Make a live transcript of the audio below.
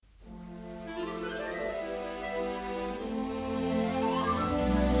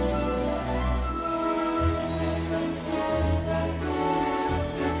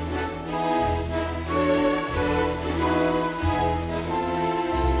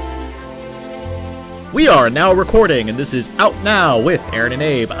We are now recording, and this is Out Now with Aaron and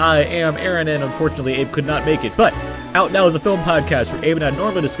Abe. I am Aaron, and unfortunately Abe could not make it, but Out Now is a film podcast where Abe and I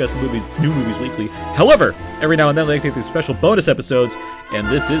normally discuss new movies weekly. However, every now and then they take these special bonus episodes, and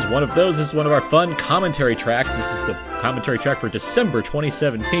this is one of those. This is one of our fun commentary tracks. This is the commentary track for December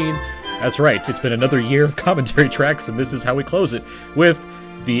 2017. That's right, it's been another year of commentary tracks, and this is how we close it, with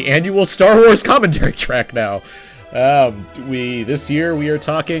the annual Star Wars commentary track now. This year we are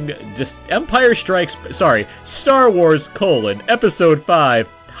talking just Star Wars, Episode 5,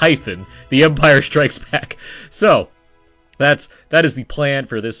 The Empire Strikes Back. So, that is the plan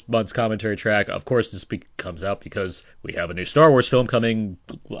for this month's commentary track. Of course, this comes out because we have a new Star Wars film coming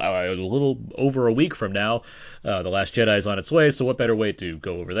a little over a week from now. The Last Jedi is on its way, so what better way to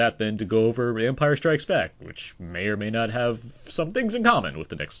go over that than to go over The Empire Strikes Back, which may or may not have some things in common with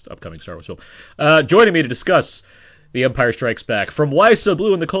the next upcoming Star Wars film. Joining me to discuss The Empire Strikes Back from Why So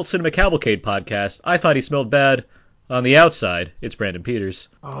Blue and the Cult Cinema Cavalcade podcast, I thought he smelled bad on the outside. It's Brandon Peters.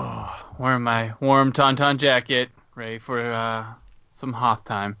 Oh, wearing my warm Tauntaun jacket, ready for some Hoth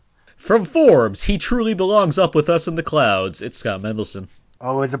time. From Forbes, he truly belongs up with us in the clouds. It's Scott Mendelson.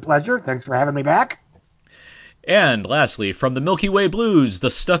 Always a pleasure. Thanks for having me back. And lastly, from the Milky Way Blues, the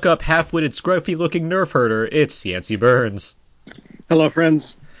stuck-up, half-witted, scruffy-looking nerf herder, it's Yancey Burns. Hello,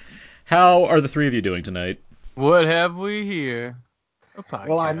 friends. How are the three of you doing tonight? What have we here?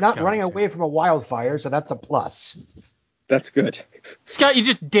 Well, I'm not running away from a wildfire, so that's a plus. That's good. Scott, you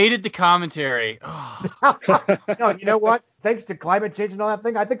just dated the commentary. Oh. No, you know what? Thanks to climate change and all that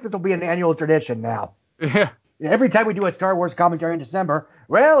thing, I think this will be an annual tradition now. Yeah. Every time we do a Star Wars commentary in December,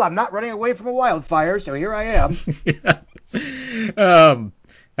 well, I'm not running away from a wildfire, so here I am.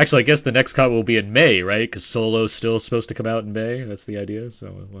 Actually, I guess the next comment will be in May, right? Because Solo's still supposed to come out in May. That's the idea.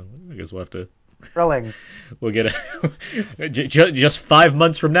 So I guess we'll have to... Thrilling. We'll get just 5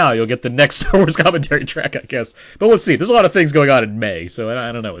 months from now, you'll get the next Star Wars commentary track, I guess. But we'll see. There's a lot of things going on in May, so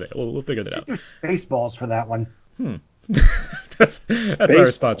I don't know. We'll figure that out. Do Spaceballs for that one. That's my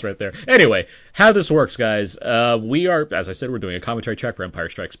response right there. Anyway, how this works, guys. We are, as I said, we're doing a commentary track for Empire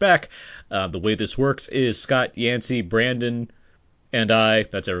Strikes Back. The way this works is Scott, Yancey, Brandon, and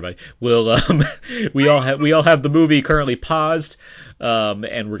that's everybody. We all have the movie currently paused,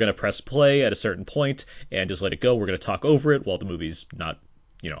 and we're gonna press play at a certain point and just let it go. We're gonna talk over it while the movie's not,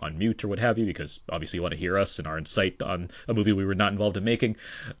 on mute or what have you, because obviously you want to hear us and our insight on a movie we were not involved in making.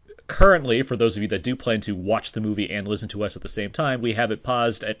 Currently, for those of you that do plan to watch the movie and listen to us at the same time, we have it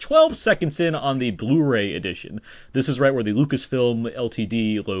paused at 12 seconds in on the Blu-ray edition. This is right where the Lucasfilm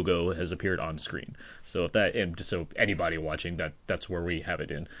Ltd logo has appeared on screen. So so anybody watching, that's where we have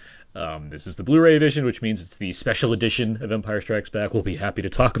it in. This is the Blu-ray edition, which means it's the special edition of Empire Strikes Back. We'll be happy to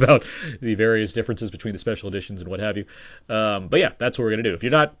talk about the various differences between the special editions and what have you. But yeah, that's what we're going to do. If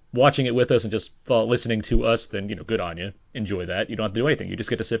you're not watching it with us and just listening to us, then, good on you. Enjoy that. You don't have to do anything. You just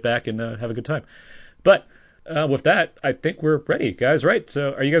get to sit back and have a good time. But with that, I think we're ready, guys, right?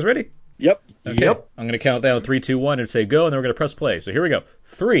 So are you guys ready? Yep. Okay. Yep. I'm going to count down 3, 2, 1 and say go, and then we're going to press play. So here we go.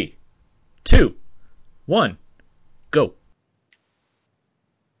 3, 2, 1, go.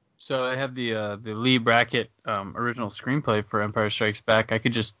 So I have the Lee Brackett original screenplay for Empire Strikes Back. I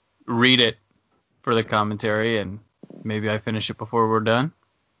could just read it for the commentary, and maybe I finish it before we're done.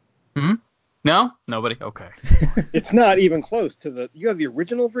 No? Nobody? Okay. It's not even close to you have the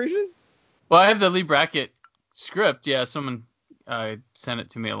original version? Well, I have the Lee Brackett script. Yeah, someone sent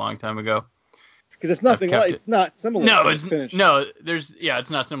it to me a long time ago. Because it's nothing like it's not similar. No, it's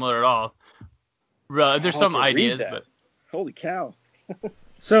not similar at all. There's some ideas, but holy cow.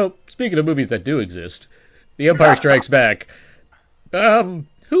 So, speaking of movies that do exist, The Empire Strikes Back,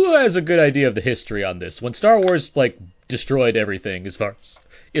 who has a good idea of the history on this? When Star Wars, destroyed everything as far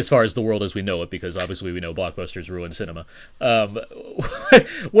as the world as we know it, because obviously we know blockbusters ruin cinema.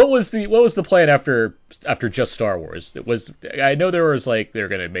 What was the plan after just Star Wars? I know there was they're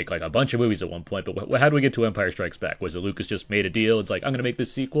gonna make a bunch of movies at one point, but how do we get to Empire Strikes Back? Was it Lucas just made a deal? It's I'm gonna make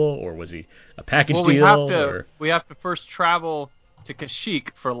this sequel, or was he a package deal? We have to first travel to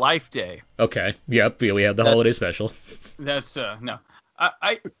Kashyyyk for Life Day. Okay. Yep. We had the holiday special. That's no.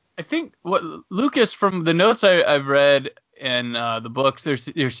 I think what Lucas, from the notes I've read and the books,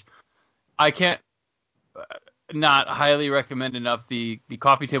 there's I can't not highly recommend enough the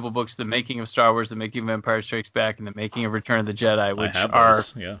coffee table books, The Making of Star Wars, The Making of Empire Strikes Back, and The Making of Return of the Jedi, which are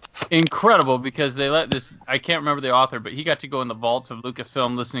incredible because they let this. I can't remember the author, but he got to go in the vaults of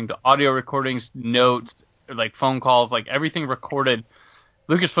Lucasfilm, listening to audio recordings, notes, phone calls, everything recorded.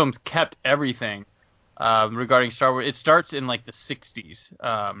 Lucasfilm kept everything regarding Star Wars. It starts in the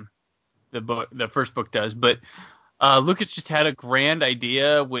 60s. The first book does, but Lucas just had a grand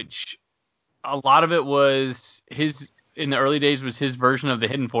idea, which a lot of it was his, in the early days, was his version of the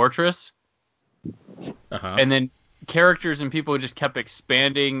Hidden Fortress. Uh-huh. And then characters and people just kept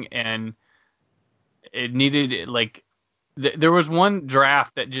expanding, and it needed, like, there was one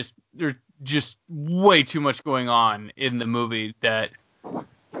draft that there's just way too much going on in the movie that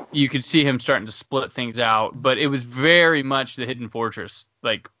you could see him starting to split things out, but it was very much the Hidden Fortress,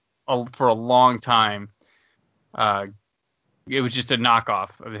 like, for a long time. It was just a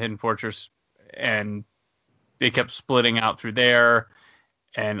knockoff of the Hidden Fortress, and they kept splitting out through there,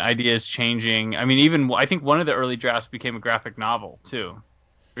 and ideas changing. I mean, even I think one of the early drafts became a graphic novel too,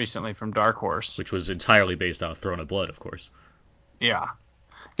 recently, from Dark Horse. Which was entirely based on Throne of Blood, of course. Yeah.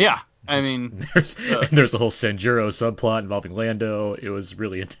 I mean, There's a whole Sanjuro subplot involving Lando. It was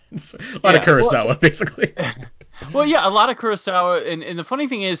really intense. A lot of Kurosawa, basically. Well, yeah, a lot of Kurosawa, and the funny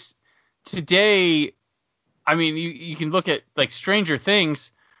thing is, today, I mean, you can look at, like, Stranger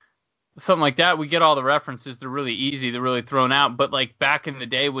Things, something like that. We get all the references. They're really easy. They're really thrown out. But, like, back in the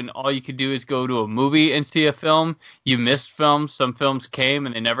day when all you could do is go to a movie and see a film, you missed films. Some films came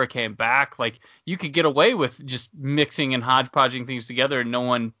and they never came back. Like, you could get away with just mixing and hodgepodging things together and no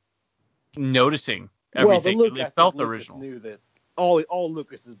one noticing everything. Well, It felt original. Knew that all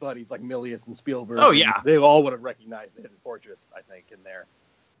Lucas's buddies, like Milius and Spielberg, Oh, yeah. they all would have recognized the Hidden Fortress, I think, in there.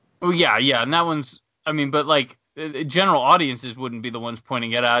 Oh, yeah. And that one's, I mean, but, like, general audiences wouldn't be the ones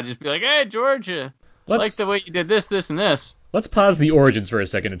pointing it out. I'd just be like, hey, George, I like the way you did this, this, and this. Let's pause the origins for a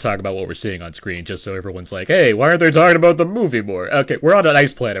second and talk about what we're seeing on screen, just so everyone's like, hey, why aren't they talking about the movie more? Okay, we're on an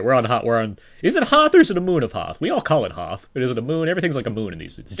ice planet. We're on, is it Hoth or is it a moon of Hoth? We all call it Hoth, but is it a moon? Everything's like a moon in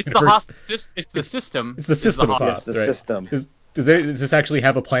these It's universe. it's the system. It's the system of Hoth, It's the right? system. Does this actually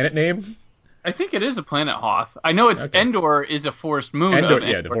have a planet name? I think it is a planet Hoth. I know it's Endor is a forest moon of Endor.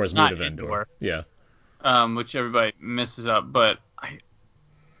 Yeah, the forest moon of Endor. Yeah. Which everybody messes up, but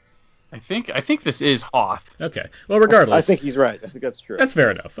I think this is Hoth. Okay. Well, regardless, I think he's right. I think that's true. That's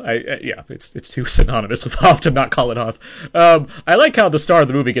fair enough. Yeah, it's too synonymous with Hoth to not call it Hoth. I like how the star of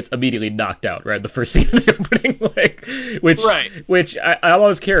the movie gets immediately knocked out, right? The first scene of the opening, which I'm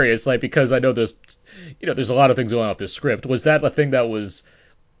always curious, like, because I know there's a lot of things going on with this script. Was that the thing that was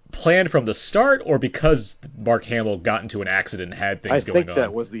planned from the start, or because Mark Hamill got into an accident and had things going on? I think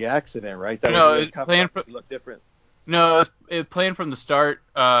that was the accident, right? That was planned for. Look different. No, it planned from the start,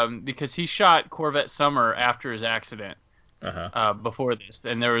 because he shot Corvette Summer after his accident, before this,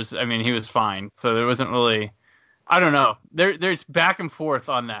 and he was fine, so there wasn't really, I don't know, there's back and forth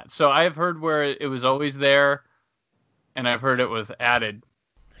on that. So I've heard where it was always there, and I've heard it was added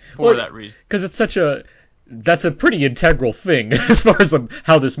for that reason. Because that's a pretty integral thing as far as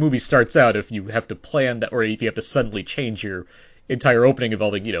how this movie starts out. If you have to plan that, or if you have to suddenly change your entire opening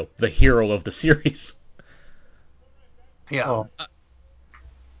involving, the hero of the series. Yeah. Oh.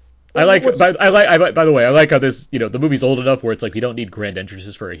 By the way, I like how this, the movie's old enough where it's like we don't need grand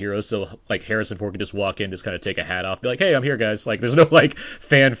entrances for a hero, so, like, Harrison Ford can just walk in, just kind of take a hat off, be like, hey, I'm here, guys. Like, there's no, like,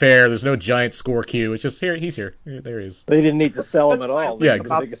 fanfare, there's no giant score cue, it's just, he's here. There he is. They didn't need to sell him at all. Yeah, it's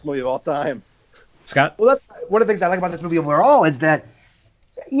the biggest movie of all time. Scott? Well, that's one of the things I like about this movie overall is that,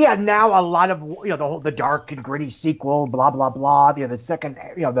 now a lot of, the dark and gritty sequel, blah, blah, blah, the second,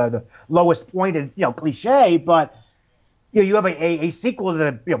 the lowest point is, cliche, but you have a sequel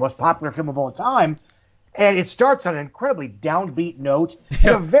to the most popular film of all time, and it starts on an incredibly downbeat note, and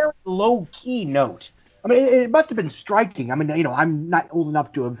a very low-key note. I mean, it must have been striking. I mean, I'm not old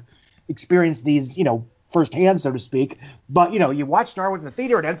enough to have experienced these, firsthand, so to speak, but, you watch Star Wars in the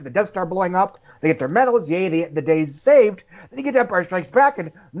theater, it ends with the Death Star blowing up, they get their medals, yay, the day's saved, then you get Empire Strikes Back,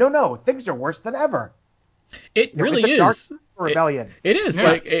 and no, things are worse than ever. It really is. Dark rebellion. It is. Yeah.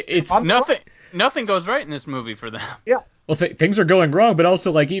 Like, it's... Nothing goes right in this movie for them. Yeah. Well, things are going wrong, but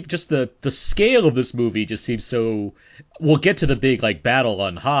also, like, just the scale of this movie just seems so... We'll get to the big, like, battle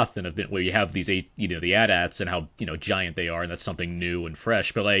on Hoth and where you have these the AT-ATs and how, giant they are, and that's something new and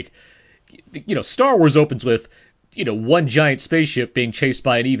fresh. But, like, Star Wars opens with, one giant spaceship being chased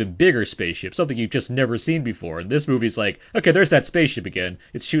by an even bigger spaceship, something you've just never seen before. And this movie's like, okay, there's that spaceship again.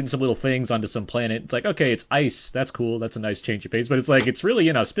 It's shooting some little things onto some planet. It's like, okay, it's ice. That's cool. That's a nice change of pace. But it's like, it's really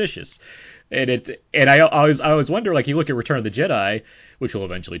inauspicious. And I always wonder, like, you look at Return of the Jedi, which we'll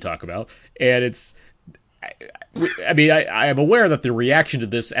eventually talk about, and it's, I mean, I am aware that the reaction to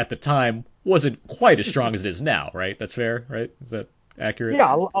this at the time wasn't quite as strong as it is now, right? That's fair, right? Is that accurate?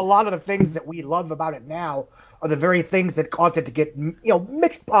 Yeah, a lot of the things that we love about it now are the very things that caused it to get,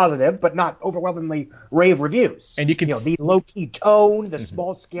 mixed positive, but not overwhelmingly rave reviews. And you can the low-key tone, the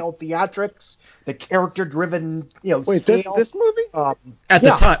small-scale theatrics, the character-driven, Wait, scale. this movie? at the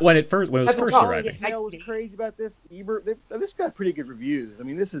Yeah. time when it was That's first what- arriving. Hell was crazy about this. Ebert, this got pretty good reviews. I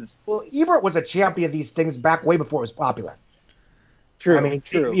mean, this is Well, Ebert was a champion of these things back way before it was popular. true. I mean,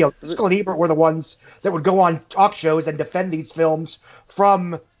 true. Driscoll and Ebert were the ones that would go on talk shows and defend these films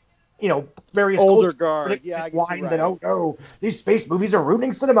from, various Older cultural guard. critics Yeah, I that guess you're whined that, right. oh no, these space movies are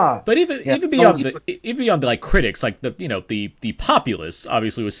ruining cinema. But even Yeah, beyond no, the like critics, like the populace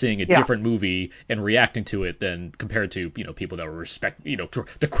obviously was seeing a different movie and reacting to it than compared to people that were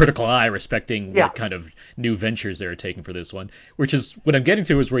the critical eye respecting what kind of new ventures they were taking for this one. Which is what I'm getting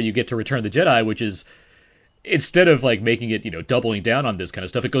to is where you get to Return of the Jedi, which is instead of like making it doubling down on this kind of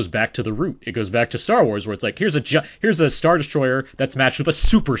stuff, it goes back to the root. It goes back to Star Wars, where it's like here's a Star Destroyer that's matched with a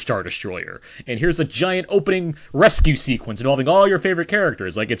Super Star Destroyer, and here's a giant opening rescue sequence involving all your favorite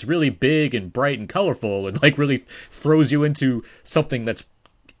characters. Like it's really big and bright and colorful, and like really throws you into something that's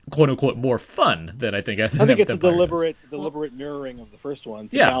quote unquote more fun than I think. I think it's a deliberate mirroring of the first one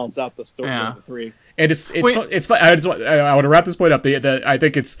to balance out the story of the three. And it's fun. I want to wrap this point up. I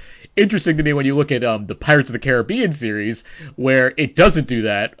think it's interesting to me when you look at the Pirates of the Caribbean series, where it doesn't do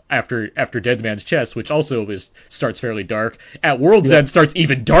that after Dead Man's Chest, which also starts fairly dark. At World's End starts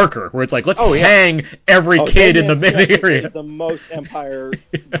even darker, where it's like let's hang every kid in the area. Is the most Empire.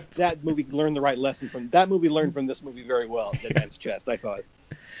 That movie learned the right lesson from that movie. Learned from this movie very well. Dead Man's Chest, I thought.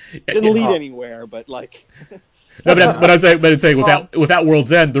 Didn't lead anywhere, but like. No, but I'm saying without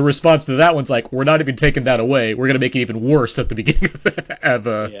World's End, the response to that one's like, we're not even taking that away. We're gonna make it even worse at the beginning of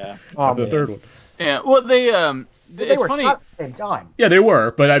the third one. Yeah, well, they were funny. shot at the same time. Yeah, they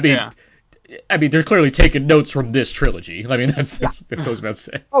were, but I mean, they're clearly taking notes from this trilogy. I mean, that goes without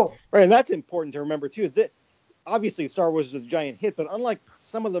saying. Oh, right, and that's important to remember too. That obviously Star Wars was a giant hit, but unlike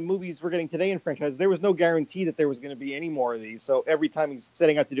some of the movies we're getting today in franchise, there was no guarantee that there was going to be any more of these. So every time he's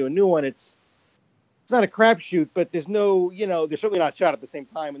setting out to do a new one, it's not a crapshoot, but there's no, they're certainly not shot at the same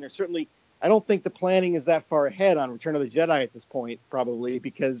time, and there's certainly, I don't think the planning is that far ahead on Return of the Jedi at this point, probably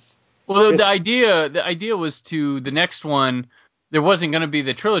because. Well, the idea was to the next one, there wasn't going to be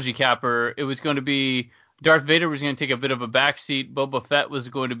the trilogy capper. It was going to be Darth Vader was going to take a bit of a backseat. Boba Fett was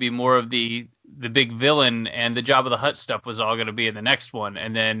going to be more of the big villain, and the Jabba the Hutt stuff was all going to be in the next one.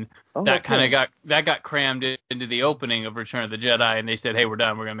 And then kind of got crammed into the opening of Return of the Jedi, and they said, "Hey, we're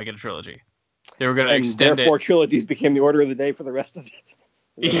done. We're going to make it a trilogy." They were going to extend therefore, trilogies became the order of the day for the rest of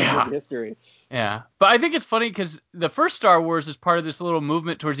history. Yeah, but I think it's funny because the first Star Wars is part of this little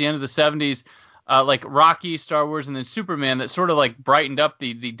movement towards the end of the 70s, like Rocky, Star Wars, and then Superman that sort of like brightened up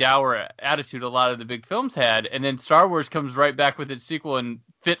the dour attitude a lot of the big films had. And then Star Wars comes right back with its sequel and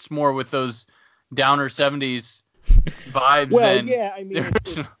fits more with those downer 70s vibes. Well, yeah, I mean,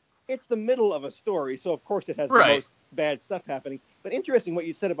 it's the middle of a story, so of course it has the most bad stuff happening. But interesting what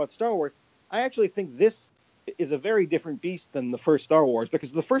you said about Star Wars. I actually think this is a very different beast than the first Star Wars,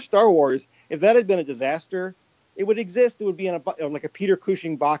 because the first Star Wars, if that had been a disaster, it would exist. It would be in like a Peter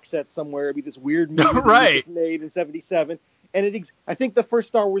Cushing box set somewhere. It'd be this weird movie that was made in '77. And I think the first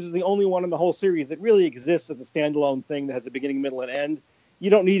Star Wars is the only one in the whole series that really exists as a standalone thing that has a beginning, middle, and end. You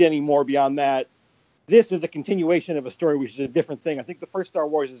don't need any more beyond that. This is a continuation of a story, which is a different thing. I think the first Star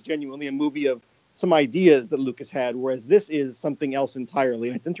Wars is genuinely a movie of some ideas that Lucas had, whereas this is something else entirely.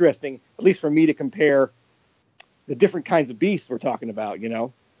 And it's interesting, at least for me, to compare the different kinds of beasts we're talking about,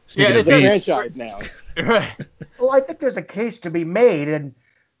 Speaking it's a franchise now. Right. Well, I think there's a case to be made, and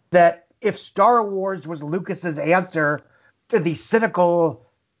that if Star Wars was Lucas's answer to the cynical,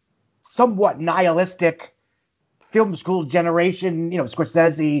 somewhat nihilistic film school generation,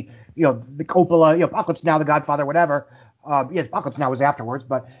 Scorsese, the Coppola, Apocalypse Now, The Godfather, whatever. Apocalypse Now was afterwards,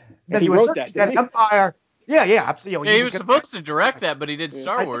 but then he wrote that, didn't he? Empire. Yeah, absolutely. Yeah, he was supposed to direct that, but he did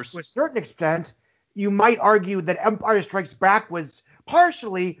Star Wars. To a certain extent, you might argue that Empire Strikes Back was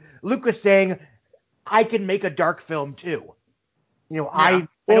partially Lucas saying, "I can make a dark film too." He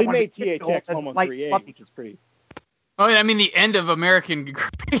made THX Home on 3A, which is pretty. Oh, I mean, the end of American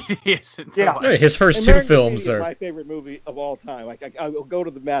Graffiti isn't. His first American two films Graffiti are is my favorite movie of all time. Like I will go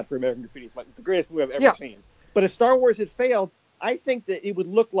to the mat for American Graffiti. It's the greatest movie I've ever seen. But if Star Wars had failed, I think that it would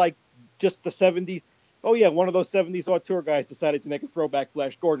look like just the 70s. Oh yeah, one of those 70s auteur guys decided to make a throwback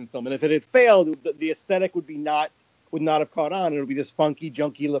Flash Gordon film, and if it had failed, the aesthetic would not have caught on. It would be this funky,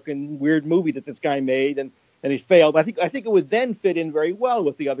 junky looking, weird movie that this guy made, and it failed. I think it would then fit in very well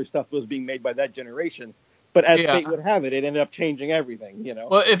with the other stuff that was being made by that generation. But as fate would have it, it ended up changing everything.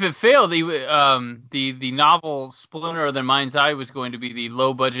 Well, if it failed, the novel Splinter of the Mind's Eye was going to be the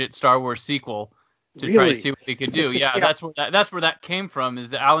low budget Star Wars sequel, to try to see what he could do. Yeah, that's where that came from. Is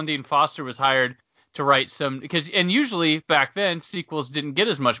that Alan Dean Foster was hired to write some and usually back then sequels didn't get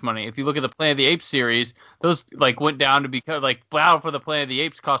as much money. If you look at the Planet of the Apes series, those like went down to because like Battle for the Planet of the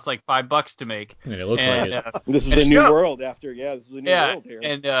Apes cost like $5 to make. And it looks like it. This is a new world after this was a new world here.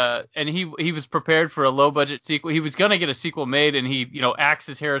 And he was prepared for a low budget sequel. He was gonna get a sequel made, and he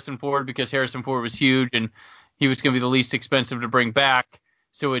axes Harrison Ford because Harrison Ford was huge and he was gonna be the least expensive to bring back.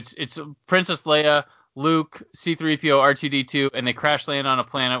 So it's Princess Leia, Luke, C-3PO, R2-D2, and they crash land on a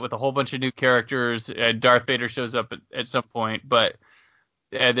planet with a whole bunch of new characters. Darth Vader shows up at some point, but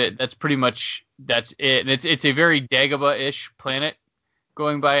that's pretty much it. And it's a very Dagobah-ish planet,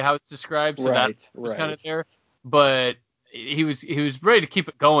 going by how it's described. So that was kind of there. But he was ready to keep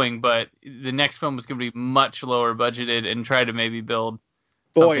it going, but the next film was going to be much lower budgeted and try to maybe build.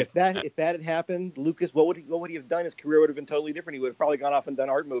 Boy, if that had happened, Lucas, what would he have done? His career would have been totally different. He would have probably gone off and done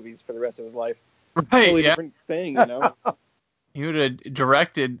art movies for the rest of his life. Right, totally different thing, He would have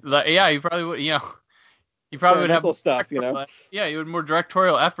directed. Yeah, he probably would. He probably would have stuff, Yeah, he would have more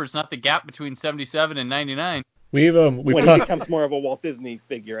directorial efforts, not the gap between 77 and 99. We've when he becomes more of a Walt Disney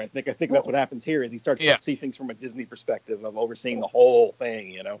figure, I think that's what happens here. Is he starts to see things from a Disney perspective of overseeing the whole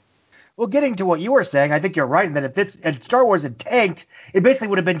thing, Well, getting to what you were saying, I think you're right in that if Star Wars had tanked, it basically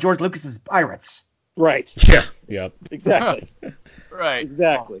would have been George Lucas's Pirates. Right. Yeah. Yep. Exactly. Right.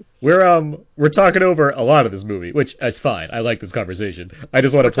 Exactly. We're talking over a lot of this movie, which is fine. I like this conversation. I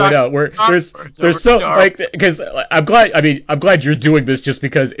just want to point out there's so like because I'm glad you're doing this just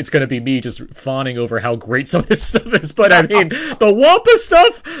because it's going to be me just fawning over how great some of this stuff is. But I mean, the Wampa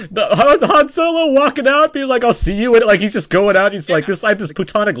stuff, the Han Solo walking out, being like, "I'll see you," and like he's just going out. He's like, I have this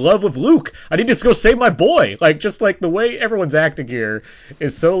platonic love with Luke. I need to go save my boy. Like just like the way everyone's acting here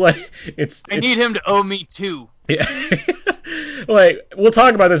is so like I need him to owe me too. Yeah. Like, we'll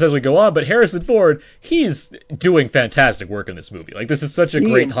talk about this as we go on, but Harrison Ford, he's doing fantastic work in this movie. Like, this is such a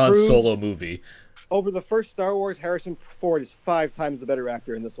great Han Solo movie. Over the first Star Wars, Harrison Ford is 5 times the better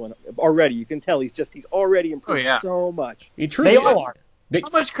actor in this one. Already, you can tell he's already improved so much. They all are. How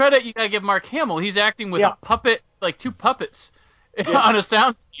much credit you gotta give Mark Hamill? He's acting with a puppet, like 2 puppets. On a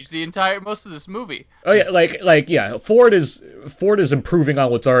soundstage, most of this movie. Oh yeah, Ford is improving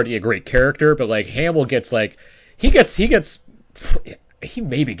on what's already a great character, but like Hamill gets I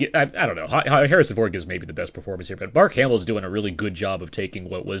don't know. Harrison Ford gives maybe the best performance here, but Mark Hamill's doing a really good job of taking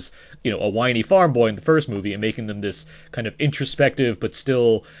what was a whiny farm boy in the first movie and making them this kind of introspective but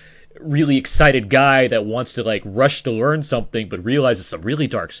still really excited guy that wants to like rush to learn something but realizes some really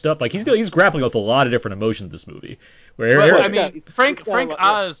dark stuff. Like he's grappling with a lot of different emotions in this movie. Frank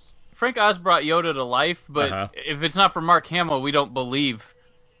Oz brought Yoda to life, but if it's not for Mark Hamill, we don't believe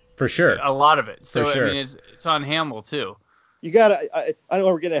for sure a lot of it. So I mean, it's on Hamill too. You gotta. I know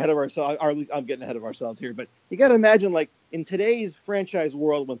we're getting ahead of ourselves, or at least I'm getting ahead of ourselves here. But you gotta imagine, like in today's franchise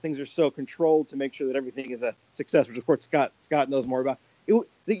world, when things are so controlled to make sure that everything is a success, which of course Scott knows more about.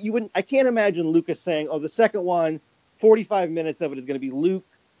 I can't imagine Lucas saying, "Oh, the second one, 45 minutes of it is going to be Luke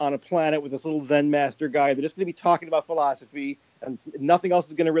on a planet with this little Zen master guy. They're just going to be talking about philosophy, and nothing else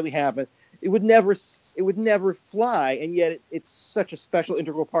is going to really happen." It would never fly, and yet it's such a special,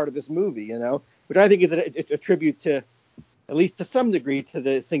 integral part of this movie, which I think is a tribute to, at least to some degree, to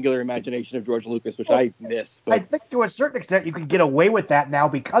the singular imagination of George Lucas, which I miss. But I think to a certain extent you can get away with that now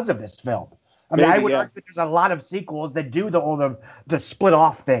because of this film. I mean, I would argue that there's a lot of sequels that do the split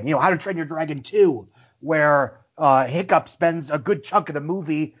off thing. How to Train Your Dragon 2, where Hiccup spends a good chunk of the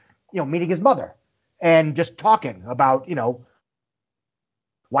movie, meeting his mother and just talking about,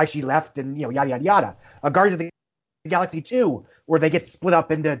 why she left and, yada, yada, yada. Guardians of the Galaxy 2, where they get split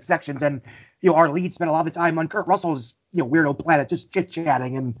up into sections and, our lead spent a lot of the time on Kurt Russell's, weirdo planet, just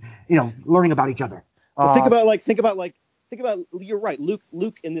chit-chatting and, learning about each other. Think about you're right.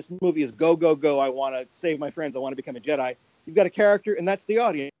 Luke in this movie is go, go, go. I want to save my friends. I want to become a Jedi. You've got a character, and that's the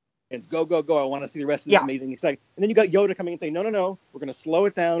audience. It's go, go, go. I want to see the rest of this amazing, exciting. And then you got Yoda coming and saying, no. We're going to slow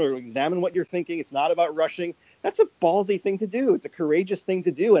it down or examine what you're thinking. It's not about rushing. That's a ballsy thing to do. It's a courageous thing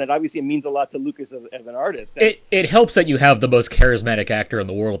to do. And it obviously means a lot to Lucas as an artist. It helps that you have the most charismatic actor in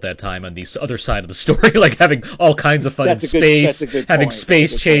the world at that time on the other side of the story, like having all kinds of fun in space, having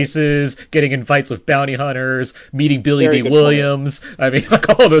space chases, getting in fights with bounty hunters, meeting Billy D. Williams. I mean, like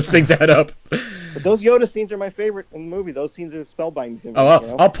all of those things add up. But those Yoda scenes are my favorite in the movie. Those scenes are spellbinding to me.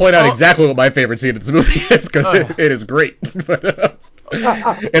 I'll point out exactly what my favorite scene in this movie is because it is great.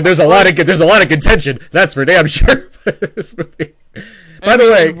 And there's a lot of contention. That's for damn sure. This movie. By the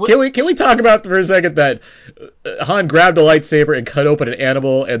way, can we talk about for a second that Han grabbed a lightsaber and cut open an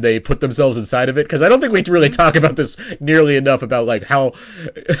animal and they put themselves inside of it? Because I don't think we really talk about this nearly enough about like how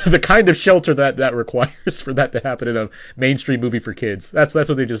the kind of shelter that requires for that to happen in a mainstream movie for kids. That's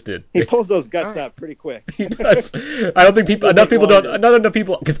what they just did. He pulls those guts out pretty quick. He does. I don't think not enough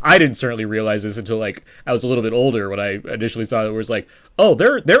people, because I didn't certainly realize this until like I was a little bit older when I initially saw it. It was like, oh,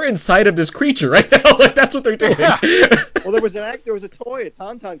 they're inside of this creature right now. Like that's what they're doing. Well, there was a toy, a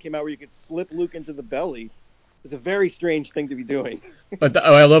Tauntaun came out where you could slip Luke into the belly. It's a very strange thing to be doing. But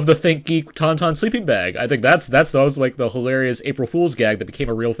I love the Think Geek Tauntaun sleeping bag. I think that was like the hilarious April Fool's gag that became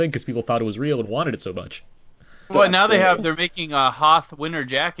a real thing because people thought it was real and wanted it so much. Well, now they're making Hoth winter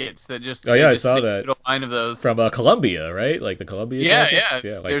jackets that just. Oh yeah, I saw that. A line of those from Columbia, right? Like the Columbia jackets.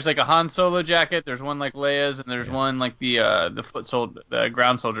 Yeah. There's like a Han Solo jacket. There's one like Leia's, and there's one like the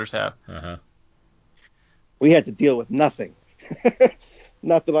ground soldiers have. Uh-huh. We had to deal with nothing.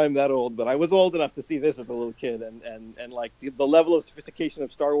 Not that I'm that old, but I was old enough to see this as a little kid, and like the level of sophistication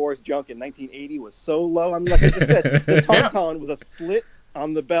of Star Wars junk in 1980 was so low. I mean, like I just said, the Tauntaun was a slit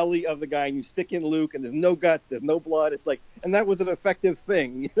on the belly of the guy, and you stick in Luke, and there's no guts, there's no blood. It's like, and that was an effective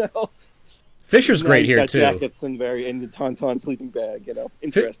thing, you know. Fisher's great here too. Jackets and the Tauntaun sleeping bag, you know,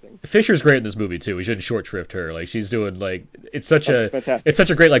 interesting. Fisher's great in this movie too. We shouldn't short shrift her. Like she's doing like it's such a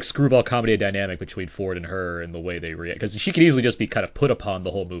great like screwball comedy dynamic between Ford and her and the way they react, because she could easily just be kind of put upon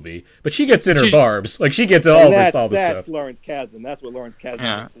the whole movie, but she gets in her barbs. Like she gets all the stuff. That's Lawrence Kasdan. That's what Lawrence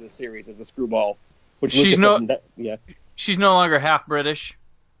Kasdan makes in the series of the screwball. Which she's no longer half British.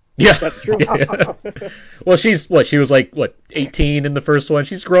 Yeah, that's true. Yeah. Well, she was like 18 in the first one.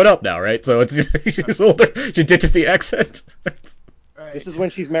 She's grown up now, right? So she's older. She ditches the accent. Right. This is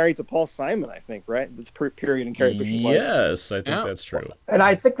when she's married to Paul Simon, I think, right? This period in Carrie Fisher's life. Yes, I think that's true. And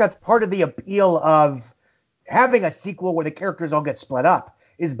I think that's part of the appeal of having a sequel where the characters all get split up.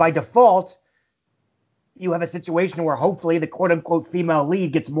 Is by default, you have a situation where hopefully the quote-unquote female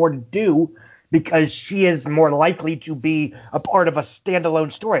lead gets more to do, because she is more likely to be a part of a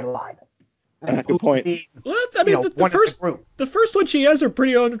standalone storyline. Good point. Well, I mean, the first one she has her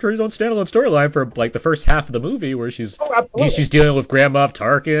pretty own standalone storyline for like the first half of the movie, where she's dealing with Grand Moff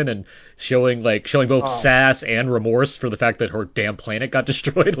Tarkin and showing both sass and remorse for the fact that her damn planet got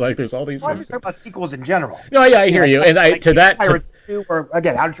destroyed. Like there's all these. I'm talking about sequels in general. No, yeah, I hear you, and Pirates 2, or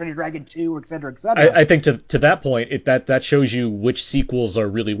again, How to Train Your Dragon 2, et cetera, et cetera. I think to that point, that shows you which sequels are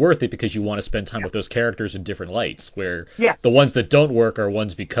really worth it, because you want to spend time with those characters in different lights. Where the ones that don't work are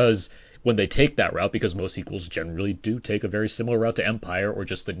ones because when they take that route, because most sequels generally do take a very similar route to Empire, or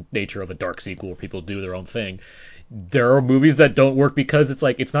just the nature of a dark sequel where people do their own thing. There are movies that don't work because it's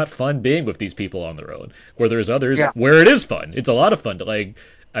like it's not fun being with these people on their own. Where there's others where it is fun. It's a lot of fun to like.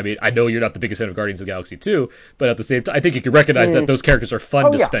 I mean, I know you're not the biggest fan of Guardians of the Galaxy 2, but at the same time, I think you can recognize that those characters are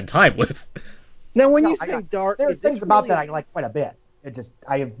fun to spend time with. Now, when you say dark, there's things about that I like quite a bit.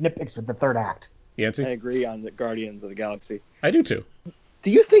 I have nitpicks with the third act. Yancey? I agree on the Guardians of the Galaxy. I do too. Do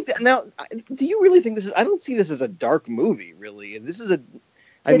you think that now? Do you really think this is? I don't see this as a dark movie. Really, this is a.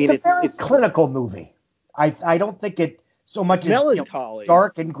 It's a very clinical movie. I don't think it so much melancholy,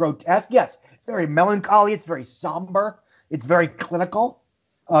 dark and grotesque. Yes, it's very melancholy. It's very somber. It's very clinical.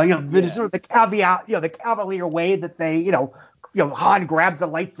 There's sort of the caveat, the cavalier way that they, Han grabs a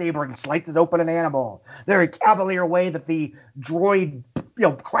lightsaber and slices open an animal. Very cavalier way that the droid,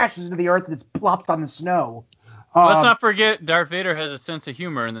 crashes into the earth and it's plopped on the snow. Let's not forget Darth Vader has a sense of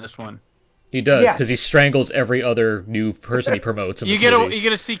humor in this one. He does, because he strangles every other new person he promotes in this movie. You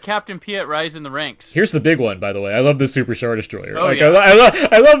get to see Captain Piet rise in the ranks. Here's the big one, by the way. I love the Super Star Destroyer. Oh,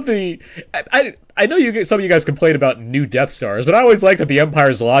 I love the. I know some of you guys complain about new Death Stars, but I always like that the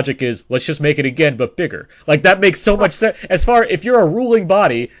Empire's logic is let's just make it again, but bigger. Like that makes so much sense. If you're a ruling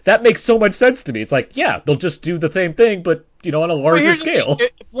body, that makes so much sense to me. It's like, yeah, they'll just do the same thing, but on a larger scale.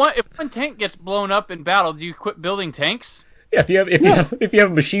 If one tank gets blown up in battle, do you quit building tanks? Yeah, if you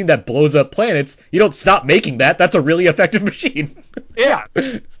have a machine that blows up planets, you don't stop making that. That's a really effective machine. Yeah.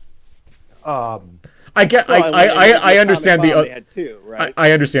 I understand right?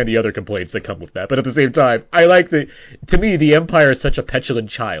 I understand the other complaints that come with that, but at the same time, to me the Empire is such a petulant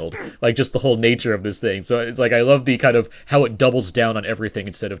child, like just the whole nature of this thing. So it's like I love the kind of how it doubles down on everything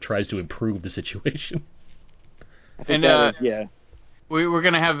instead of tries to improve the situation. And we're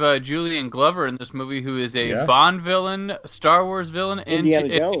going to have Julian Glover in this movie, who is a Bond villain, Star Wars villain, and Indiana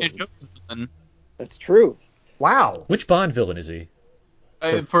Jones villain. That's true. Wow. Which Bond villain is he?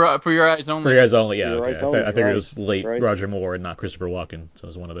 For Your Eyes Only. For Your Eyes Only, yeah. Okay. I figured it was late Roger Moore and not Christopher Walken, so it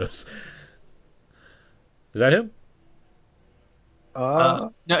was one of those. Is that him?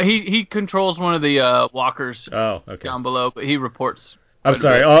 No, he controls one of the walkers okay. down below, but he reports I'm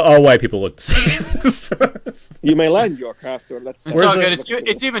sorry, all white people look the same. You may land your craft, or let's. It's all good.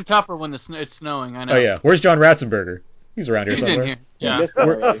 It's even tougher when it's snowing. I know. Oh yeah, where's John Ratzenberger? He's around here somewhere. He's in here.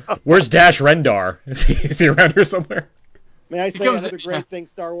 Yeah. Where's Dash Rendar? Is he around here somewhere? May I say another great thing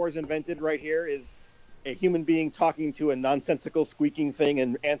Star Wars invented right here is a human being talking to a nonsensical squeaking thing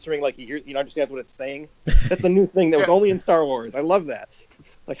and answering like he understands what it's saying. That's a new thing that was only in Star Wars. I love that.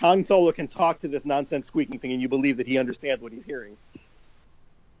 Like Han Solo can talk to this nonsense squeaking thing and you believe that he understands what he's hearing.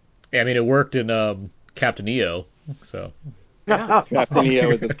 Yeah, I mean it worked in Captain EO, so. Yeah. Captain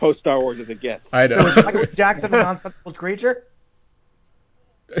EO is as post Star Wars as it gets. I know. So is Michael Jackson a nonsensical creature?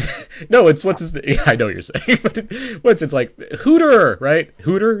 No, it's what's his name? I know what you're saying. But it's like Hooter, right?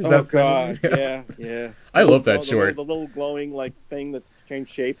 Hooter? Is that God, yeah. I love that short. The little glowing like thing that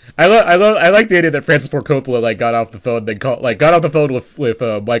changed shapes. I like the idea that Francis Ford Coppola like got off the phone, then got off the phone with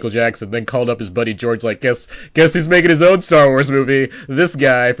Michael Jackson, then called up his buddy George, like guess who's making his own Star Wars movie? This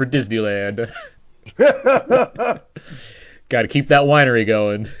guy for Disneyland. Got to keep that winery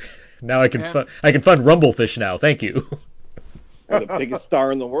going. Now I can fund Rumblefish now. Thank you. The biggest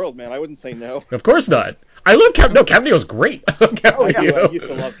star in the world, man. I wouldn't say no. Of course not. I love Captain EO's great. I love Captain EO. I used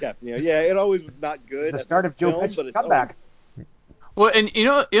to love Captain EO. Yeah, it always was not good. The start of Joe Pesci's comeback. Well, and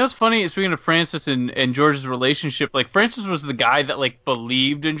what's funny? Speaking of Francis and George's relationship, like Francis was the guy that like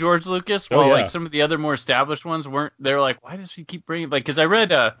believed in George Lucas, while like some of the other more established ones weren't. They're like, why does he keep bringing? Like, because I read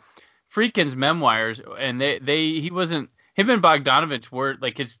Friedkin's memoirs, and he wasn't. Him and Bogdanovich were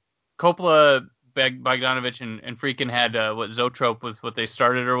like his Coppola. Bogdanovich and Friedkin had what Zoetrope was what they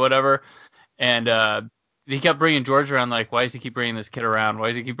started or whatever, and he kept bringing George around like, why does he keep bringing this kid around? Why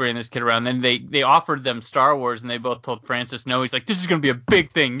does he keep bringing this kid around? Then they offered them Star Wars, and they both told Francis no. He's like, this is going to be a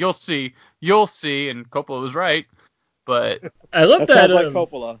big thing. You'll see, and Coppola was right. But I love that. Sounds like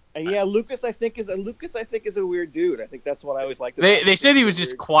Coppola, and yeah, Lucas I think is a weird dude. I think that's what I always liked. They said he was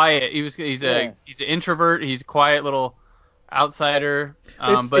just quiet. He's an introvert. He's a quiet little outsider.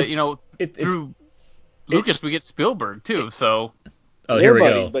 Through Lucas, we get Spielberg too. So, here we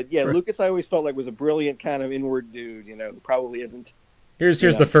go. But yeah, Lucas, I always felt like was a brilliant kind of inward dude. Who probably isn't. Here's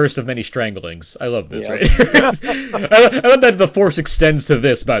the first of many stranglings. I love this right here. I love that the Force extends to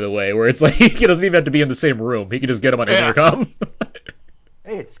this, by the way, where it's like he doesn't even have to be in the same room. He can just get him on intercom.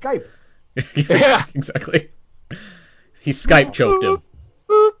 Hey, it's Skype. Yeah, exactly. He Skype choked him.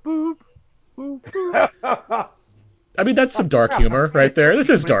 Boop, boop, boop. I mean, that's some dark humor right there. This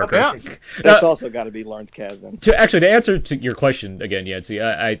is darker. Yeah. That's also got to be Lawrence Kasdan. To answer to your question again, Yancey,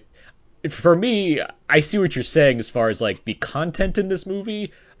 for me, I see what you're saying as far as like the content in this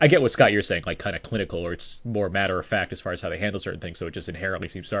movie. I get what Scott you're saying, like kind of clinical, or it's more matter of fact as far as how they handle certain things, so it just inherently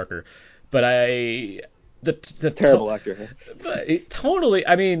seems darker. But the terrible actor. But totally,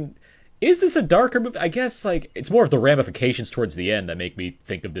 I mean. Is this a darker movie? I guess like it's more of the ramifications towards the end that make me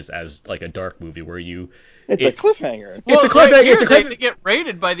think of this as like a dark movie where It's a cliffhanger. It's a cliffhanger. They get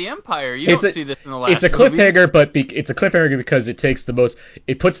raided by the Empire. You don't see this in the last. It's a cliffhanger, but it's a cliffhanger because it takes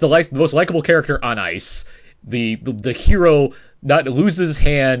it puts the most likable character on ice. The hero loses his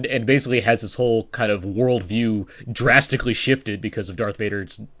hand and basically has his whole kind of worldview drastically shifted because of Darth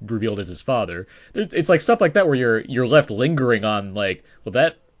Vader's revealed as his father. It's like stuff like that where you're left lingering on like,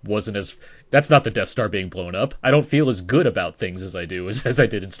 well, that's not the Death Star being blown up. I don't feel as good about things as I do as I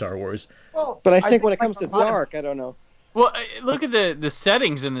did in Star Wars. Well, but I think when it comes to dark, I don't know. Well, look at the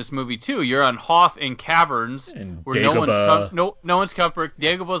settings in this movie too. You're on Hoth in caverns and where no one's comfort.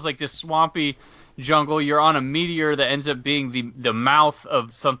 Dagobah is like this swampy jungle. You're on a meteor that ends up being the mouth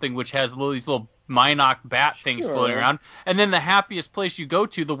of something which has these little Minoc bat things floating around. And then the happiest place you go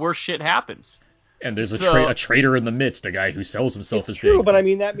to, the worst shit happens. And there's a traitor in the midst, a guy who sells himself as true, being... but I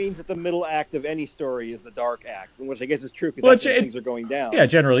mean that means that the middle act of any story is the dark act, which I guess is true because things are going down. Yeah, it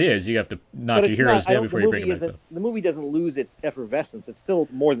generally is. You have to knock your heroes down before you bring them back. The movie doesn't lose its effervescence. It's still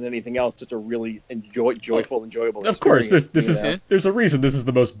more than anything else just a really joyful, enjoyable. Of course, there's a reason this is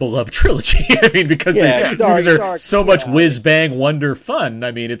the most beloved trilogy. I mean, because these movies are so much whiz bang wonder fun.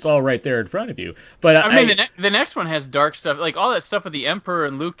 I mean, it's all right there in front of you. But I mean, the next one has dark stuff, like all that stuff with the Emperor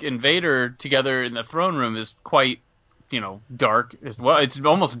and Luke and Vader together in the throne room is quite, dark as well. It's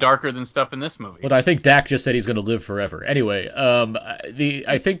almost darker than stuff in this movie. But I think Dak just said he's going to live forever. Anyway,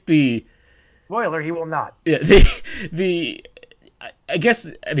 I think the spoiler, he will not. Yeah, I guess,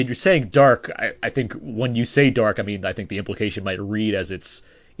 I mean, you're saying dark. I think when you say dark, I mean, I think the implication might read as it's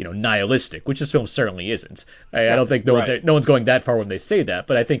nihilistic, which this film certainly isn't. I don't think no one's going that far when they say that.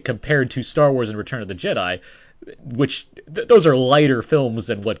 But I think compared to Star Wars and Return of the Jedi, which those are lighter films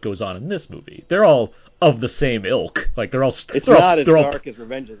than what goes on in this movie. They're all of the same ilk. Like they're all. It's not as dark as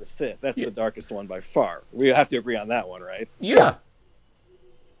Revenge of the Sith. That's the darkest one by far. We have to agree on that one, right? Yeah.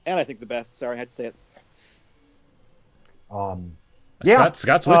 and I think the best. Sorry, I had to say it. Yeah,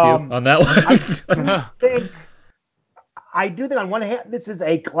 Scott's with you on that one. I do think on one hand this is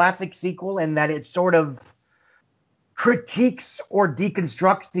a classic sequel in that it sort of critiques or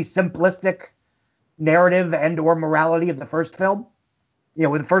deconstructs the simplistic narrative and or morality of the first film. You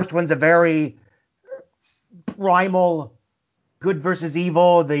know, the first one's a very primal good versus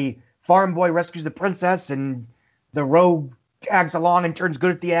evil. The farm boy rescues the princess and the rogue tags along and turns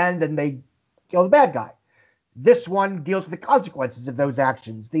good at the end and they kill the bad guy. This one deals with the consequences of those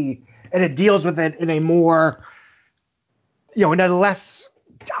actions. And it deals with it in a more, in a less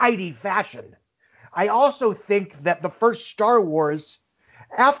tidy fashion. I also think that the first Star Wars,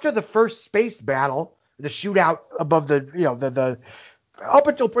 after the first space battle, the shootout above the up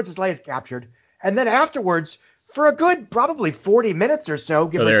until Princess Leia is captured, and then afterwards, for a good probably 40 minutes or so,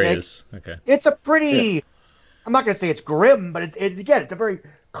 give or take. There he is. Okay. It's a pretty, I'm not going to say it's grim, but it's a very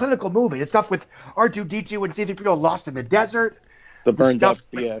clinical movie. It's stuff with R2-D2 and C-3PO lost in the desert. The burned up,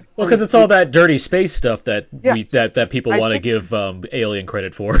 yeah. Well, because it's all that dirty space stuff that that people want to give Alien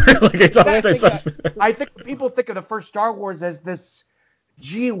credit for. Like I think people think of the first Star Wars as this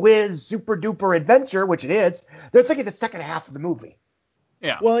gee whiz super duper adventure, which it is. They're thinking the second half of the movie.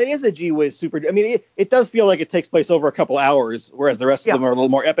 Yeah. Well, it is a gee whiz super. I mean, it does feel like it takes place over a couple hours, whereas the rest of them are a little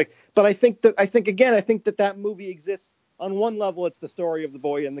more epic. But I think that movie exists. On one level, it's the story of the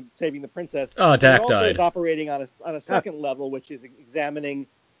boy and saving the princess. Oh, Dak also died. Is operating on a second level, which is examining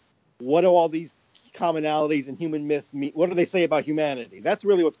what do all these commonalities and human myths mean. What do they say about humanity? That's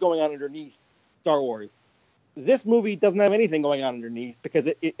really what's going on underneath Star Wars. This movie doesn't have anything going on underneath because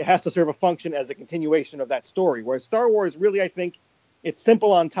it has to serve a function as a continuation of that story. Whereas Star Wars, really, I think it's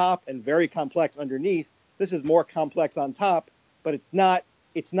simple on top and very complex underneath. This is more complex on top, but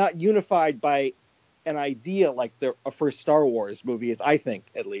it's not unified by an idea like a first Star Wars movie is, I think,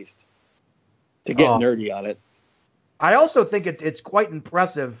 at least, to get nerdy on it. I also think it's quite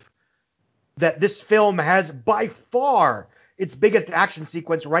impressive that this film has by far its biggest action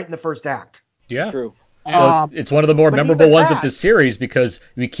sequence right in the first act. Yeah. True. Well, it's one of the more memorable ones of this series because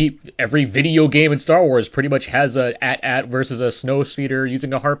we keep every video game in Star Wars pretty much has a AT-AT versus a snow speeder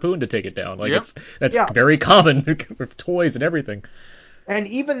using a harpoon to take it down. Like that's very common with toys and everything. And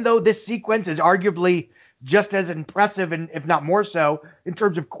even though this sequence is arguably just as impressive, and if not more so, in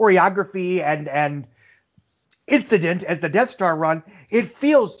terms of choreography and incident as the Death Star run, it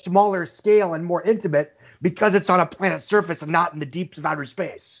feels smaller scale and more intimate because it's on a planet's surface and not in the deeps of outer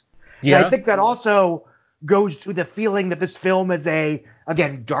space. Yeah. And I think that also goes to the feeling that this film is a,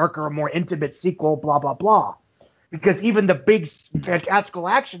 again, darker, more intimate sequel, blah, blah, blah. Because even the big, fantastical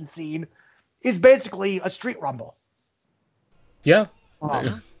action scene is basically a street rumble. Yeah.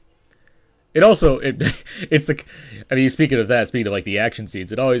 It also, it's the, I mean, speaking of like the action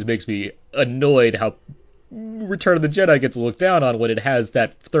scenes, it always makes me annoyed how Return of the Jedi gets looked down on when it has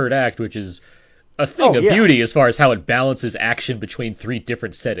that third act, which is a thing of beauty as far as how it balances action between three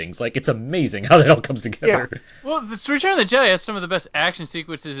different settings. Like, it's amazing how that all comes together. Yeah. Well, the Return of the Jedi has some of the best action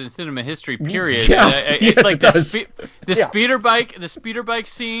sequences in cinema history, period. Yeah. It's like it does. The speeder bike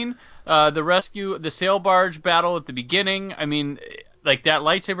scene, the sail barge battle at the beginning. I mean, like that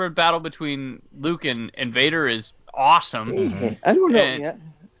lightsaber battle between Luke and Vader is awesome. Mm-hmm. I don't know.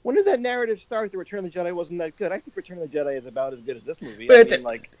 When did that narrative start? The Return of the Jedi wasn't that good. I think Return of the Jedi is about as good as this movie. But it's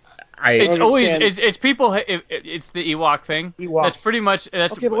the Ewok thing. That's pretty much.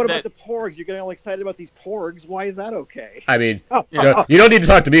 Okay, but what about the Porgs? You're getting all excited about these Porgs. Why is that okay? I mean, you don't need to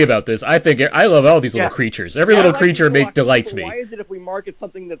talk to me about this. I think I love all these little creatures. Every little creature delights me. Why is it if we market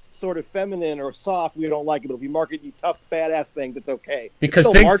something that's sort of feminine or soft, we don't like it, but if we market you tough, badass thing, that's okay? Because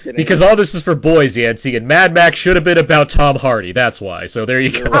all this is for boys, Yancey, and Mad Max should have been about Tom Hardy. That's why. So there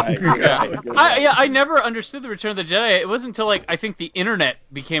you go. Right. I never understood the Return of the Jedi. It wasn't until I think the internet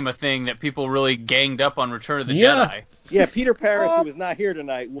became a thing that people really ganged up on Return of the Jedi. Yeah, Peter Paris, who is not here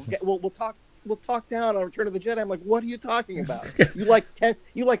tonight, we'll talk down on Return of the Jedi. I'm like, what are you talking about? You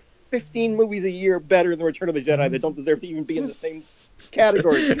like 15 movies a year better than Return of the Jedi that don't deserve to even be in the same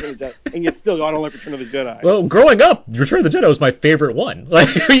category as Return of the Jedi, and yet still I don't like Return of the Jedi. Well, growing up, Return of the Jedi was my favorite one, like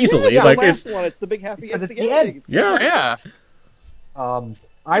easily. Yeah, like it's the big happy ending. Yeah.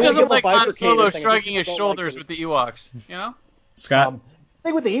 I doesn't like Han Solo shrugging his shoulders with the Ewoks, you know? Scott? The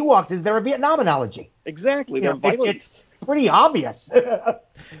thing with the Ewoks is they're a Vietnam analogy. Exactly. It's pretty obvious.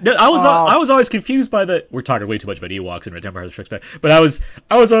 No, I was always confused by we're talking way too much about Ewoks and Empire Strikes Back, but I was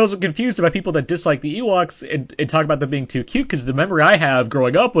also confused about people that dislike the Ewoks and talk about them being too cute, because the memory I have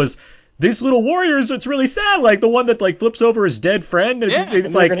growing up was these little warriors, it's really sad. Like the one that like flips over his dead friend. And it's they're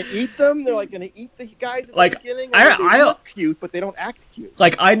like going to eat them. They're like going to eat the guys at like, the beginning. I look cute, but they don't act cute.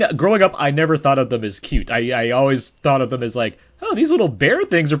 Like growing up, I never thought of them as cute. I always thought of them as like, oh, these little bear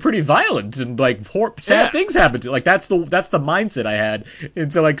things are pretty violent and like sad things happen to. Like that's the mindset I had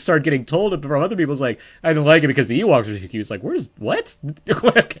until I started getting told from other people. It's like I didn't like it because the Ewoks were too cute. It's like what?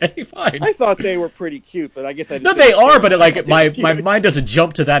 Okay, fine. I thought they were pretty cute, but I guess I just no, they are. But like my mind doesn't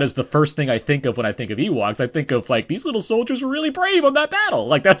jump to that as the first thing I think of when I think of Ewoks. I think of like these little soldiers were really brave on that battle.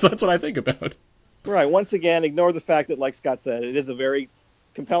 Like that's what I think about. Right. Once again, ignore the fact that, like Scott said, it is a very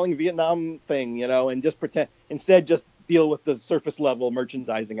compelling Vietnam thing, and just instead just deal with the surface level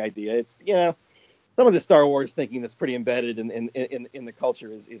merchandising idea. It's some of the Star Wars thinking that's pretty embedded in the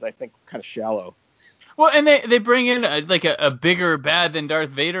culture is I think kind of shallow. Well, and they bring in a bigger bad than Darth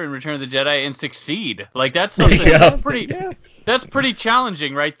Vader in Return of the Jedi and succeed. Like that's something that's pretty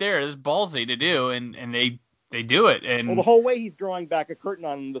challenging right there. It's ballsy to do, and they do it. And the whole way he's drawing back a curtain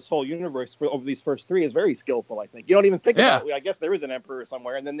on this whole universe over these first three is very skillful, I think. You don't even think about it. I guess there is an Emperor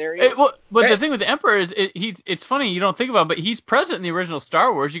somewhere, and then there he is. But the thing with the Emperor is it's funny, you don't think about it, but he's present in the original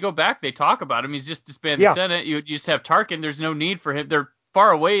Star Wars. You go back, they talk about him. He's just disbanded the Senate. You just have Tarkin. There's no need for him. They're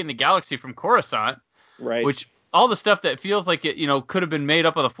far away in the galaxy from Coruscant. Right. Which all the stuff that feels like it, could have been made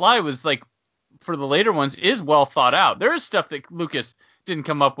up on the fly was like, for the later ones, is well thought out. There is stuff that Lucas didn't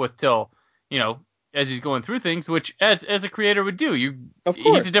come up with till, as he's going through things, which as a creator would do. Of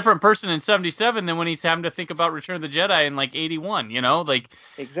course. He's a different person in 77 than when he's having to think about Return of the Jedi in like 81,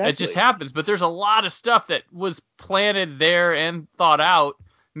 Exactly. It just happens. But there's a lot of stuff that was planted there and thought out.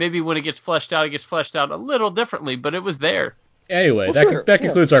 Maybe when it gets fleshed out a little differently, but it was there. Anyway, that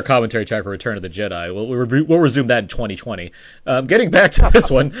concludes our commentary track for Return of the Jedi. We'll resume that in 2020. Getting back to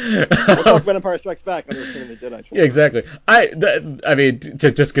this one, we'll talk about Empire Strikes Back on Return of the Jedi. Yeah, exactly. I mean,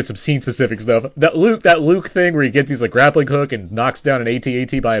 to just get some scene-specific stuff, that Luke thing where he gets his like grappling hook and knocks down an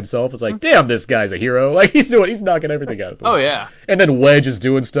AT-AT by himself is like, damn, this guy's a hero. Like he's knocking everything out. Oh yeah. And then Wedge is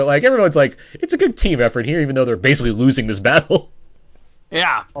doing stuff. Like everyone's like, it's a good team effort here, even though they're basically losing this battle.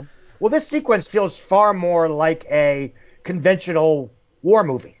 Yeah. Well, this sequence feels far more like a conventional war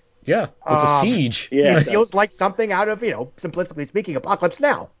movie. Yeah, it's a siege. Yeah, it feels like something out of, simplistically speaking, Apocalypse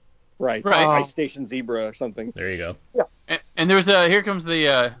Now. Right. Ice Station Zebra or something. There you go. Yeah. And there's here comes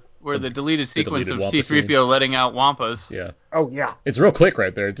the deleted sequence of C-3PO letting out Wampas. Yeah. Oh yeah. It's real quick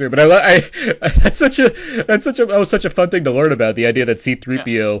right there too. But I that was such a fun thing to learn about, the idea that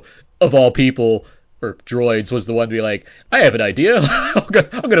C-3PO of all people or droids was the one to be like, I have an idea. I'm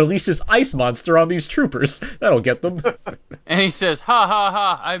gonna unleash this ice monster on these troopers. That'll get them. And he says, ha ha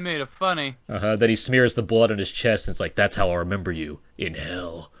ha, I made a funny. Then he smears the blood on his chest and it's like, that's how I'll remember you in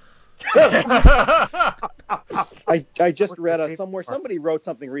hell. I just read somewhere somebody wrote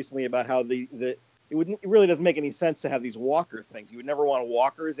something recently about how it really doesn't make any sense to have these walker things. You would never want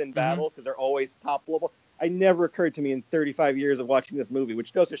walkers in battle because they're always toppleable. It never occurred to me in 35 years of watching this movie,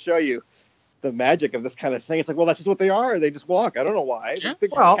 which goes to show you the magic of this kind of thing. It's like, well, that's just what they are. They just walk. I don't know why. Yeah.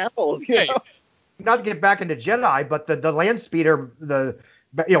 Big camels, Not to get back into Jedi, but the land speeder, why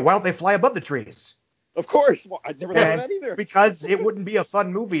don't they fly above the trees? Of course. Well, I never thought of that either. Because it wouldn't be a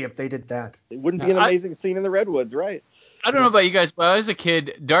fun movie if they did that. It wouldn't be an amazing scene in the Redwoods, right? I don't know about you guys, but as a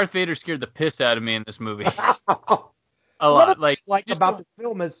kid, Darth Vader scared the piss out of me in this movie. A lot. What I like about the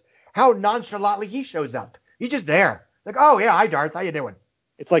film is how nonchalantly he shows up. He's just there. Like, oh yeah, hi Darth, how you doing?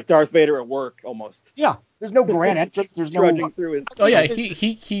 It's like Darth Vader at work, almost. Yeah, there's no grand entrance. There's no trudging through his. Oh yeah,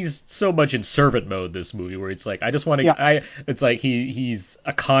 he's so much in servant mode this movie, where it's like, I just want to. Yeah. It's like he's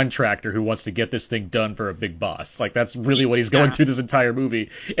a contractor who wants to get this thing done for a big boss. Like that's really what he's going through this entire movie.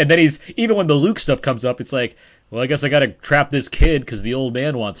 And then even when the Luke stuff comes up, it's like, well, I guess I got to trap this kid because the old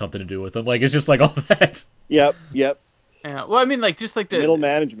man wants something to do with him. Like it's just like all that. Yep. Yeah. Well, I mean, like just like the middle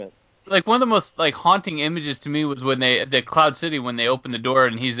management. Like one of the most like haunting images to me was when the Cloud City, when they open the door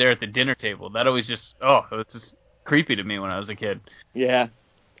and he's there at the dinner table. That always it's just creepy to me when I was a kid. Yeah.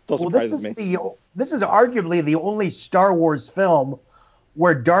 Still surprises me. This is arguably the only Star Wars film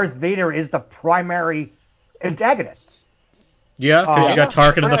where Darth Vader is the primary antagonist. Yeah, because you got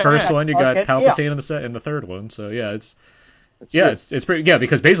Tarkin in the first one, you got Palpatine in the third one. So yeah, it's pretty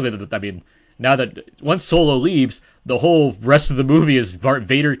because basically I mean. Now that once Solo leaves, the whole rest of the movie is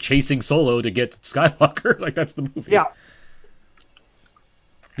Vader chasing Solo to get Skywalker. Like that's the movie. Yeah.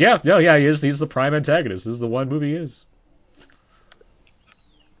 Yeah. He is. He's the prime antagonist. This is the one movie he is.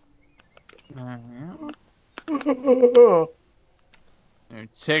 They're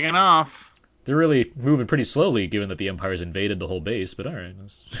taking off. They're really moving pretty slowly, given that the Empire's invaded the whole base. But all right,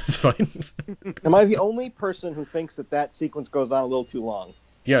 it's fine. Am I the only person who thinks that sequence goes on a little too long?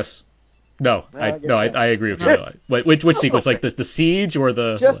 Yes. No, I agree with you. Which sequence? Like the siege or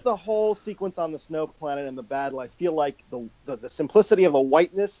the just the whole sequence on the snow planet and the battle. I feel like the simplicity of the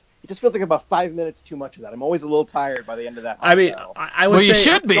whiteness. It just feels like about 5 minutes too much of that. I'm always a little tired by the end of that. I mean, battle. I would say you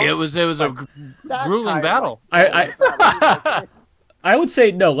should be. It was a grueling battle. I would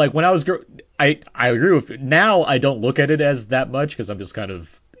say no. Like when I was I agree with it. Now I don't look at it as that much because I'm just kind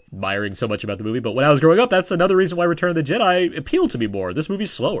of admiring so much about the movie. But when I was growing up, that's another reason why Return of the Jedi appealed to me more. This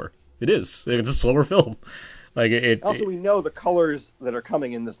movie's slower. It is. It's a slower film. Like we know the colors that are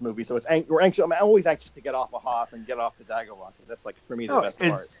coming in this movie, so we're anxious. I'm always anxious to get off of Hoth and get off to Dagobah. That's like for me the best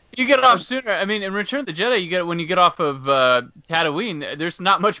part. You get off sooner. I mean, in Return of the Jedi, when you get off of Tatooine, there's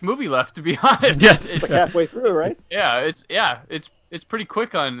not much movie left, to be honest. Yes. It's like halfway through, right? It's pretty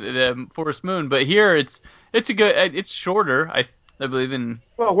quick on the Forest Moon, but here it's it's shorter. I believe in.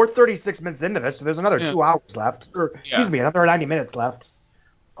 Well, we're 36 minutes into this, so there's another 2 hours left, or excuse me, another 90 minutes left.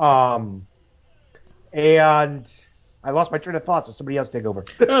 And I lost my train of thought, so somebody else take over.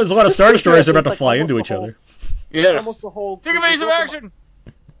 There's a lot of Star Destroyers about to fly into each other. Yes. Almost the whole. Take evasive action.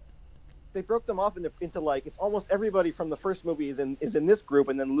 They broke them off into like it's almost everybody from the first movie is in this group,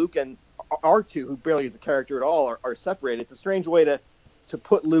 and then Luke and R2, who barely is a character at all, are separated. It's a strange way to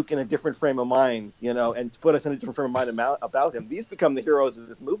put Luke in a different frame of mind, and to put us in a different frame of mind about him. These become the heroes of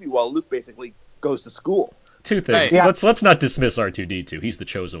this movie, while Luke basically goes to school. Two things. Hey. Let's not dismiss R2D2. He's the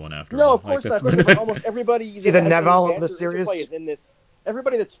chosen one after all. No, of course not. But almost everybody. See the Neville of the series is in this.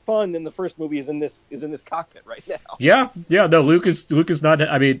 Everybody that's fun in the first movie is in this cockpit right now. Yeah. No, Luke is not.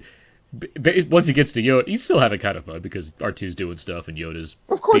 I mean, once he gets to Yoda, he's still having kind of fun because R2's doing stuff and Yoda's.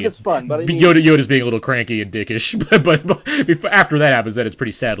 Of course, it's fun, but I mean, Yoda's being a little cranky and dickish. But after that happens, then it's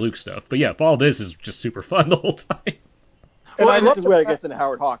pretty sad Luke stuff. But yeah, all this is just super fun the whole time. And this is where it gets into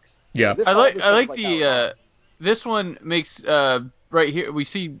Howard Hawks. Yeah, I like the. This one makes right here we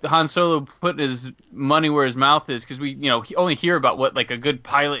see Han Solo putting his money where his mouth is because we only hear about what like a good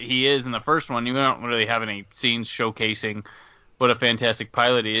pilot he is in the first one. You don't really have any scenes showcasing what a fantastic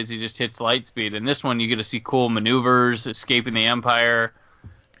pilot he is. He just hits light speed. In this one, you get to see cool maneuvers, escaping the Empire.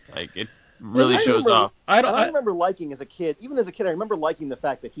 Like it really shows off. I remember liking as a kid, even as a kid, I remember liking the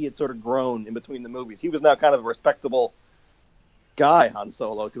fact that he had sort of grown in between the movies. He was now kind of a respectable guy, Han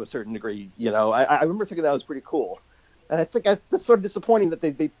Solo, to a certain degree. I remember thinking that was pretty cool. And I think that's sort of disappointing that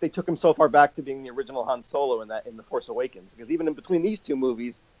they took him so far back to being the original Han Solo in The Force Awakens, because even in between these two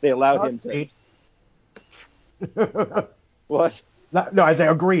movies, they allowed him to. What? No, I say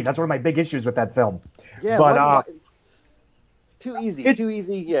agreed. That's one of my big issues with that film. Yeah, but too easy.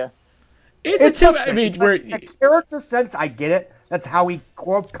 Yeah. I mean, a character sense, I get it. That's how he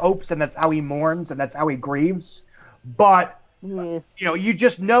copes, and that's how he mourns, and that's how he grieves. But you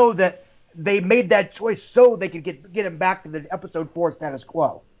just know that they made that choice so they could get him back to the Episode 4 status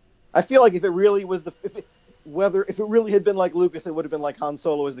quo. I feel like if it really had been like Lucas, it would have been like Han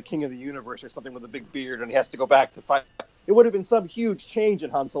Solo as the king of the universe or something with a big beard, and he has to go back to fight. It would have been some huge change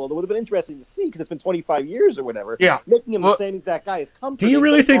in Han Solo that would have been interesting to see because it's been 25 years or whatever. Yeah. Making him the same exact guy is comforting. Do you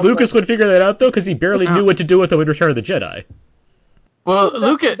really think Lucas would figure that out, though? Because he barely knew what to do with him in Return of the Jedi. Well,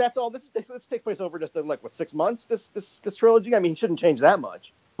 Lucas... That's all. This takes place over just 6 months, this trilogy? I mean, he shouldn't change that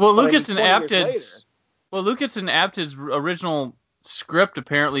much. Well, Lucas and Apted's original script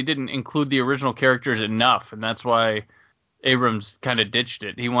apparently didn't include the original characters enough, and that's why Abrams kind of ditched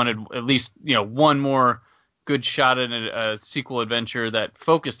it. He wanted at least one more good shot at a sequel adventure that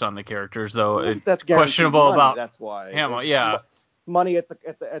focused on the characters, though. That's questionable money, about that's why. Hamill, yeah. Money at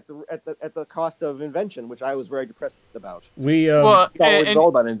the cost of invention, which I was very depressed about. It's all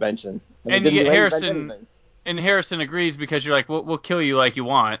about invention, and you get Harrison. And Harrison agrees because you're like, we'll kill you like you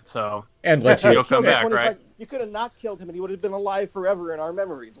want, so and let you come back, right? You could have not killed him, and he would have been alive forever in our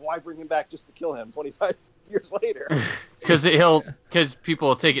memories. Why bring him back just to kill him 25 years later? Because people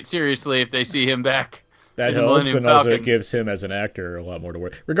will take it seriously if they see him back. That helps, and also it gives him as an actor a lot more to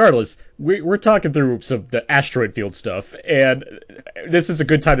work. Regardless, we're talking through the asteroid field stuff, and this is a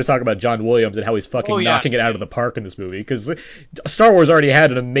good time to talk about John Williams and how he's fucking knocking it out of the park in this movie, because Star Wars already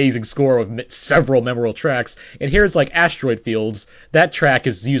had an amazing score with several memorable tracks, and here's like asteroid fields. That track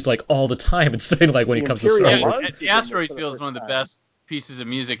is used like all the time, instead of like when it comes to Star Wars. The asteroid field is one of the best pieces of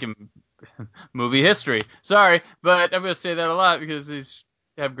music in movie history. Sorry, but I'm going to say that a lot because he's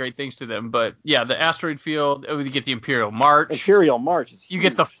have great things to them, but yeah, the asteroid field. You get the Imperial March. Is you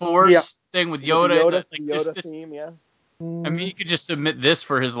get the Force thing with Yoda. Yoda theme, yeah. I mean, you could just submit this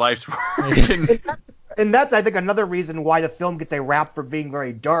for his life's work. And that's, I think, another reason why the film gets a rap for being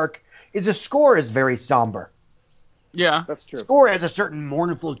very dark. Is the score is very somber. Yeah, that's true. The score has a certain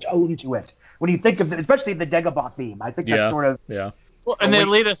mournful tone to it. When you think of especially the Dagobah theme, I think that's sort of Well, and they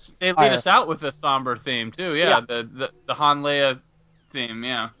lead us out with a somber theme too. Yeah. The Han Leia theme.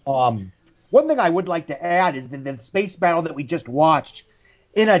 Yeah. One thing I would like to add is that the space battle that we just watched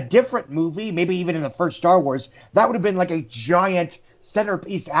in a different movie, maybe even in the first Star Wars, that would have been like a giant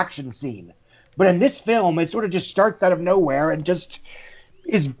centerpiece action scene. But in this film, it sort of just starts out of nowhere and just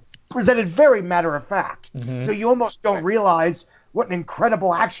is presented very matter of fact. Mm-hmm. So you almost don't realize what an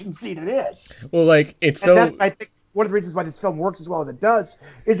incredible action scene it is. Well, like, it's so... That's, I think, one of the reasons why this film works as well as it does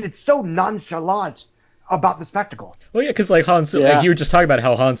is it's so nonchalant about the spectacle. Well, yeah, because like Han Solo, like you were just talking about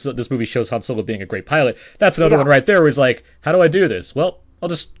how this movie shows Han Solo being a great pilot. That's another one right there where he's like, how do I do this? Well, I'll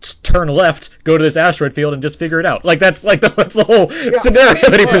just turn left, go to this asteroid field, and just figure it out. Like, that's the whole scenario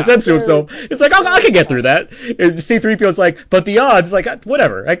that he presents to himself. It's like, oh, I can get through that. And C-3PO's like, but the odds, like,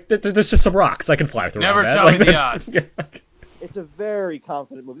 whatever. There's just some rocks. I can fly through Never that. tell me the odds. It's a very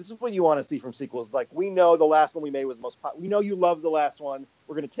confident movie. This is what you want to see from sequels. Like, we know the last one we made was the most we know you love the last one.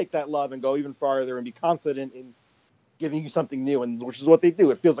 We're going to take that love and go even farther and be confident in giving you something new, and which is what they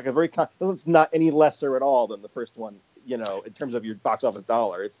do. It feels like it's not any lesser at all than the first one, you know, in terms of your box office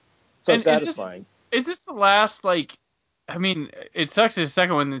dollar. It's so satisfying. Is this the last, like, I mean, it sucks as the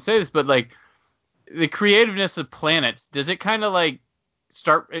second one to say this, but like the creativeness of planets, does it kind of like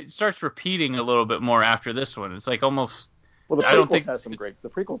starts repeating a little bit more after this one? It's like almost... Well, the prequels have some great... The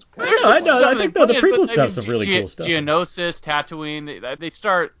prequels... I think the prequels have some really cool stuff. Geonosis, Tatooine, they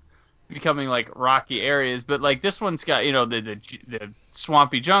start becoming like rocky areas, but like this one's got, you know, the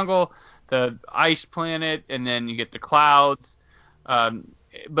swampy jungle, the ice planet, and then you get the clouds.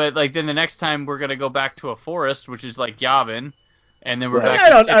 But like then the next time we're gonna go back to a forest, which is like Yavin, and then we're back.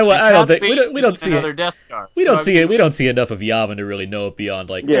 I don't think we don't see another Death Star. We don't see enough of Yavin to really know it beyond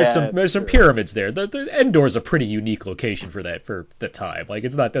like there's some pyramids there. The Endor's a pretty unique location for the time. Like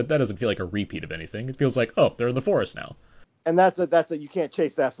it's not that doesn't feel like a repeat of anything. It feels like, oh, they're in the forest now. And that's you can't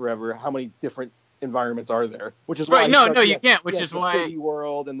chase that forever. How many different environments are there? Which is why you can't. Which is why City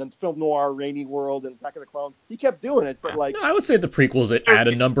World and then Film Noir, Rainy World, and Attack of the Clones. He kept doing it, but like I would say the prequels add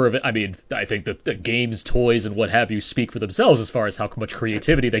a number of it. I mean, I think the games, toys, and what have you speak for themselves as far as how much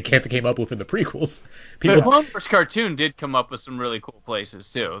creativity they came up with in the prequels. The Clone Wars cartoon did come up with some really cool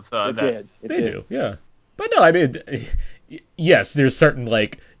places too. So they do, yeah. But no, I mean, yes, there's certain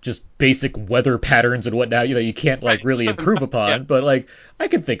like just basic weather patterns and whatnot, you know, you can't like really improve upon. But like, I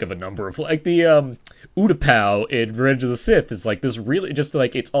can think of a number of like the Utapau in Revenge of the Sith is like this really just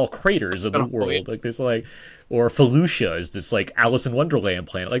like it's all craters in the world. Like there's like, or Felucia is this like Alice in Wonderland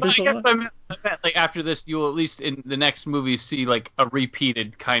planet. Like there's I meant like after this, you'll at least in the next movie see like a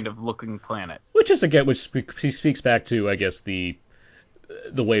repeated kind of looking planet. Which speaks back to, I guess, the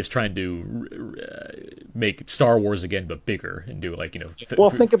way it's trying to make Star Wars again, but bigger and do like, you know,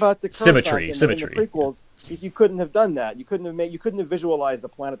 think about the symmetry. In the prequels, you couldn't have done that. You couldn't have visualized the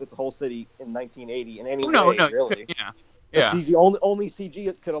planet that's the whole city in 1980 in any way, really. Yeah. CG, only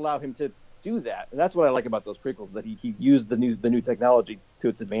CG could allow him to do that, and that's what I like about those prequels, that he used the new technology to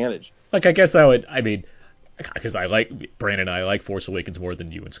its advantage. Like, I guess because I like Brandon and I like Force Awakens more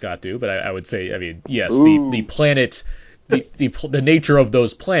than you and Scott do, but I would say, I mean, yes, the planet. The nature of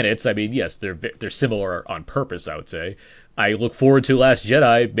those planets, I mean, yes, they're similar on purpose, I would say. I look forward to Last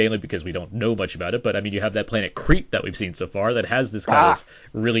Jedi, mainly because we don't know much about it, but I mean, you have that planet Crete that we've seen so far that has this kind of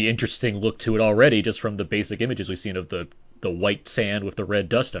really interesting look to it already, just from the basic images we've seen of the white sand with the red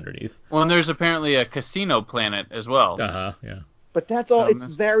dust underneath. Well, and there's apparently a casino planet as well. Yeah. But that's all, it's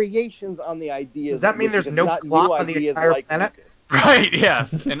variations on the ideas. Does that mean there's no plot on the entire planet? Lucas. Right, yeah.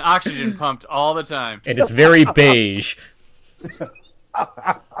 And oxygen pumped all the time. And it's very beige.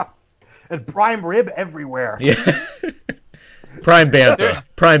 And prime rib everywhere. Yeah. Prime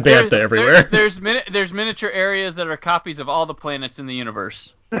bantha everywhere. There's miniature areas that are copies of all the planets in the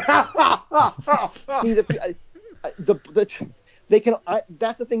universe. See, they can.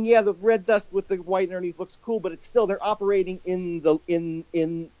 That's the thing. Yeah, the red dust with the white underneath looks cool, but it's still they're operating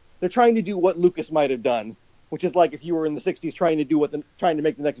they're trying to do what Lucas might have done, which is like if you were in the 60s trying to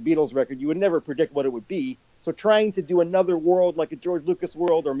make the next Beatles record, you would never predict what it would be. So trying to do another world like a George Lucas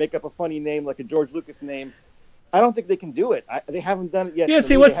world or make up a funny name like a George Lucas name, I don't think they can do it. They haven't done it yet. Yeah,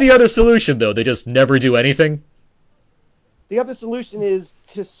 see, what's the other solution, though? They just never do anything? The other solution is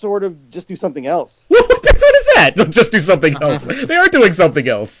to sort of just do something else. What is that? Just do something else. They are doing something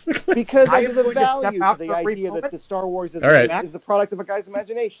else. Because there's a value to the idea that the Star Wars is the product of a guy's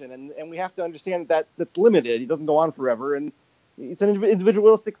imagination, and we have to understand that that's limited. It doesn't go on forever, and it's an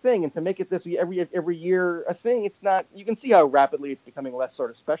individualistic thing. And to make it this every year a thing, it's not. You can see how rapidly it's becoming less sort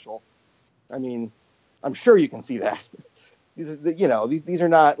of special. I mean, I'm sure you can see that. These are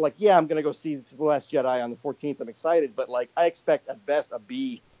not like, yeah, I'm gonna go see The Last Jedi on the 14th. I'm excited, but like I expect at best a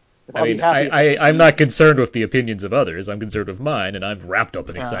B. I'm not concerned with the opinions of others. I'm concerned with mine, and I've wrapped up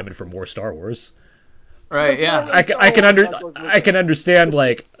in excitement for more Star Wars. Right? Yeah. I can understand,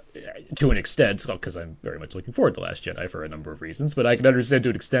 like, to an extent, because I'm very much looking forward to Last Jedi for a number of reasons, but I can understand to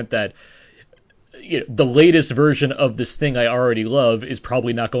an extent that the latest version of this thing I already love is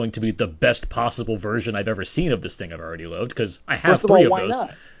probably not going to be the best possible version I've ever seen of this thing I've already loved, because I have three of those.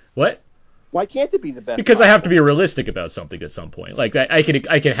 Not? What? Why can't it be the best? Because possible? I have to be realistic about something at some point. Like, I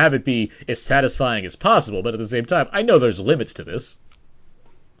can have it be as satisfying as possible, but at the same time, I know there's limits to this.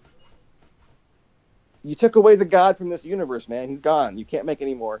 You took away the god from this universe, man. He's gone. You can't make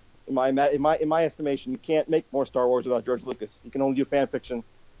any more. In my estimation, you can't make more Star Wars without George Lucas. You can only do fan fiction, and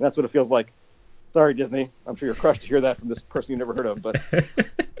that's what it feels like. Sorry, Disney. I'm sure you're crushed to hear that from this person you never heard of, but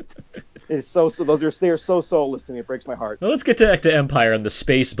it's so they are so soulless to me. It breaks my heart. Well, let's get back to Empire and the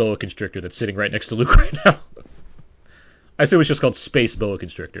space boa constrictor that's sitting right next to Luke right now. I assume it's just called Space Boa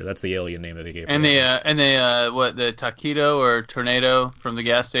Constrictor. That's the alien name that they gave. And the taquito or tornado from the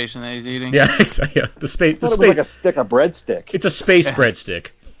gas station that he's eating. Yeah, exactly. Yeah. The space. It was like a breadstick. It's a space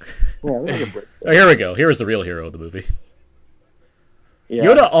breadstick. Yeah, like a breadstick. Oh, here we go. Here is the real hero of the movie. Yeah.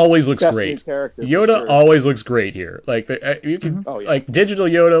 Yoda always looks great. Yoda always looks great here. Like you can, like digital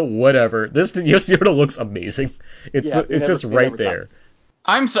Yoda, whatever. This Yoda looks amazing. It's just right there.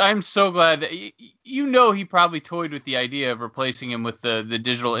 I'm so glad that he probably toyed with the idea of replacing him with the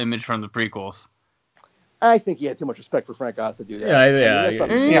digital image from the prequels. I think he had too much respect for Frank Oz to do that. Yeah.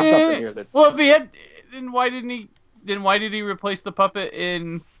 Something here that's... Well, if he had, then why did he replace the puppet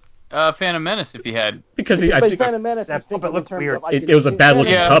in Phantom Menace if he had? Because Phantom Menace, that puppet looked weird. It was a bad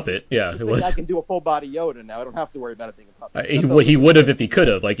looking puppet. Yeah, it was. I can do a full body Yoda now. I don't have to worry about it being a puppet. He would have if he could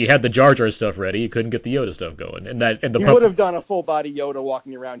have. Like, he had the Jar Jar stuff ready. He couldn't get the Yoda stuff going, he would have done a full body Yoda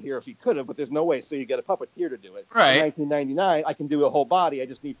walking around here if he could have. But there's no way. So you get a puppeteer to do it. Right. In 1999, I can do a whole body. I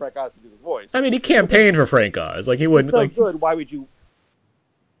just need Frank Oz to do the voice. I mean, he campaigned for Frank Oz. Like, he wouldn't. It's so good. Why would you?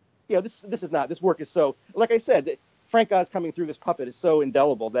 This is not. This work is so. Like I said, Frank Oz coming through this puppet is so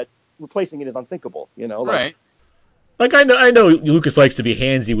indelible that replacing it is unthinkable, right? Like I know Lucas likes to be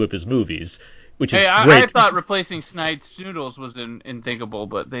handsy with his movies, which is great. I thought replacing Snide's Noodles was unthinkable,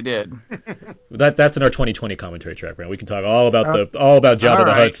 but they did. That's in our 2020 commentary track, man. We can talk all about Jabba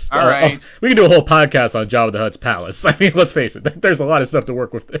the Hutt's. All right. We can do a whole podcast on Jabba the Hutt's palace. I mean, let's face it, there's a lot of stuff to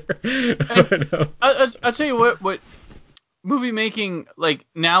work with there. I'll tell you what movie making, like,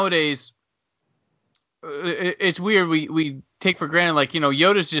 nowadays, it's weird. We take for granted, like,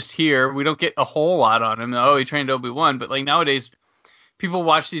 Yoda's just here. We don't get a whole lot on him. Oh, he trained Obi-Wan. But, like, nowadays, people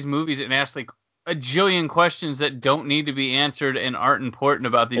watch these movies and ask, like, a jillion questions that don't need to be answered and aren't important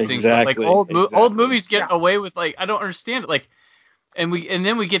about these things. But, like, old movies get away with, like, I don't understand it. Like, and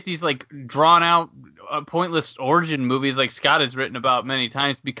then we get these, like, drawn out, pointless origin movies like Scott has written about many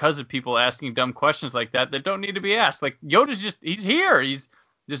times because of people asking dumb questions like that don't need to be asked. Like, Yoda's he's here. He's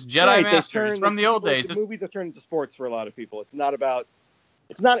just Jedi Master. He's from the old days. The movies have turned into sports for a lot of people. It's not about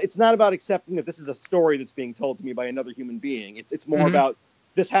accepting that this is a story that's being told to me by another human being. It's more about,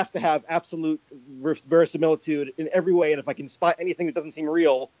 this has to have absolute verisimilitude in every way, and if I can spot anything that doesn't seem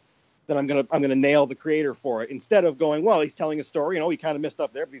real, then I'm gonna nail the creator for it. Instead of going, well, he's telling a story, he kind of messed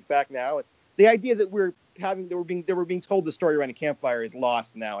up there, but he's back now. The idea that we're being told the story around a campfire is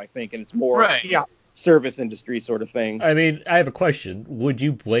lost now, I think, and it's more service industry sort of thing. I mean, I have a question. Would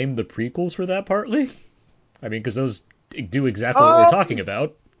you blame the prequels for that partly? I mean, because those do exactly what we're talking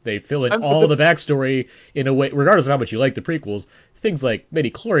about. They fill in all the backstory in a way, regardless of how much you like the prequels. Things like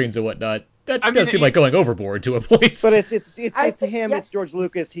midi-chlorians and whatnot, that does seem like going overboard to a point. But it's him. It's George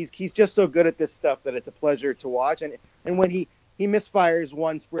Lucas. He's just so good at this stuff that it's a pleasure to watch. And when he misfires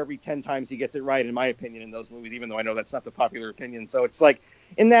once for every 10 times he gets it right, in my opinion, in those movies, even though I know that's not the popular opinion. So it's like,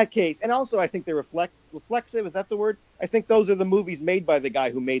 in that case, and also I think they're reflexive, is that the word? I think those are the movies made by the guy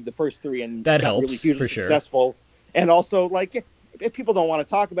who made the first three and that helps, really hugely successful. And also, like, if people don't want to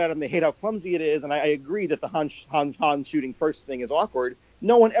talk about it and they hate how clumsy it is, and I agree that the Han shooting first thing is awkward,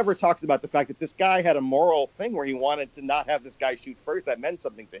 no one ever talks about the fact that this guy had a moral thing where he wanted to not have this guy shoot first. That meant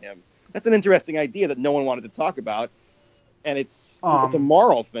something to him. That's an interesting idea that no one wanted to talk about. And it's a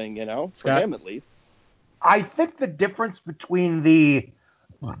moral thing, Scott? For him at least. I think the difference between the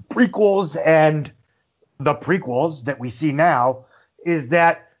prequels and the prequels that we see now is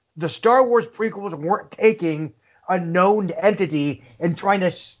that the Star Wars prequels weren't taking a known entity and trying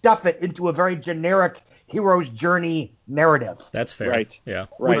to stuff it into a very generic hero's journey narrative. That's fair. Right. Yeah.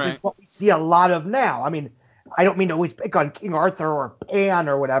 Which is what we see a lot of now. I mean, I don't mean to always pick on King Arthur or Pan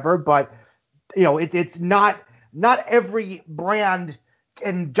or whatever, but it's not not every brand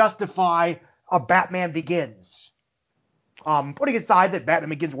can justify a Batman Begins. Putting aside that Batman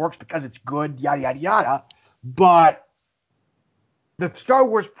Begins works because it's good, yada, yada, yada, but the Star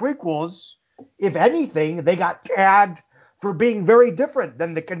Wars prequels, if anything, they got tagged for being very different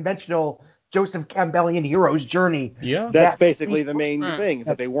than the conventional Joseph Campbellian hero's journey. Yeah. That's basically the main thing, is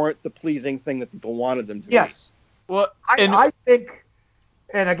that they weren't the pleasing thing that people wanted them to be. Yes. Well, I think,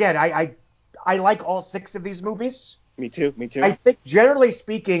 and again, I like all 6 of these movies. Me too. I think, generally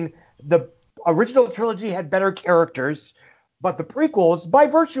speaking, the original trilogy had better characters, but the prequels, by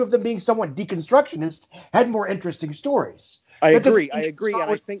virtue of them being somewhat deconstructionist, had more interesting stories. I agree, and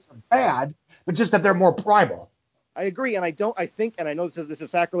I think bad, but just that they're more primal. I agree, and I think, and I know this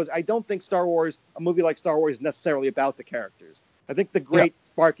is sacrilege, I don't think Star Wars, a movie like Star Wars, is necessarily about the characters. I think the great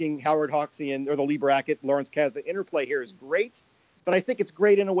sparking Howard Hawksian or the Lee Brackett, Lawrence Kasdan interplay here is great, but I think it's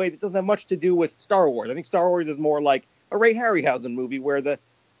great in a way that doesn't have much to do with Star Wars. I think Star Wars is more like a Ray Harryhausen movie where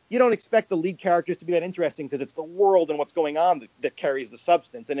you don't expect the lead characters to be that interesting because it's the world and what's going on that carries the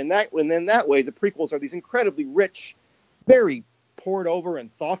substance. And in that way, the prequels are these incredibly rich, very poured over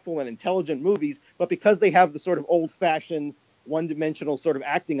and thoughtful and intelligent movies, but because they have the sort of old-fashioned, one-dimensional sort of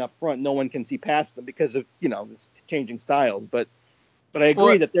acting up front, no one can see past them because of, this changing styles. But I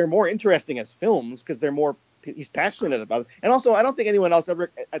agree that they're more interesting as films because he's passionate about it. And also, I don't think anyone else ever,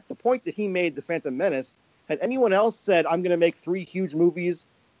 at the point that he made The Phantom Menace, had anyone else said, I'm going to make 3 huge movies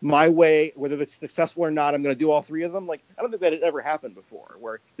my way, whether it's successful or not, I'm going to do all 3 of them. Like, I don't think that had ever happened before,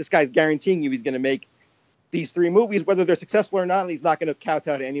 where this guy's guaranteeing you he's going to make these 3 movies, whether they're successful or not, and he's not going to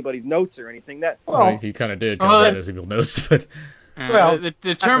kowtow to anybody's notes or anything. He kind of did kowtow to people's notes, but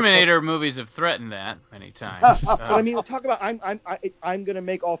the Terminator movies have threatened that many times. But I mean, talk about I'm going to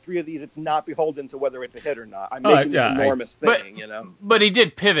make all 3 of these. It's not beholden to whether it's a hit or not. I'm making this enormous thing, But he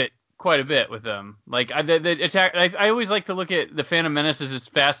did pivot quite a bit with them. Like I always like to look at the Phantom Menace as it's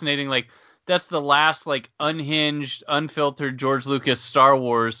fascinating. Like that's the last unhinged, unfiltered George Lucas Star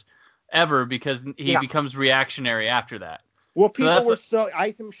Wars ever, because he becomes reactionary after that. Well,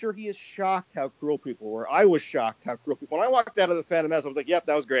 I'm sure he is shocked how cruel people were. I was shocked how cruel people. When I walked out of the Phantom Menace, I was like, "Yep,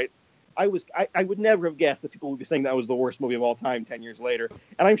 that was great." I would never have guessed that people would be saying that was the worst movie of all time 10 years later.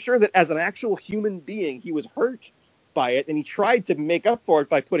 And I'm sure that as an actual human being, he was hurt by it, and he tried to make up for it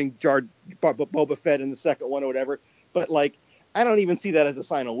by putting Boba Fett in the second one or whatever. But I don't even see that as a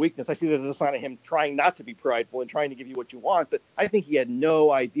sign of weakness. I see that as a sign of him trying not to be prideful and trying to give you what you want. But I think he had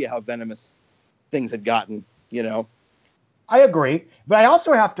no idea how venomous things had gotten, I agree. But I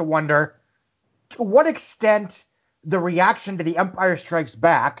also have to wonder to what extent the reaction to The Empire Strikes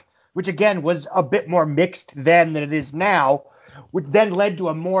Back, which again was a bit more mixed then than it is now, which then led to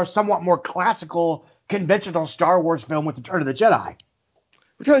a somewhat more classical, conventional Star Wars film with Return of the Jedi.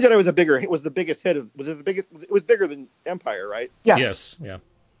 Return of the Jedi was the biggest hit was it the biggest? It was bigger than Empire, right? Yes. Yeah.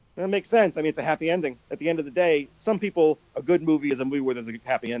 That makes sense. I mean, it's a happy ending. At the end of the day, some people, a good movie is a movie where there's a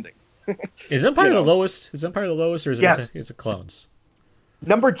happy ending. Is Empire the lowest? Is Empire the lowest, or is it it's a clones?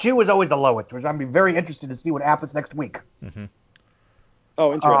 Number 2 is always the lowest, which I'm very interested to see what happens next week. Mm-hmm.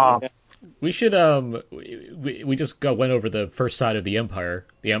 Oh, interesting. We should we just went over the first side of the Empire,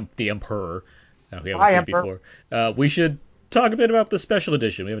 the Emperor. We haven't seen it before. We should talk a bit about the special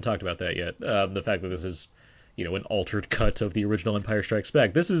edition. We haven't talked about that yet. The fact that this is, an altered cut of the original Empire Strikes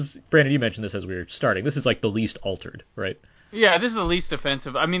Back. This is, Brandon, you mentioned this as we were starting. This is like the least altered, right? Yeah, this is the least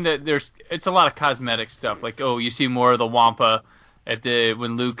offensive. I mean, it's a lot of cosmetic stuff. Like, you see more of the Wampa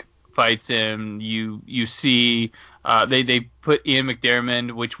when Luke fights him. You see they put Ian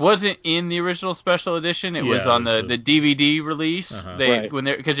McDiarmid, which wasn't in the original special edition. It was on the DVD release.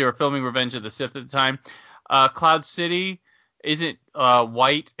 Because they were filming Revenge of the Sith at the time. Cloud City isn't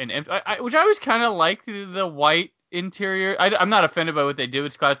white and empty, which I always kind of liked the white interior. I'm not offended by what they did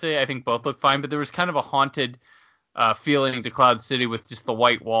with Cloud City. I think both look fine, but there was kind of a haunted feeling to Cloud City with just the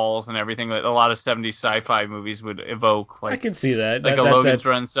white walls and everything that a lot of 70s sci-fi movies would evoke. I can see that. Like Logan's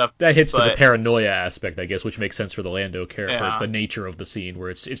Run stuff. That hits to the paranoia aspect, I guess, which makes sense for the Lando character, the nature of the scene where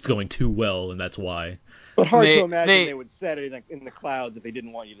it's going too well, and that's why. But hard to imagine they would set it in the clouds if they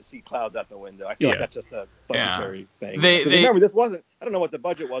didn't want you to see clouds out the window. I feel like that's just a budgetary thing. Remember, this wasn't, I don't know what the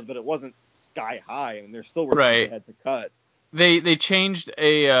budget was, but it wasn't sky high. I mean, there still were things they had to cut. They changed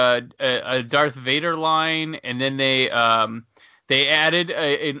a Darth Vader line, and then they added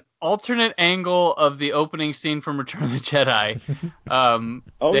an alternate angle of the opening scene from Return of the Jedi.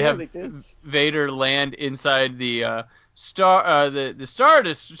 They did. Vader land inside the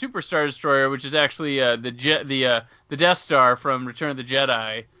Super Star Destroyer, which is actually the Death Star from Return of the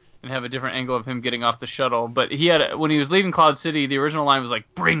Jedi, and have a different angle of him getting off the shuttle. But when he was leaving Cloud City, the original line was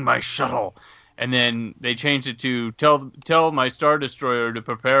like, "Bring my shuttle." and then they changed it to tell my Star Destroyer to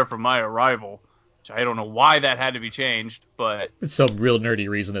prepare for my arrival. Which I don't know why that had to be changed, but it's some real nerdy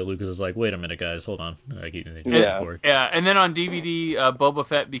reason that Lucas is like, wait a minute, guys, hold on. Yeah, and then on DVD, Boba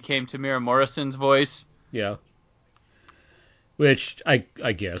Fett became Tamira Morrison's voice. Yeah. Which I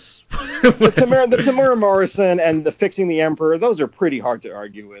guess. the Tamira Morrison and the Fixing the Emperor, those are pretty hard to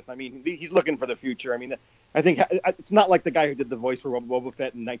argue with. I mean, he's looking for the future. I mean, I think it's not like the guy who did the voice for Boba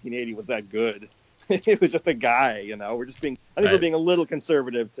Fett in 1980 was that good. It was just a guy, We're just being, I think we're being a little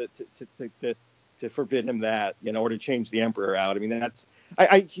conservative to forbid him that, or to change the Emperor out. I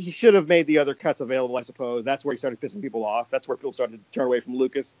mean, he should have made the other cuts available, I suppose. That's where he started pissing people off. That's where people started to turn away from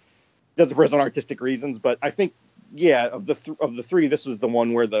Lucas. Does it for his own artistic reasons, but I think, yeah, of the three, this was the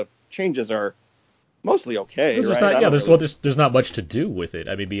one where the changes are mostly okay. There's not much to do with it.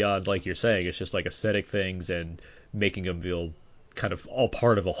 I mean, beyond, like you're saying, it's just like aesthetic things and making them feel kind of all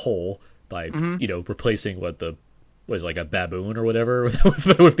part of a whole by replacing was like a baboon or whatever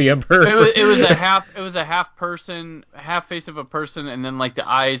with the Emperor. It was a half person, half face of a person, and then like the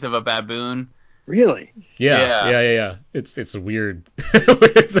eyes of a baboon. Really? Yeah. It's weird.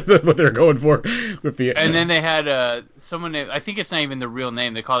 It's what they're going for with the. And then they had someone named, I think it's not even the real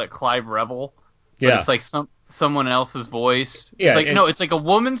name. They call it Clive Revel. But it's like someone else's voice. Yeah. It's like a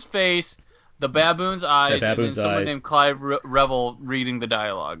woman's face, the baboon's eyes, and then someone named Clive Revel reading the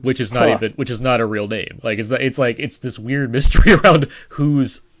dialogue. Which is not a real name. Like it's this weird mystery around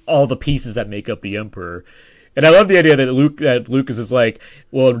who's all the pieces that make up the Emperor. And I love the idea that Lucas is like,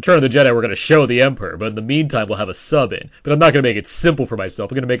 well, in Return of the Jedi, we're going to show the Emperor, but in the meantime, we'll have a sub in. But I'm not going to make it simple for myself.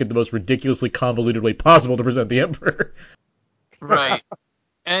 I'm going to make it the most ridiculously convoluted way possible to present the Emperor. Right.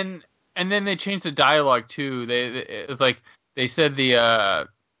 And then they changed the dialogue too. It was like they said the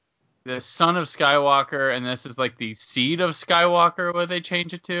son of Skywalker, and this is like the seed of Skywalker. What they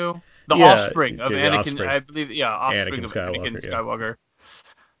change it to? The offspring of Anakin. Offspring. I believe. Yeah, offspring of Anakin Skywalker.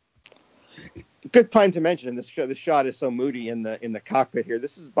 Good time to mention, and this shot is so moody in the cockpit here.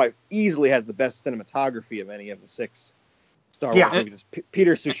 This is easily has the best cinematography of any of the 6 Star Wars movies.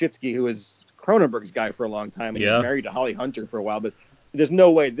 Peter Suschitzky, who was Cronenberg's guy for a long time, and he was married to Holly Hunter for a while, but there's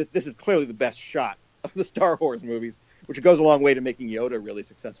no way this is clearly the best shot of the Star Wars movies, which goes a long way to making Yoda really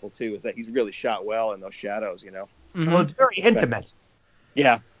successful too. Is that he's really shot well in those shadows, Mm-hmm. Well, it's very intimate.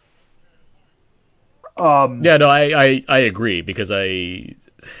 Yeah. I agree because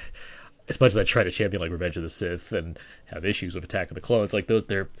as much as I try to champion like Revenge of the Sith and have issues with Attack of the Clones, like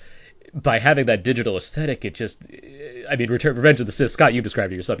they're by having that digital aesthetic, it just, I mean, Revenge of the Sith. Scott, you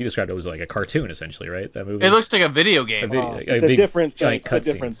described it yourself. You described it as like a cartoon, essentially, right? That movie. It looks like a video game. A big, different giant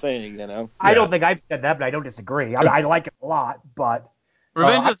thing. I don't think I've said that, but I don't disagree. I like it a lot, but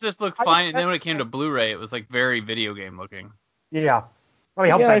Revenge of the Sith looked fine, and then when it came to Blu-ray, it was like very video game looking. Yeah.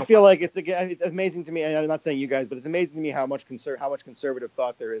 I feel like it's amazing to me, and I'm not saying you guys, but it's amazing to me how much conservative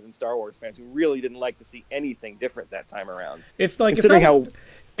thought there is in Star Wars fans who really didn't like to see anything different that time around. It's like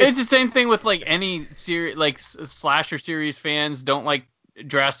it's the same thing with like any series, like slasher series fans don't like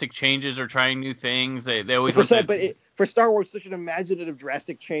drastic changes or trying new things. They always for Star Wars, such an imaginative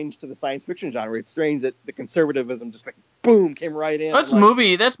drastic change to the science fiction genre. It's strange that the conservatism just like boom came right in. That's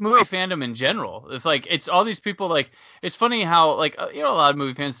movie fandom in general. It's like it's all these people. Like it's funny how like a lot of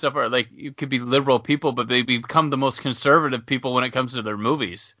movie fans stuff are like you could be liberal people, but they become the most conservative people when it comes to their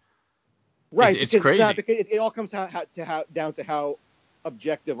movies. Right, it's crazy. It all comes down to how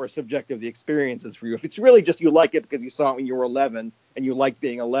objective or subjective the experience is for you. If it's really just you like it because you saw it when you were 11 and you like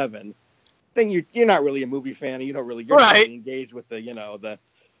being 11, then you're not really a movie fan and you don't really really engage with the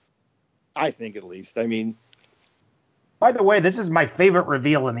I think at least. I mean, by the way, this is my favorite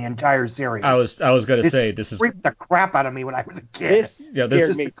reveal in the entire series. I was going to say this freaked the crap out of me when I was a kid. This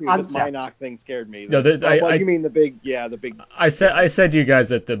scared me too. This Mynock thing scared me. You mean the big? I said to you guys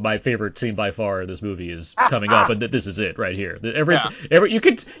that my favorite scene by far in this movie is coming up, and that this is it right here. You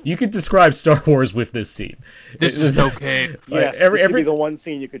could describe Star Wars with this scene. This is okay. Yes, this could be the one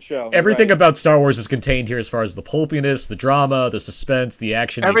scene you could show. Everything about Star Wars is contained here, as far as the pulpiness, the drama, the suspense, the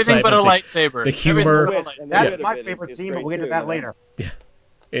action, everything the excitement, but a lightsaber, the humor. That's my favorite scene. But we'll get to that later. Yeah.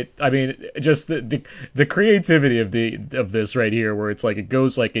 Just the creativity of this right here, where it's like it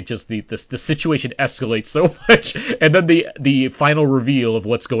goes like it just the situation escalates so much, and then the final reveal of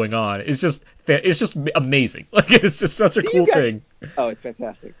what's going on is just amazing. Like it's just such a cool thing. Oh, it's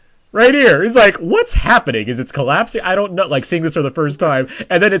fantastic. Right here, it's like, what's happening? Is it's collapsing? I don't know. Like seeing this for the first time,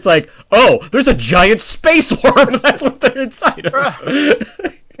 and then it's like, oh, there's a giant space worm. That's what they're inside of.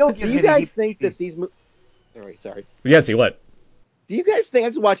 Do you guys think that these? Sorry. Yeah. See what? Do you guys think,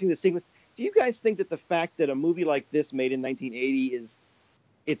 I'm just watching this sequence, do you guys think that the fact that a movie like this made in 1980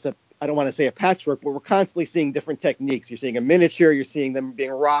 it's I don't want to say a patchwork, but we're constantly seeing different techniques. You're seeing a miniature, you're seeing them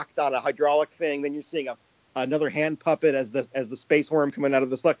being rocked on a hydraulic thing, then you're seeing another hand puppet as the space worm coming out of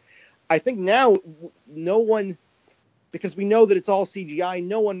the slug. I think now no one, because we know that it's all CGI,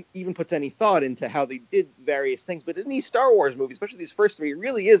 no one even puts any thought into how they did various things. But in these Star Wars movies, especially these first three, it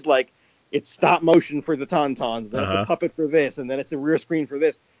really is like it's stop motion for the Tauntauns, then it's a puppet for this, and then it's a rear screen for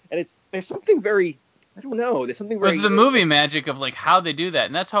this. And there's something very, I don't know. There's something very. It was the movie magic of like how they do that,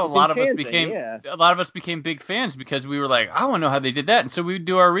 and that's how a lot of us became big fans, because we were like, I want to know how they did that, and so we'd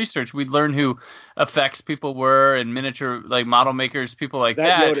do our research. We'd learn who effects people were and miniature like model makers, people like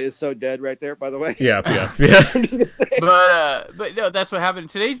that. That Yoda is so dead right there, by the way. Yeah. But no, that's what happened.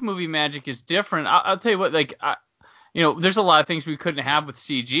 Today's movie magic is different. I'll tell you what, like. There's a lot of things we couldn't have with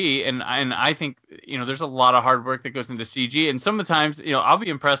CG, and I think, there's a lot of hard work that goes into CG, and sometimes, I'll be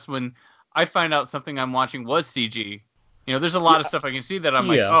impressed when I find out something I'm watching was CG. There's a lot of stuff I can see that I'm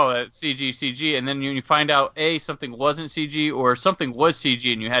like, oh, that's CG, and then you find out, something wasn't CG, or something was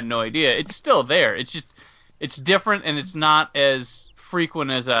CG and you had no idea. It's still there. It's just, it's different, and it's not as frequent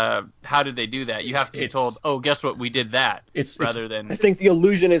as how did they do that? You have to be told, oh, guess what, we did that, rather than... I think the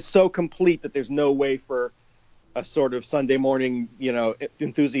illusion is so complete that there's no way for a sort of Sunday morning,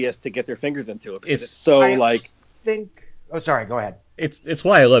 enthusiast to get their fingers into it. It's so Oh, sorry. Go ahead. It's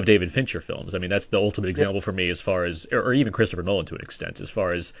why I love David Fincher films. I mean, that's the ultimate example for me, as far as, or even Christopher Nolan to an extent, as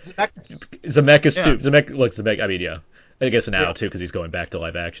far as Zemeckis too. Zemeckis. I mean, yeah. I guess now too, because he's going back to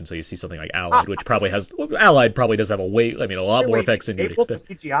live action, so you see something like Allied, which probably does have a lot more effects than you'd expect.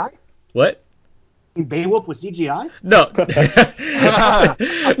 CGI? What? Beowulf with CGI? No.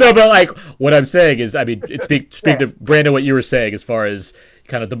 No, but like, what I'm saying is, I mean, speak to Brandon, what you were saying as far as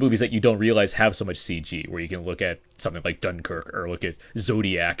kind of the movies that you don't realize have so much CG, where you can look at something like Dunkirk or look at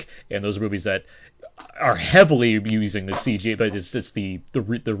Zodiac, and those movies that are heavily using the CG, but it's just the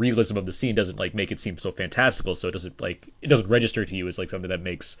realism of the scene doesn't like make it seem so fantastical, so it doesn't register to you as like something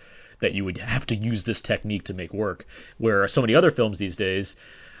that you would have to use this technique to make work. Where so many other films these days,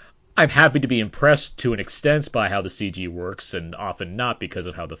 I'm happy to be impressed to an extent by how the CG works, and often not because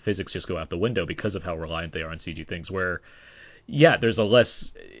of how the physics just go out the window because of how reliant they are on CG things, where, there's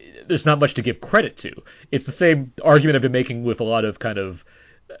not much to give credit to. It's the same argument I've been making with a lot of kind of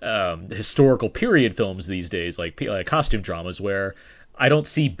historical period films these days, like costume dramas, where I don't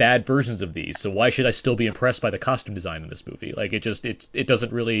see bad versions of these, so why should I still be impressed by the costume design in this movie? Like, it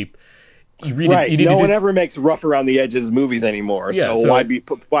doesn't really... No one ever makes rough around the edges movies anymore. Yeah, so why be?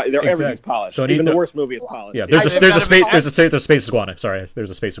 Everything's polished. So even the worst movie is polished. Yeah, there's a space iguana. Sorry, there's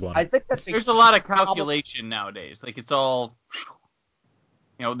a space iguana. I think there's a lot of calculation nowadays. Like, it's all,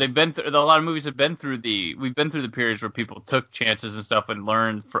 they've been through, a lot of movies have been through we've been through the periods where people took chances and stuff and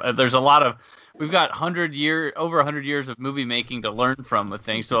learned. There's we've got over 100 years of movie making to learn from with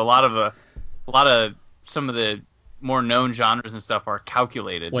things. So a lot of some of the more known genres and stuff are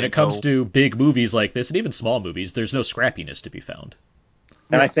calculated. When it comes to big movies like this, and even small movies, there's no scrappiness to be found.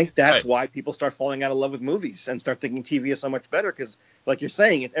 And I think that's why people start falling out of love with movies and start thinking TV is so much better, because, like you're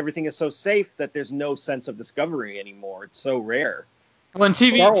saying, everything is so safe that there's no sense of discovery anymore. It's so rare. When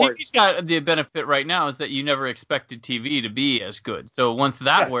TV's got the benefit right now is that you never expected TV to be as good. So once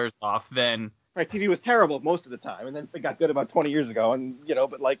that wears off, then... Right, TV was terrible most of the time, and then it got good about 20 years ago, and,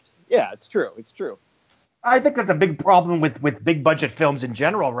 but it's true. It's true. I think that's a big problem with big budget films in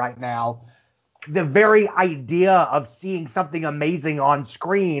general right now. The very idea of seeing something amazing on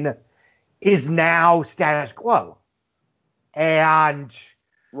screen is now status quo. And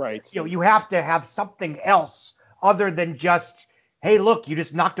you have to have something else other than just, hey, look, you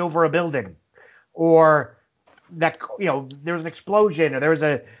just knocked over a building, or that there was an explosion, or there was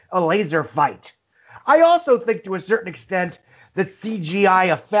a laser fight. I also think to a certain extent that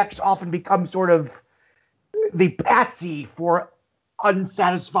CGI effects often become sort of the patsy for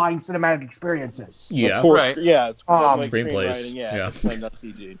unsatisfying cinematic experiences. Yeah, of course. Right. Yeah, it's screenplays. It's not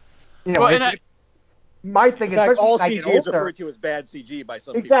CG. My thing is, all CG is referred to as bad CG by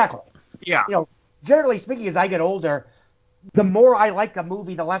some people. Exactly. Yeah. Generally speaking, as I get older, the more I like a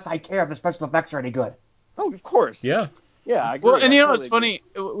movie, the less I care if the special effects are any good. Oh, of course. Yeah. Yeah, I agree. Well, and it's funny.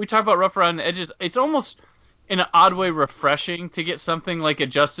 We talk about rough around the edges. It's almost in an odd way refreshing to get something like a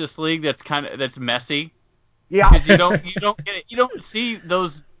Justice League that's messy. Yeah, because you don't see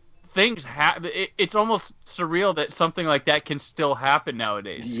those things happen. It's almost surreal that something like that can still happen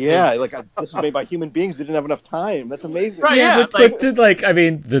nowadays. Yeah, like this was made by human beings who didn't have enough time. That's amazing. Right? Yeah, but I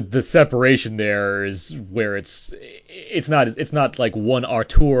mean, the separation there is where it's not like one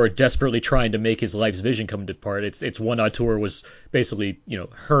auteur desperately trying to make his life's vision come to part. It's one auteur was basically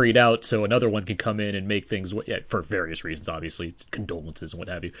hurried out so another one can come in and make things for various reasons, obviously condolences and what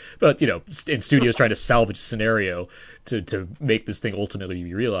have you. But in studios trying to salvage a scenario to make this thing ultimately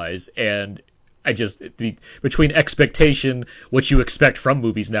be realized. And I just between expectation, what you expect from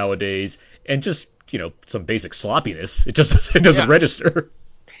movies nowadays, and just some basic sloppiness, it doesn't register.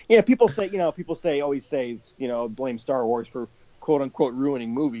 Yeah, people always say blame Star Wars for quote unquote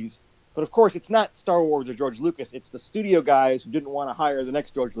ruining movies. But of course, it's not Star Wars or George Lucas. It's the studio guys who didn't want to hire the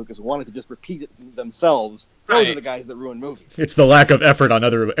next George Lucas, who wanted to just repeat it themselves. Those are the guys that ruin movies. It's the lack of effort on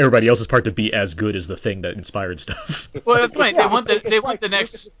everybody else's part to be as good as the thing that inspired stuff. Well, that's right. They want the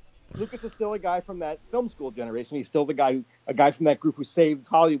next. Lucas is still a guy from that film school generation. He's still a guy from that group who saved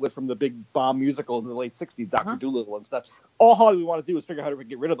Hollywood from the big bomb musicals in the late 60s, Dr. Dolittle and stuff. All Hollywood wanted to do was figure out how to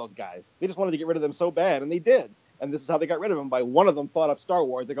get rid of those guys. They just wanted to get rid of them so bad, and they did. And this is how they got rid of them, by one of them thought up Star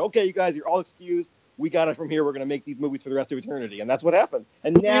Wars. They go, okay, you guys, you're all excused. We got it from here. We're going to make these movies for the rest of eternity. And that's what happened.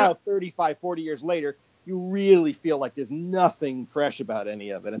 And now, 35, 40 years later, you really feel like there's nothing fresh about any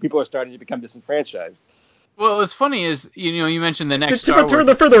of it. And people are starting to become disenfranchised. Well, what's funny is, you mentioned the next Star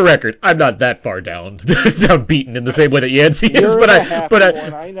Wars. For the record, I'm not that far down beaten in the same way that Yancey is, but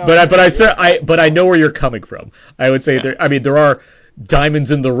I know where you're coming from. I would say there are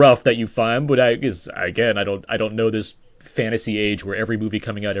diamonds in the rough that you find, but I don't know this fantasy age where every movie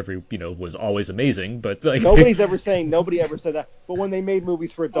coming out was always amazing, but like nobody ever said that. But when they made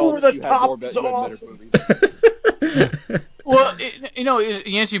movies for adults, you had more better movies. Well,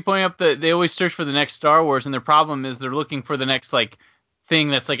 Yancey pointed up that they always search for the next Star Wars, and their problem is they're looking for the next thing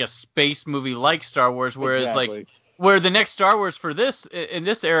that's like a space movie like Star Wars, whereas where the next Star Wars for this in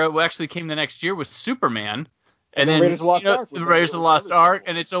this era actually came the next year with Superman, and then Raiders of the Lost Ark, Raiders of the Lost Ark,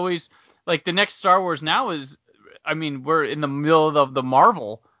 and it's always like the next Star Wars now is, I mean, we're in the middle of the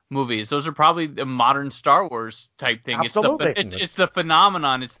Marvel movies. Those are probably the modern Star Wars type thing. Absolutely. It's the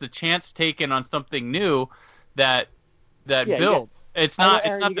phenomenon. It's the chance taken on something new that builds. It's not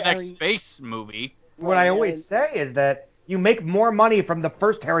the next space movie. What I always say is that you make more money from the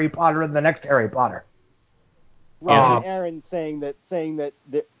first Harry Potter than the next Harry Potter. Well, Aaron saying that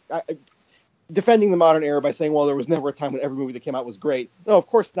defending the modern era by saying, well, there was never a time when every movie that came out was great. No, of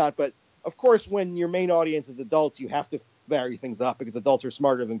course not. But of course, when your main audience is adults, you have to vary things up because adults are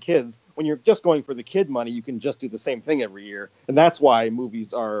smarter than kids. When you're just going for the kid money, you can just do the same thing every year, and that's why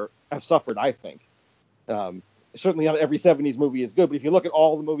movies have suffered, I think. Certainly not every 70s movie is good, but if you look at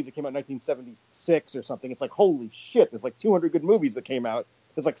all the movies that came out in 1976 or something, it's like, holy shit, there's like 200 good movies that came out.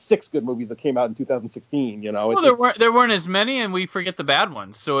 There's like 6 good movies that came out in 2016, Well, there weren't as many, and we forget the bad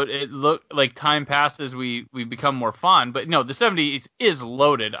ones. So it looked like time passes, we become more fond. But no, the 70s is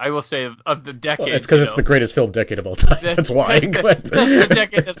loaded, I will say, of the decade. Well, it's because it's the greatest film decade of all time. That's why. That's the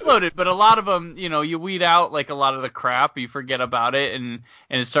decade that's loaded. But a lot of them, you weed out like a lot of the crap, you forget about it, and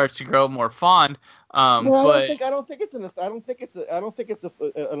it starts to grow more fond. I don't think it's an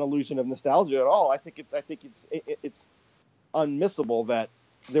illusion of nostalgia at all. I think it's unmissable that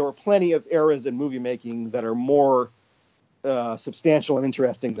there were plenty of eras in movie making that are more substantial and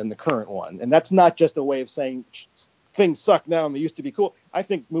interesting than the current one. And that's not just a way of saying things suck now and they used to be cool. I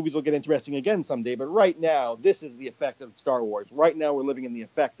think movies will get interesting again someday. But right now, this is the effect of Star Wars. Right now, we're living in the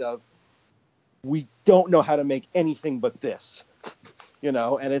effect of we don't know how to make anything but this. And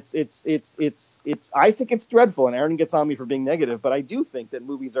I think it's dreadful, and Aaron gets on me for being negative, but I do think that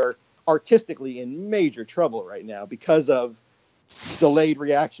movies are artistically in major trouble right now because of delayed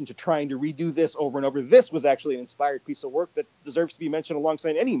reaction to trying to redo this over and over. This was actually an inspired piece of work that deserves to be mentioned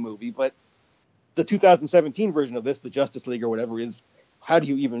alongside any movie, but the 2017 version of this, the Justice League or whatever, is how do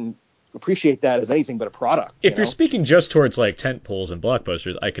you even appreciate that as anything but a product? If you're speaking just towards like tent poles and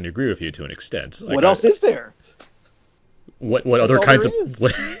blockbusters, I can agree with you to an extent. What else is there? What other kinds of?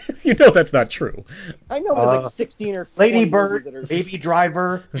 That's not true. I know there's like 16 or 20 Lady Bird, Baby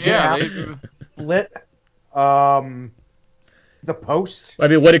Driver, Split, The Post. I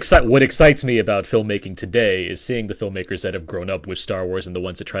mean, what excites me about filmmaking today is seeing the filmmakers that have grown up with Star Wars and the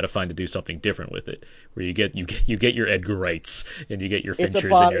ones that try to do something different with it. Where you get your Edgar Wrights and you get your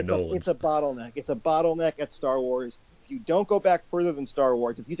Finchers and your Nolans. It's a bottleneck. It's a bottleneck at Star Wars. If you don't go back further than Star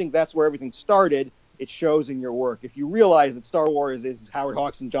Wars, if you think that's where everything started, it shows in your work. If you realize that Star Wars is Howard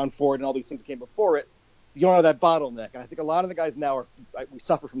Hawks and John Ford and all these things that came before it, you don't have that bottleneck. I think a lot of the guys now we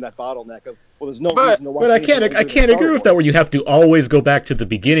suffer from that bottleneck of, well, there's no reason to watch. But I can't agree with that where you have to always go back to the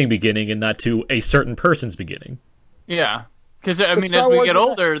beginning and not to a certain person's beginning. Yeah, because I mean, as we get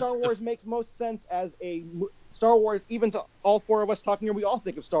older, Star Wars makes most sense as Star Wars. Even to all four of us talking here, we all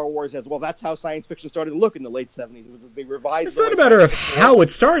think of Star Wars as, well, that's how science fiction started to look in the late 70s. They revised. It's not a matter of how it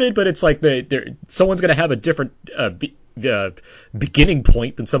started, but it's like someone's going to have a different beginning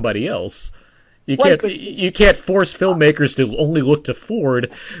point than somebody else. You can't force filmmakers to only look to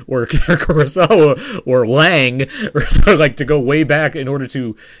Ford or Kurosawa or Lang or sort of like to go way back in order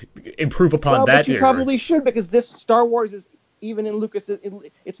to improve upon that. But you probably should, because this Star Wars is, even in Lucas,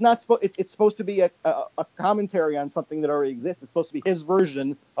 it's not it's supposed to be a commentary on something that already exists. It's supposed to be his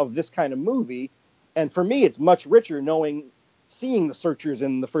version of this kind of movie, and for me, it's much richer seeing the Searchers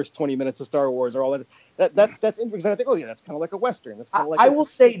in the first 20 minutes of Star Wars or all that. That's interesting. I think, oh yeah, that's kind of like a Western. That's kind of like I will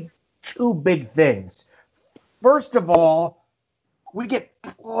say two big things. First of all, we get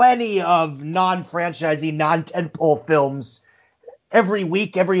plenty of non-franchisee, non-tentpole films every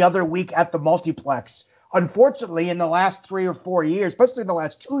week, every other week at the multiplex. Unfortunately, in the last 3 or 4 years, especially in the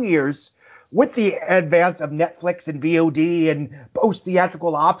last 2 years, with the advance of Netflix and VOD and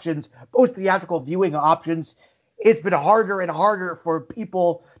post-theatrical viewing options, it's been harder and harder for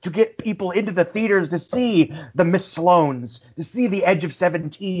people to get people into the theaters to see the Miss Sloans, to see the Edge of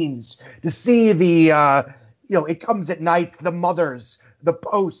 17s, to see the, It Comes at Night, the Mothers, the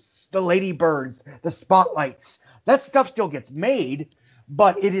Posts, the Ladybirds, the Spotlights. That stuff still gets made,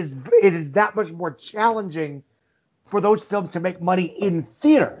 but it is that much more challenging for those films to make money in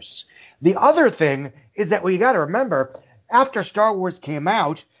theaters. The other thing is that you got to remember, after Star Wars came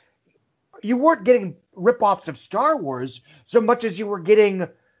out, you weren't getting ripoffs of Star Wars so much as you were getting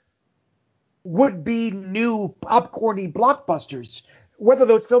would-be new popcorny blockbusters. Whether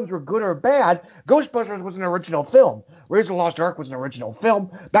those films were good or bad, Ghostbusters was an original film. Raiders of the Lost Ark was an original film.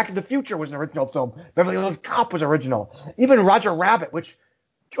 Back to the Future was an original film. Beverly Hills Cop was original. Even Roger Rabbit, which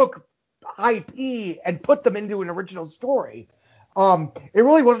took IP and put them into an original story. It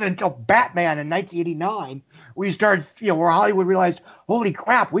really wasn't until Batman in 1989 where Hollywood realized, holy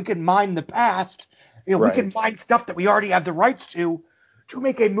crap, we can mine the past. We can mine stuff that we already have the rights to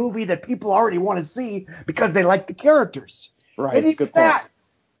make a movie that people already want to see because they like the characters. Right. And even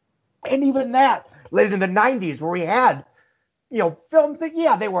that, late in the 90s, where we had, films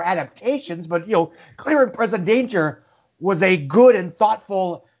that, they were adaptations, but, Clear and Present Danger was a good and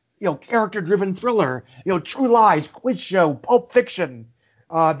thoughtful, character-driven thriller. True Lies, Quiz Show, Pulp Fiction,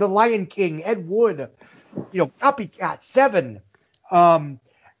 The Lion King, Ed Wood, Copycat, Seven.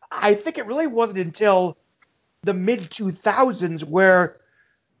 I think it really wasn't until the mid-2000s where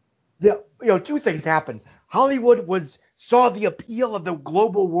two things happened. Hollywood saw the appeal of the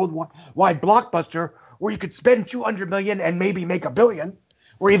global worldwide blockbuster where you could spend $200 million and maybe make $1 billion,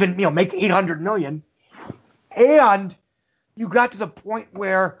 or even make $800 million, and you got to the point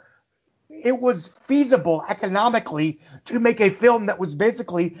where it was feasible economically to make a film that was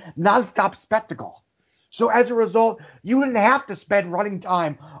basically nonstop spectacle. So as a result, you didn't have to spend running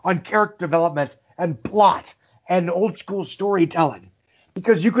time on character development and plot and old school storytelling,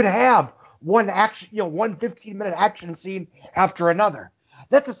 because you could have one 15-minute action scene after another.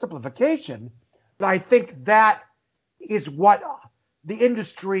 That's a simplification, but I think that is what the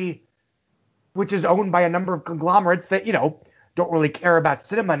industry, which is owned by a number of conglomerates that, don't really care about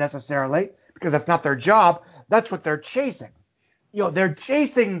cinema necessarily because that's not their job. That's what they're chasing. They're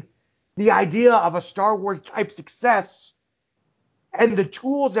chasing the idea of a Star Wars type success, and the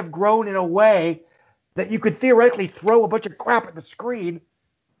tools have grown in a way that you could theoretically throw a bunch of crap at the screen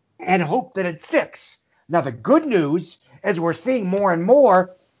and hope that it sticks. Now, the good news, as we're seeing more and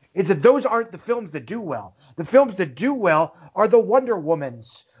more, is that those aren't the films that do well. The films that do well are the Wonder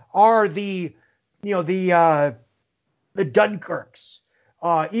Womans, are the Dunkirks,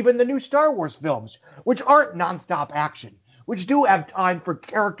 even the new Star Wars films, which aren't nonstop action, which do have time for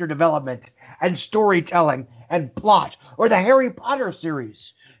character development and storytelling and plot, or the Harry Potter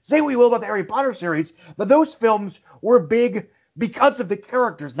series. Say what you will about the Harry Potter series, but those films were big because of the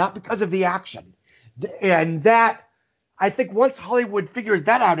characters, not because of the action. And that, I think once Hollywood figures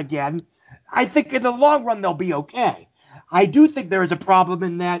that out again, I think in the long run they'll be okay. I do think there is a problem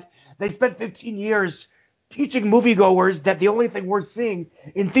in that they spent 15 years teaching moviegoers that the only thing worth seeing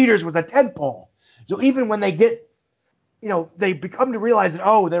in theaters was a tentpole. So even when they get, they become to realize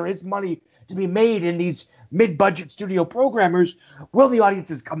that, there is money to be made in these mid-budget studio programmers, will the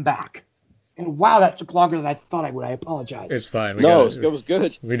audiences come back? And wow, that took longer than I thought I would. I apologize. It's fine. It was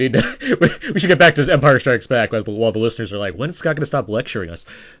good. We need to. We should get back to Empire Strikes Back while the listeners are like, when is Scott going to stop lecturing us?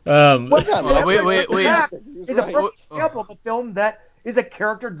 Wait. It's a perfect example of a film that is a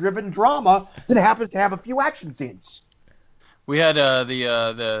character-driven drama that happens to have a few action scenes. We had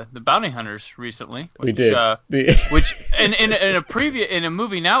the Bounty Hunters recently. Which, we did. Which in a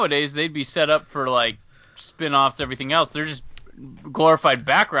movie nowadays they'd be set up for like spin-offs, everything else. They're just glorified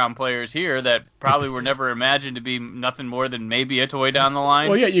background players here that probably were never imagined to be nothing more than maybe a toy down the line.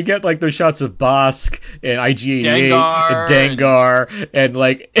 Well, yeah, you get like those shots of Bosk and IG-88 Dengar, and Dengar and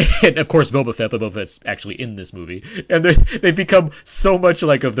like, and of course Boba Fett, but Boba Fett's actually in this movie, and they've become so much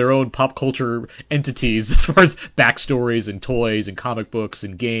like of their own pop culture entities as far as backstories and toys and comic books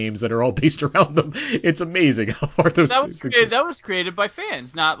and games that are all based around them. It's amazing how far those that was created by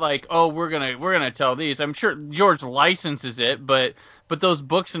fans, not like, oh, we're gonna tell these. I'm sure George licenses it, but those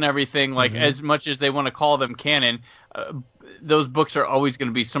books and everything, like as much as they want to call them canon, those books are always going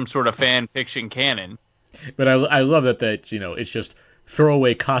to be some sort of fan fiction canon. But I love that it's just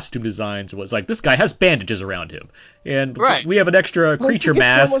throwaway costume designs. Was like, this guy has bandages around him, and we have an extra creature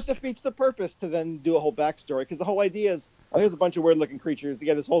mask. It almost defeats the purpose to then do a whole backstory, because the whole idea is, here's a bunch of weird-looking creatures.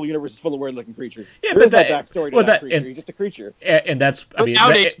 This whole universe is full of weird-looking creatures. Yeah, there's no backstory to that creature. He's just a creature. And that's,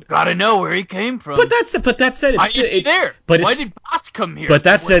 nowadays, gotta know where he came from. But that said, it's there. But why did Bosk come here? But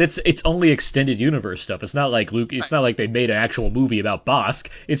that said, it's only extended universe stuff. It's not like Luke. It's not like they made an actual movie about Bosk.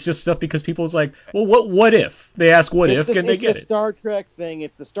 It's just stuff because people's like, well, what if? They ask what if, and they get it. It's the Star Trek thing.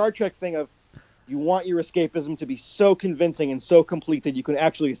 It's the Star Trek thing of, you want your escapism to be so convincing and so complete that you can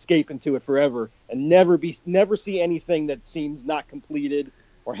actually escape into it forever and never see anything that seems not completed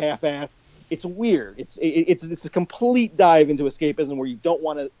or half-assed. It's weird. It's a complete dive into escapism where you don't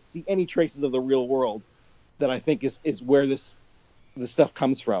want to see any traces of the real world. That I think is where this stuff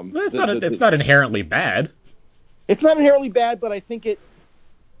comes from. Well, it's not inherently bad. It's not inherently bad, but I think it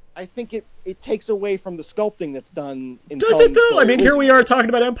takes away from the sculpting that's done. Does it though? I mean, here we are talking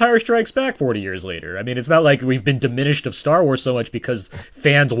about Empire Strikes Back 40 years later. I mean, it's not like we've been diminished of Star Wars so much because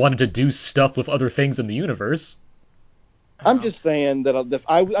fans wanted to do stuff with other things in the universe. I'm just saying that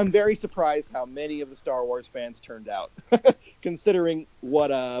I'm very surprised how many of the Star Wars fans turned out, considering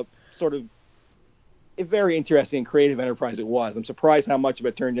what a sort of a very interesting and creative enterprise it was. I'm surprised how much of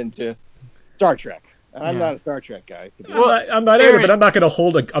it turned into Star Trek. And I'm not a Star Trek guy. I'm not either, but I'm not going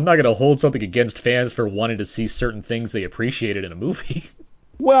to hold something against fans for wanting to see certain things they appreciated in a movie.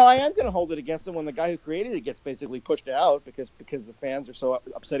 Well, I am going to hold it against them when the guy who created it gets basically pushed out because the fans are so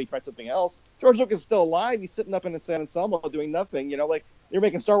upset he tried something else. George Lucas is still alive. He's sitting up in San Anselmo doing nothing. Like, you're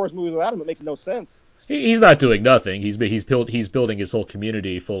making Star Wars movies without him. It makes no sense. He's not doing nothing. He's building his whole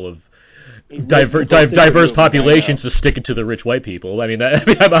community full of diverse populations to stick it to the rich white people. I'm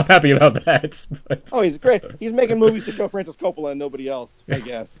happy about that. But... Oh, he's great. He's making movies to show Francis Coppola and nobody else, I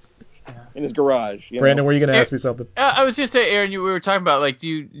guess, in his garage. Brandon, were you going to ask me something? I was going to say, Aaron, we were talking about, like, do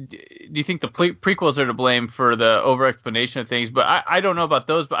you think the prequels are to blame for the over-explanation of things? But I don't know about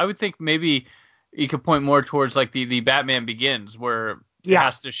those, but I would think maybe you could point more towards, like, the Batman Begins, where it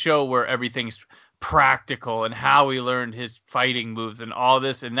has to show where everything's practical and how he learned his fighting moves and all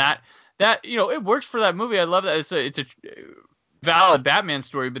this and that it works for that movie. I love that it's a valid Batman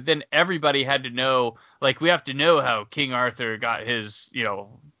story, but then everybody had to know, like, we have to know how King Arthur got his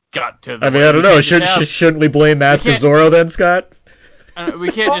got to the... I don't know, shouldn't we blame Mask of Zorro then, Scott?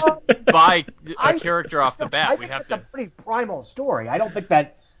 We can't just buy a character off the bat. We have to. It's a pretty primal story. I don't think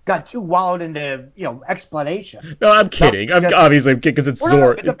that got too wallowed into explanation. No, I'm kidding. Obviously because it's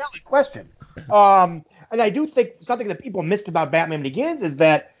Zorro. It's a valid question. And I do think something that people missed about Batman Begins is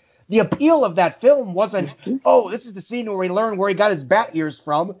that the appeal of that film wasn't, this is the scene where he learned where he got his bat ears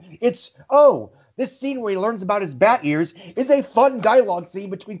from. It's, this scene where he learns about his bat ears is a fun dialogue scene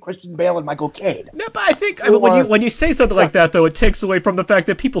between Christian Bale and Michael Caine. No, but I think when you say something like that, though, it takes away from the fact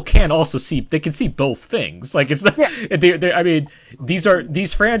that people can also see both things. Like, it's not. Yeah.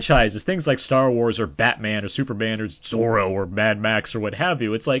 These franchises, things like Star Wars or Batman or Superman or Zorro or Mad Max or what have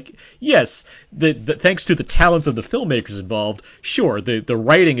you. It's like, yes, thanks to the talents of the filmmakers involved, sure, the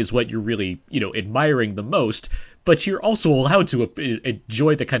writing is what you're really admiring the most. But you're also allowed to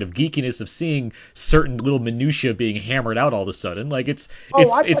enjoy the kind of geekiness of seeing certain little minutiae being hammered out all of a sudden. Like I'm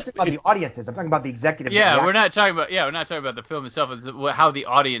talking about the audiences. I'm talking about the executive. Yeah, we're not talking about the film itself. It's how the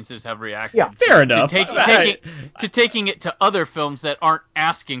audiences have reacted. Yeah, fair enough. To taking it to other films that aren't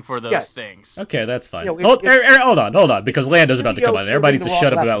asking for those things. Okay, that's fine. Hold on, because Lando's about to come on. Everybody needs to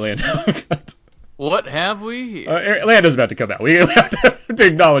shut up about Lando. What have we? Lando's about to come out. We have to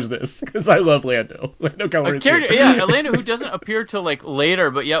acknowledge this because I love Lando. Lando Calrissian. Yeah, Lando who doesn't appear till like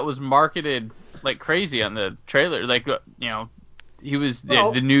later, but yet was marketed like crazy on the trailer. Like he was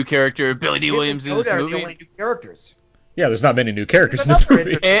the new character, Billy D. Williams in this movie. The only new characters. Yeah, there's not many new characters in this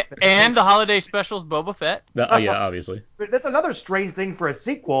movie. And the holiday specials, Boba Fett. Yeah, obviously. But that's another strange thing for a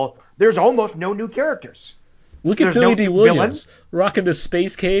sequel. There's almost no new characters. Look at Billy D. Williams rocking the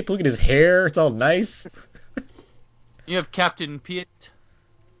space cape. Look at his hair. It's all nice. You have Captain Piet.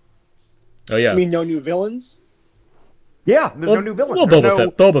 Oh, yeah. You mean no new villains? Yeah, there's no new villains. Well,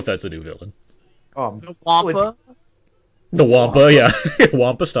 Boba Fett's a new villain. The Wampa. The Wampa, yeah.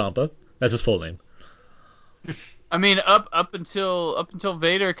 Wampa Stompa. That's his full name. I mean, up until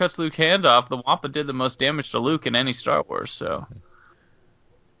Vader cuts Luke's hand off, the Wampa did the most damage to Luke in any Star Wars. So,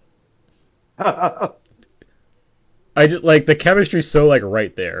 I just like the chemistry's so like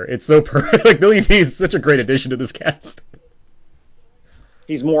right there. It's so perfect. Like Billy D is such a great addition to this cast.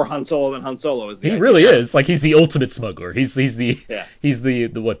 He's more Han Solo than Han Solo is. He really is. Like he's the ultimate smuggler. He's Han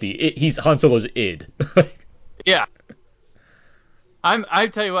Solo's id. Yeah. I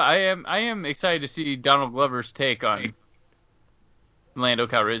tell you what, I am excited to see Donald Glover's take on Lando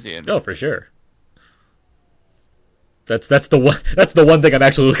Calrissian. Oh, for sure. That's the one thing I'm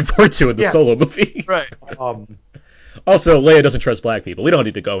actually looking forward to in the Solo movie. Right. Also, Leia doesn't trust black people. We don't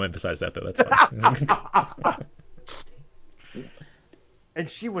need to go emphasize that though. That's fine. And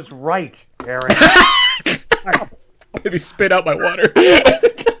she was right, Aaron. Maybe spit out my water.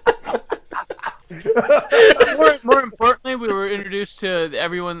 More importantly, we were introduced to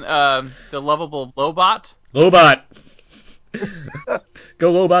everyone, the lovable Lobot. Lobot!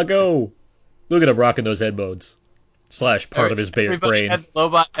 Go, Lobot, go! Look at him rocking those headphones. / part of his brain. Had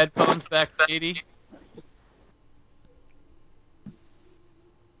Lobot headphones back in the 80s.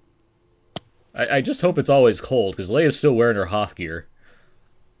 I just hope it's always cold, because Leia's still wearing her Hoth gear.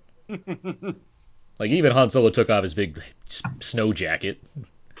 Like, even Han Solo took off his big snow jacket.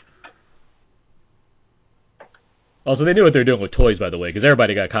 Also, they knew what they were doing with toys, by the way, because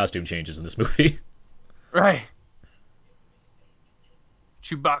everybody got costume changes in this movie. Right.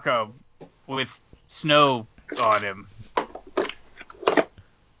 Chewbacca with snow on him.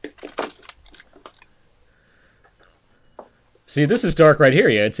 See, this is dark right here,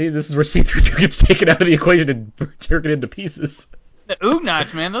 yeah. See, this is where C-3PO gets taken out of the equation and taken into pieces. The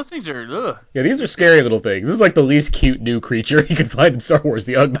Ugnaughts, man, those things are, ugh. Yeah, these are scary little things. This is like the least cute new creature you can find in Star Wars,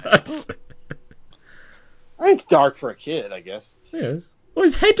 the Ugnaughts. I think it's dark for a kid, I guess. Yeah. Well,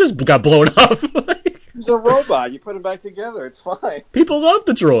 his head just got blown off. He's a robot. You put him back together. It's fine. People love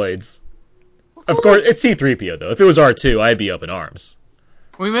the droids. Of course, it's C-3PO, though. If it was R2, I'd be up in arms.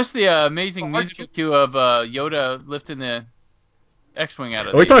 We missed the amazing musical cue of Yoda lifting the X-Wing out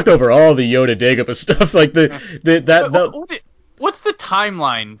of We talked over all the Yoda Dagobah stuff. Like, what's the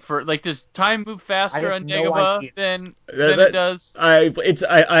timeline for, like, does time move faster on Dagobah than it does? I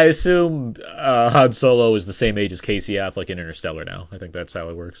assume Han Solo is the same age as Casey Affleck in Interstellar now. I think that's how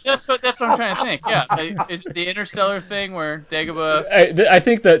it works. That's what I'm trying to think. Yeah, is it the Interstellar thing where Dagobah? I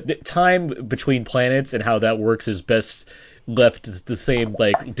think that the time between planets and how that works is best left the same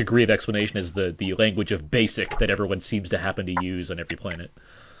like degree of explanation as the language of basic that everyone seems to happen to use on every planet.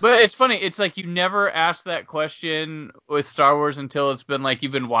 But it's funny. It's like you never ask that question with Star Wars until it's been like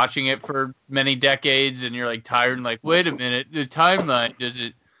you've been watching it for many decades and you're like tired and like, wait a minute, the timeline, does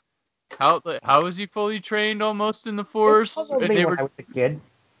it? How is he fully trained almost in the Force? When I was a kid,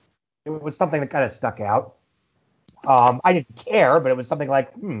 it was something that kind of stuck out. I didn't care, but it was something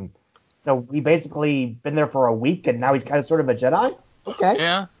like, so we basically been there for a week and now he's kind of sort of a Jedi? Okay.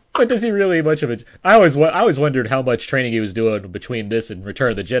 Yeah. But does he really much of it? I always wondered how much training he was doing between this and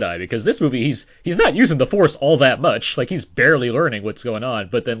Return of the Jedi, because this movie he's not using the Force all that much. Like he's barely learning what's going on.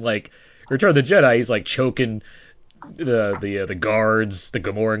 But then like Return of the Jedi, he's like choking the guards, the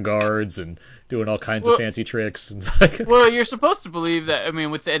Gamoran guards, and doing all kinds of fancy tricks. And well, you're supposed to believe that. I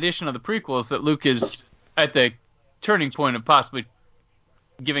mean, with the addition of the prequels, that Luke is at the turning point of possibly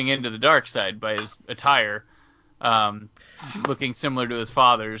giving into the dark side by his attire. Looking similar to his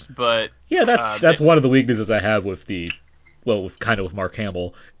father's, but yeah, that's one of the weaknesses I have with with Mark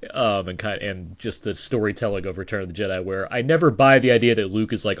Hamill, and just the storytelling of Return of the Jedi, where I never buy the idea that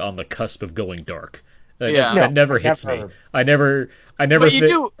Luke is like on the cusp of going dark. That never hits me. I never. But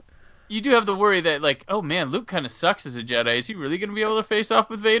you do have the worry that like, oh man, Luke kind of sucks as a Jedi. Is he really going to be able to face off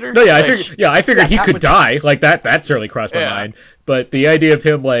with Vader? No, yeah, I figured he could die. Like that certainly crossed my mind. But the idea of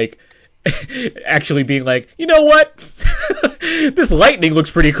him like actually being like, you know what, this lightning looks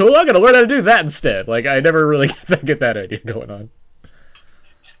pretty cool. I'm gonna learn how to do that instead. Like I never really get that idea going on.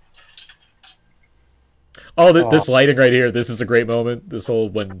 This lighting right here, this is a great moment. This whole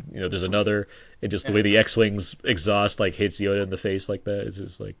when there's another, and just the way the X-wings exhaust like hits Yoda in the face like that. It's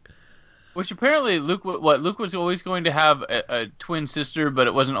just like. Which apparently Luke was always going to have a twin sister, but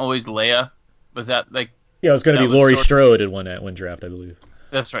it wasn't always Leia. Was that like? Yeah, it was going to be Laurie Strode in one draft, I believe.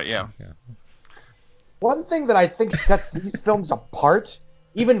 That's right. Yeah. One thing that I think sets these films apart,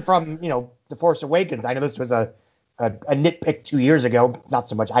 even from The Force Awakens. I know this was a nitpick 2 years ago. Not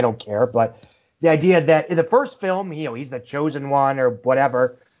so much. I don't care, but the idea that in the first film, he's the chosen one or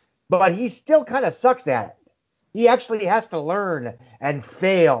whatever, but he still kind of sucks at it. He actually has to learn and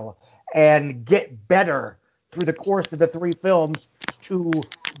fail and get better through the course of the 3 films to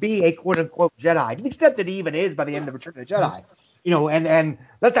be a quote-unquote Jedi, to the extent that he even is by the end of Return of the Jedi. And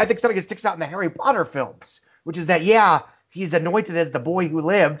that's, I think, something that sticks out in the Harry Potter films, which is that, he's anointed as the boy who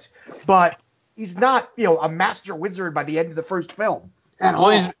lived, but he's not, a master wizard by the end of the first film.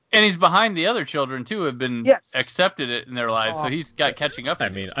 He's behind the other children, too, who have been accepted it in their lives, so he's got catching up. I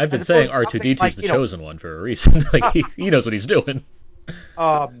mean, I've been saying R2-D2's the chosen one for a reason. Like, he knows what he's doing.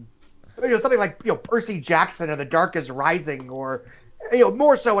 Something like Percy Jackson or The Dark is Rising, or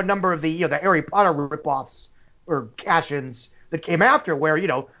more so a number of the Harry Potter ripoffs or cash-ins that came after, where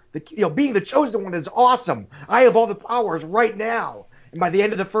being the chosen one is awesome. I have all the powers right now, and by the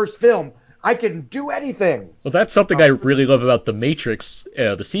end of the first film, I can do anything. Well, that's something I really love about The Matrix,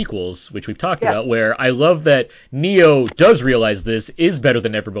 the sequels, which we've talked about, where I love that Neo does realize this is better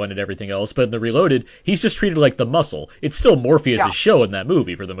than everyone and everything else, but in the Reloaded, he's just treated like the muscle. It's still Morpheus' show in that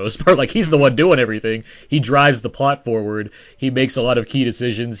movie, for the most part. Like, he's the one doing everything. He drives the plot forward. He makes a lot of key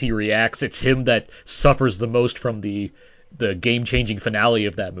decisions. He reacts. It's him that suffers the most from the game-changing finale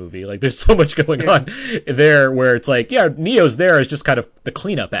of that movie. Like, there's so much going on there where it's like, Neo's there as just kind of the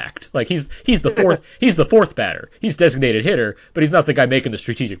cleanup act. Like, he's the fourth batter. He's designated hitter, but he's not the guy making the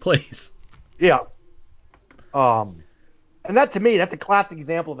strategic plays. Yeah. And that, to me, that's a classic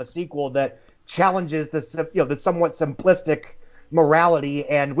example of a sequel that challenges the somewhat simplistic morality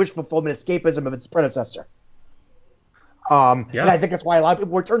and wish fulfillment escapism of its predecessor. And I think that's why a lot of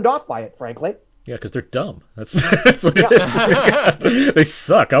people were turned off by it, frankly. Yeah, because they're dumb. That's what it is. They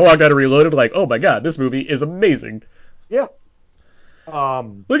suck. I walked out of Reloaded like, oh my god, this movie is amazing. Yeah.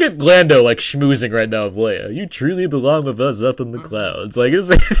 Look at Lando like schmoozing right now with Leia. You truly belong with us up in the clouds. Like, it's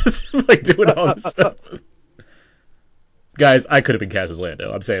just like doing all this stuff. Guys, I could have been cast as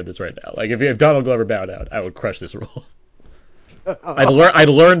Lando. I'm saying this right now. Like, if Donald Glover bowed out, I would crush this role. I'd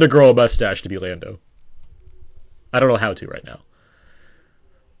learn to grow a mustache to be Lando. I don't know how to right now.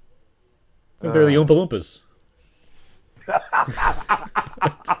 They're the Oompa Loompas.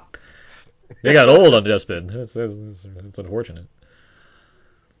 They got old on Dustbin. That's unfortunate.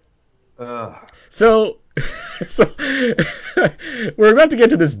 So we're about to get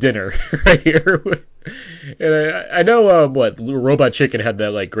to this dinner right here, and I know Robot Chicken had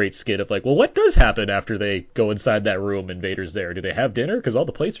that like great skit of like, well, what does happen after they go inside that room and Vader's there? Do they have dinner? Because all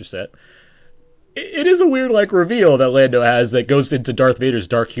the plates are set. It is a weird like reveal that Lando has that goes into Darth Vader's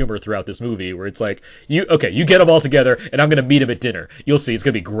dark humor throughout this movie, where it's like, you get them all together, and I'm gonna meet him at dinner. You'll see, it's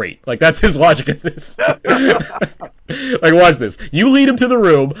gonna be great. Like, that's his logic in this. Like, watch this. You lead him to the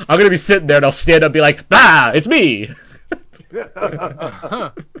room. I'm gonna be sitting there, and I'll stand up and be like, "Bah, it's me."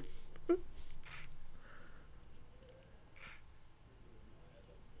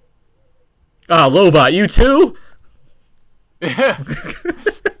 Ah, Lobot, you too?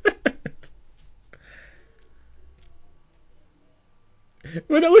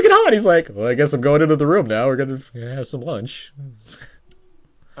 But look at Han. He's like, well, I guess I'm going into the room now. We're gonna have some lunch.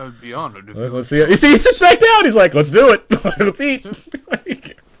 I would be honored. Let's see. You see, he sits back down. He's like, let's do it. Let's eat.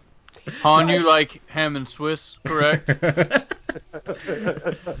 Han, you like ham and Swiss, correct?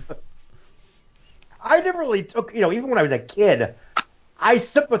 I never really took, even when I was a kid, I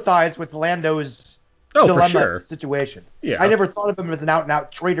sympathized with Lando's dilemma situation. Yeah. I never thought of him as an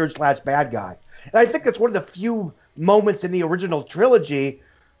out-and-out traitor/bad guy. And I think that's one of the few moments in the original trilogy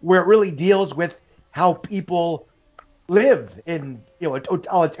where it really deals with how people live in a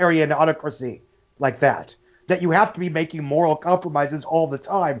totalitarian autocracy like that you have to be making moral compromises all the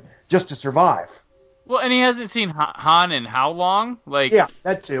time just to survive. Well, and he hasn't seen Han in how long? Like, yeah,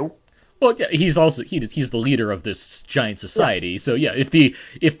 that too. Well, yeah, he's the leader of this giant society. Yeah. So yeah, if the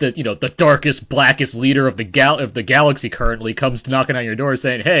the darkest, blackest leader of the galaxy currently comes knocking on your door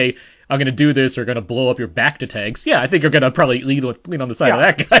saying, "Hey, I'm gonna do this or gonna blow up your Bacta tanks," yeah, I think you're gonna probably lean on the side of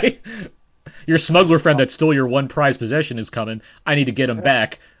that guy. Your smuggler friend that stole your one prized possession is coming. I need to get him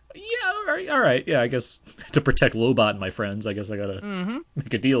back. Yeah, all right. Yeah, I guess to protect Lobot and my friends, I guess I gotta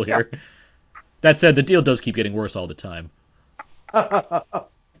make a deal here. Yeah. That said, the deal does keep getting worse all the time.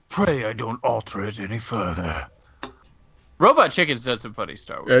 Pray I don't alter it any further. Robot Chicken's done some funny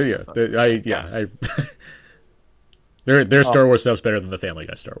Star Wars stuff. Their Star Wars stuff's better than the Family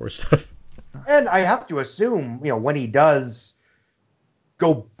Guy Star Wars stuff. And I have to assume, when he does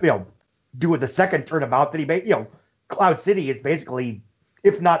go, do the second turnabout, that he made, Cloud City is basically,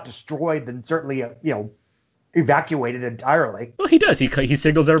 if not destroyed, then certainly, evacuated entirely. Well, he does. He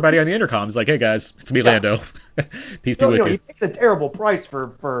signals everybody on the intercom. He's like, "Hey guys, it's me, Lando. Peace be with you." He pays a terrible price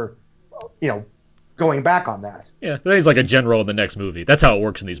for going back on that. Yeah, then he's like a general in the next movie. That's how it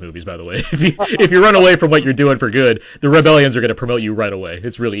works in these movies, by the way. If you run away from what you're doing for good, the rebellions are going to promote you right away.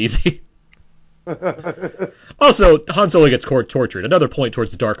 It's really easy. Also, Han Solo gets tortured. Another point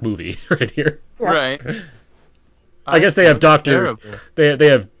towards the dark movie right here. Yeah. Right. I guess they have Doctor. They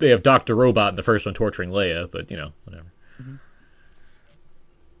have Doctor Robot in the first one torturing Leia, but whatever. Mm-hmm.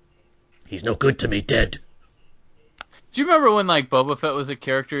 He's no good to me, dead. Do you remember when Boba Fett was a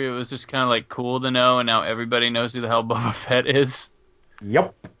character? It was just kind of cool to know, and now everybody knows who the hell Boba Fett is.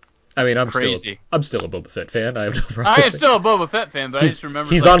 Yep. I mean, I'm still a Boba Fett fan. I have no problem. I am still a Boba Fett fan, but I just remember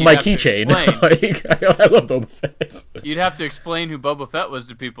he's on my keychain. I love Boba Fett. You'd have to explain who Boba Fett was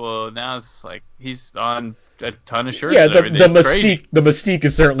to people. Now it's he's on a ton of shirts. Yeah, the mystique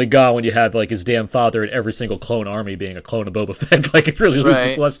is certainly gone when you have his damn father and every single clone army being a clone of Boba Fett. It really loses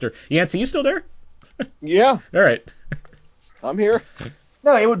its luster. Yancey, you still there? Yeah. All right. I'm here.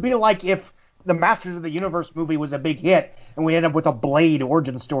 No, it would be like if the Masters of the Universe movie was a big hit and we end up with a Blade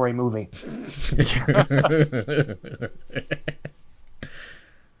origin story movie.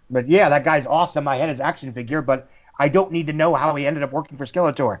 But yeah, that guy's awesome. I had his action figure, but I don't need to know how he ended up working for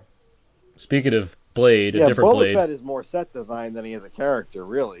Skeletor. Speaking of Blade, a different Boba Blade. Fett is more set design than he is a character,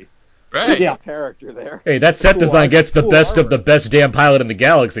 really. Right. Yeah. Character there. Hey, that set design gets the best of the best damn pilot in the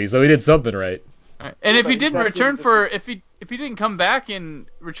galaxy, so he did something right. And if he didn't if he didn't come back in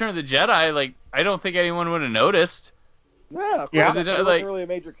Return of the Jedi, I don't think anyone would have noticed. Yeah, he wasn't really a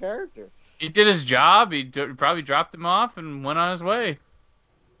major character. He did his job. He probably dropped him off and went on his way.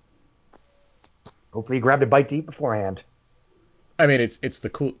 Hopefully, he grabbed a bite to eat beforehand. I mean, it's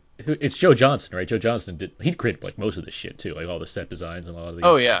the cool. It's Joe Johnston, right? Joe Johnston he created most of this shit too, all the set designs and a lot of these.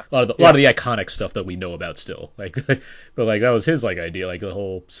 Oh yeah. A lot of the iconic stuff that we know about still, but that was his idea, the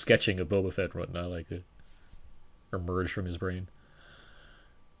whole sketching of Boba Fett and whatnot, it emerged from his brain.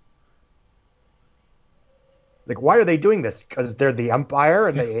 Why are they doing this? Because they're the Empire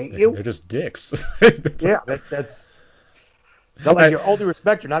and they hate you? They're just dicks. That's not all due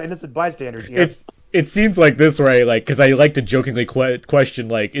respect, you're not innocent bystanders here. It seems like this, right? Because I like to jokingly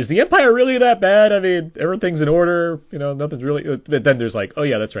question, is the Empire really that bad? I mean, everything's in order, nothing's really. But then there's oh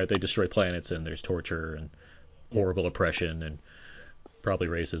yeah, that's right, they destroy planets and there's torture and horrible oppression and probably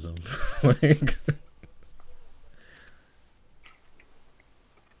racism.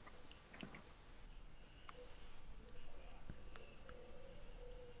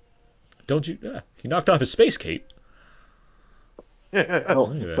 Don't you? He knocked off his space cape. Put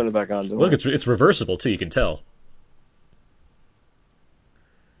it back on. Look, it's reversible too. You can tell.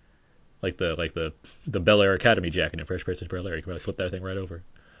 Like the Bel Air Academy jacket in Fresh Prince of Bel Air. You can flip that thing right over.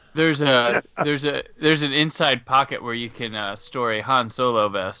 There's an inside pocket where you can store a Han Solo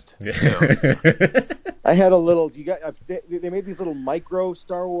vest. I had a little. They made these little micro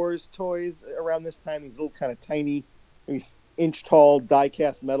Star Wars toys around this time. These little kind of tiny, maybe inch tall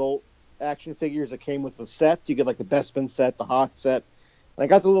die-cast metal action figures that came with the sets. You get the Bespin set, the Hoth set. And I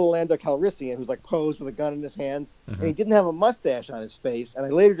got the little Lando Calrissian who's posed with a gun in his hand, and he didn't have a mustache on his face. And I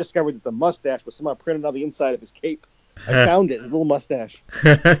later discovered that the mustache was somehow printed on the inside of his cape. I found it, his little mustache.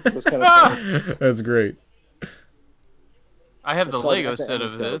 It was kind of funny. That's great. I have the Lego set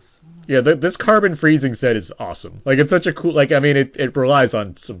of this. Yeah, this carbon freezing set is awesome. It's such a cool. It relies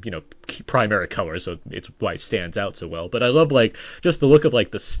on some primary colors, so it's why it stands out so well. But I love just the look of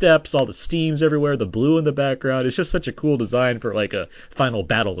the steps, all the steams everywhere, the blue in the background. It's just such a cool design for a final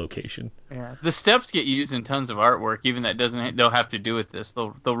battle location. Yeah, the steps get used in tons of artwork, even that don't have to do with this.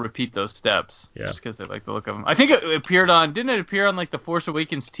 They'll repeat those steps just because they like the look of them. I think it appeared on. Didn't it appear on the Force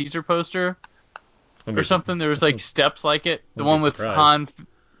Awakens teaser poster? Or something. There was steps like it. The one with Han,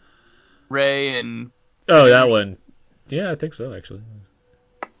 Rey, and. Oh, that one. Yeah, I think so, actually.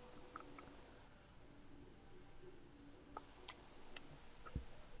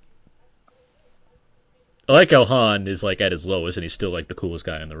 I like how Han is at his lowest, and he's still the coolest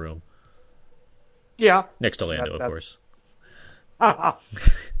guy in the room. Yeah. Next to Lando, of course. But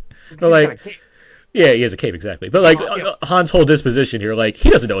yeah, he has a cape, exactly. But Han's whole disposition here, he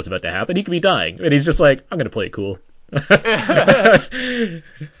doesn't know what's about to happen. He could be dying, and he's just I'm gonna play it cool.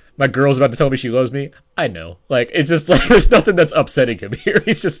 My girl's about to tell me she loves me. I know. Like, it's just like there's nothing that's upsetting him here.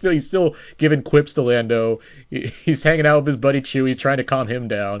 He's still giving quips to Lando. He's hanging out with his buddy Chewie, trying to calm him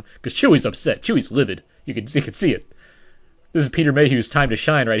down because Chewie's upset. Chewie's livid. You can see it. This is Peter Mayhew's time to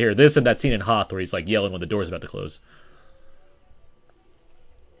shine right here. This and that scene in Hoth where he's like yelling when the door's about to close.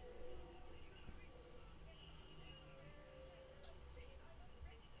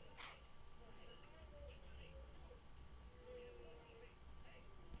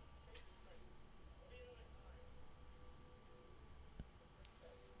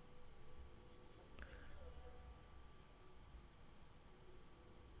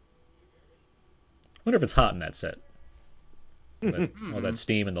 I wonder if it's hot in that set. All that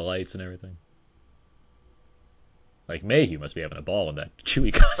steam and the lights and everything. Like, Mayhew must be having a ball in that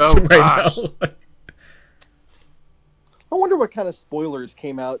Chewie costume right now. I wonder what kind of spoilers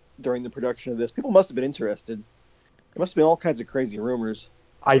came out during the production of this. People must have been interested. There must have been all kinds of crazy rumors.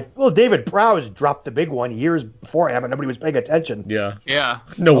 David Prowse dropped the big one years before him, and nobody was paying attention. Yeah.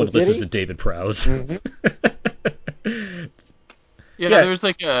 No one listens to David Prowse. Mm-hmm. Yeah, there was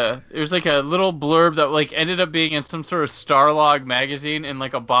like a little blurb that like ended up being in some sort of Starlog magazine in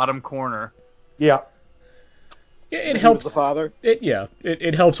like a bottom corner. Yeah. It helps. The father.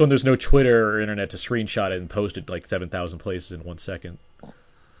 It helps when there's no Twitter or internet to screenshot it and post it like 7,000 places in 1 second.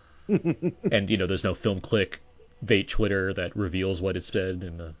 And there's no film click bait Twitter that reveals what it said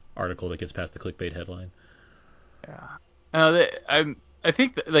in the article that gets past the clickbait headline. Yeah. I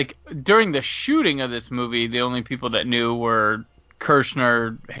think that, like during the shooting of this movie, the only people that knew were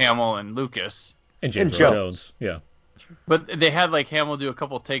Kirshner, Hamill, and Lucas. And James Earl Jones. Yeah. But they had like Hamill do a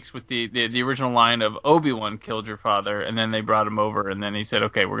couple takes with the original line of Obi-Wan killed your father, and then they brought him over, and then he said,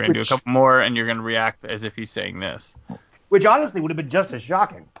 okay, we're going to do a couple more, and you're going to react as if he's saying this. Which honestly would have been just as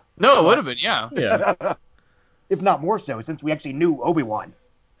shocking. No, it would have been, yeah. Yeah. If not more so, since we actually knew Obi-Wan.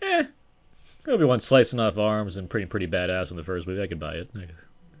 Obi-Wan slicing off arms and pretty badass in the first movie. I could buy it.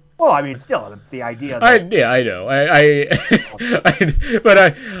 Well, I mean, still, the idea. I know. But I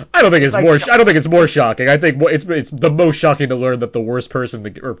don't think it's more. I don't think it's more shocking. I think it's the most shocking to learn that the worst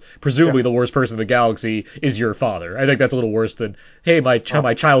person, or presumably the worst person in the galaxy, is your father. I think that's a little worse than, hey, my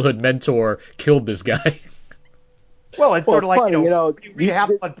childhood mentor killed this guy. Well, it's sort of like you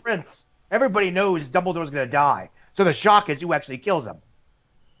have Blood Prince. Everybody knows Dumbledore's going to die, so the shock is who actually kills him.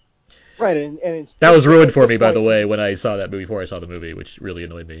 Right, and that was ruined for me, by the way, when I saw that movie, before I saw the movie, which really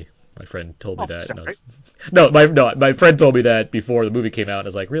annoyed me. My friend told me that. My friend told me that before the movie came out, and I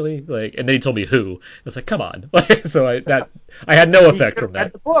was like, really? Like, and then he told me who. I was like, come on. So I had no effect from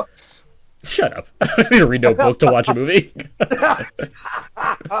that. The books. Shut up. I don't need to read no book to watch a movie.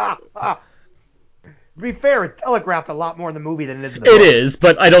 To be fair, it's telegraphed a lot more in the movie than it is in the book. It is,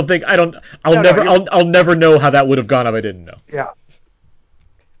 but I'll never know how that would have gone if I didn't know. Yeah.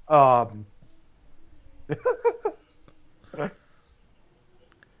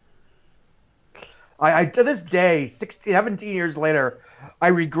 I to this day, 17 years later, I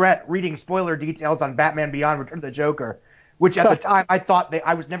regret reading spoiler details on Batman Beyond: Return of the Joker, which at the time I thought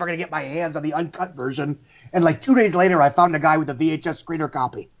I was never going to get my hands on the uncut version, and like 2 days later, I found a guy with a VHS screener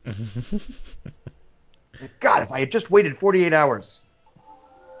copy. God, if I had just waited 48 hours.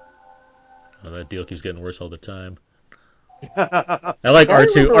 Oh, that deal keeps getting worse all the time. I like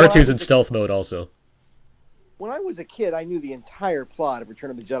R2. R2's in stealth mode also. When I was a kid, I knew the entire plot of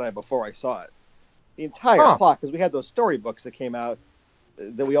Return of the Jedi before I saw it. The entire plot, because we had those storybooks that came out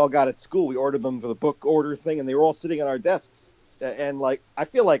that we all got at school. We ordered them for the book order thing, and they were all sitting on our desks. And like, I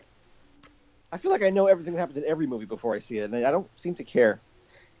feel like I know everything that happens in every movie before I see it, and I don't seem to care.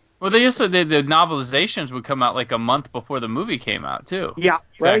 Well, they used to the novelizations would come out like a month before the movie came out too. Yeah,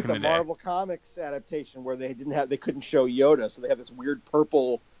 right. The Marvel Comics adaptation where they couldn't show Yoda, so they have this weird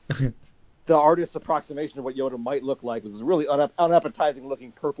purple. The artist's approximation of what Yoda might look like was a really unappetizing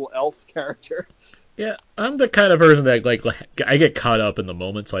looking purple elf character. Yeah, I'm the kind of person that like I get caught up in the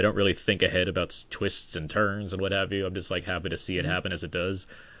moment, so I don't really think ahead about twists and turns and what have you. I'm just like happy to see it happen as it does.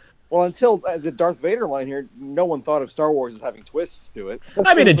 Well, until the Darth Vader line here, no one thought of Star Wars as having twists to it.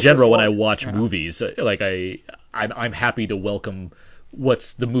 I mean, in general, when I watch movies, like I'm happy to welcome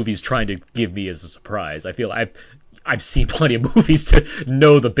what's the movie's trying to give me as a surprise. I feel I've seen plenty of movies to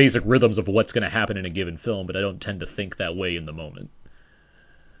know the basic rhythms of what's going to happen in a given film, but I don't tend to think that way in the moment.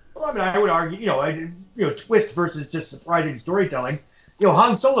 Well, I mean, I would argue, twist versus just surprising storytelling.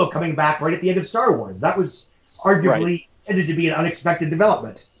 Han Solo coming back right at the end of Star Wars. That was arguably intended to be an unexpected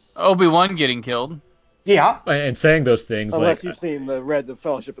development. Obi-Wan getting killed. Yeah. And saying those things unless you've seen the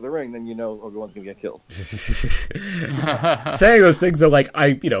Fellowship of the Ring, then you know Obi-Wan's going to get killed. Saying those things, though, like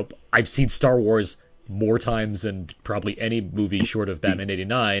I've seen Star Wars more times than probably any movie short of Batman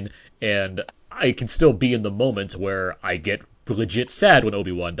 89, and I can still be in the moment where I get legit sad when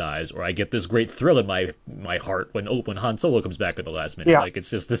Obi-Wan dies, or I get this great thrill in my heart when Han Solo comes back at the last minute. Yeah. Like, it's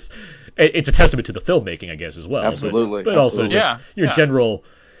just this, it's a testament to the filmmaking, I guess, as well. Absolutely. But also just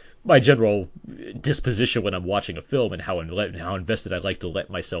my general disposition when I'm watching a film and how invested I like to let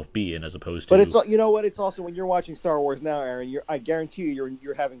myself be in, as opposed to. But it's, you know what? It's also when you're watching Star Wars now, Aaron. I guarantee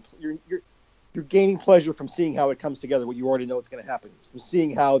you're gaining pleasure from seeing how it comes together. What you already know it's going to happen, from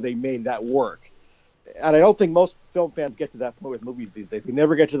seeing how they made that work. And I don't think most film fans get to that point with movies these days. They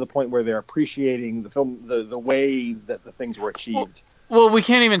never get to the point where they're appreciating the film, the way that the things were achieved. Well, we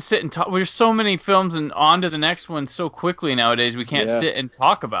can't even sit and talk. There's so many films and on to the next one so quickly nowadays. We can't sit and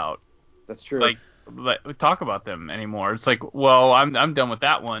talk about. That's true. Like talk about them anymore. It's like, well, I'm done with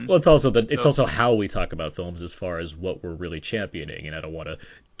that one. Well, it's also how we talk about films as far as what we're really championing. And I don't want to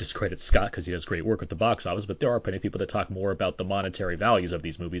discredit Scott because he does great work at the box office, but there are plenty of people that talk more about the monetary values of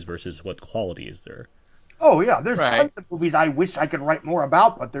these movies versus what quality is there. Oh yeah, there's tons of movies I wish I could write more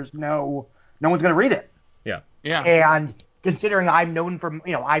about, but there's no one's going to read it. Yeah. And considering I'm known for,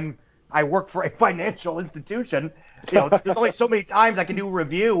 I work for a financial institution, there's only so many times I can do a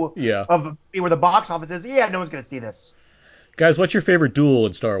review of where the box office is. Yeah, no one's going to see this. Guys, what's your favorite duel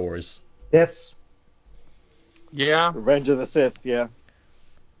in Star Wars? This. Yeah. Revenge of the Sith, yeah.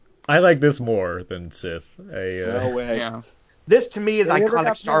 I like this more than Sith. No way. Yeah. This to me is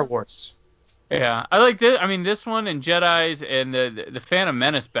iconic Star Wars. Yeah, I like this. I mean, this one and Jedi's and the Phantom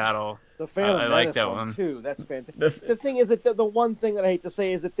Menace battle. The Phantom I Menace like that one too. That's fantastic. The thing is that the one thing that I hate to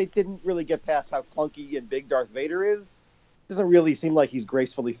say is that they didn't really get past how clunky and big Darth Vader is. Doesn't really seem like he's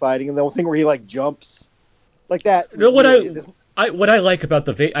gracefully fighting, and the whole thing where he jumps like that. You know, what I like about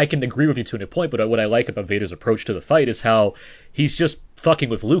I can agree with you to a point, but what I like about Vader's approach to the fight is how he's just fucking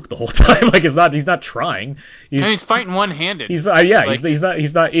with Luke the whole time. Like, he's not trying. He's fighting one-handed. He's not.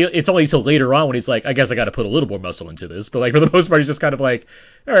 It's only until later on when he's like, I guess I got to put a little more muscle into this. But like, for the most part, he's just kind of like,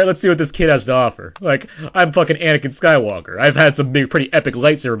 all right, let's see what this kid has to offer. Like, I'm fucking Anakin Skywalker. I've had some pretty epic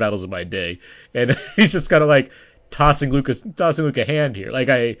lightsaber battles in my day, and he's just kind of like tossing Luke a hand here.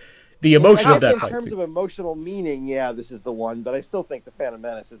 Like, the emotion of that fight. In terms of emotional meaning, yeah, this is the one, but I still think the Phantom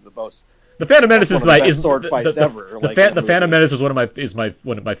Menace is the most. The Phantom Menace is one of the best sword fights ever. The Phantom Menace is one of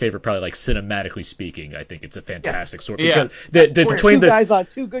my favorite, probably, like, cinematically speaking. I think it's a fantastic sword. Yeah. Between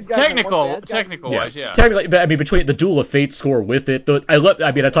two good guys technical wise, yeah. Technically, but I mean, between the Duel of Fate score with it, I talked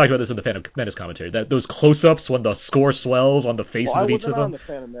about this in the Phantom Menace commentary. Those close-ups when the score swells on the faces of each of them. On the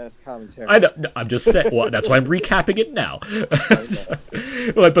Phantom Menace commentary. I'm just saying. Well, that's why I'm recapping it now.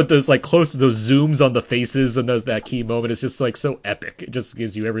 But those those zooms on the faces and that key moment is just like so epic. It just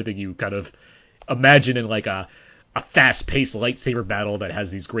gives you everything you kind of imagine in like a fast-paced lightsaber battle that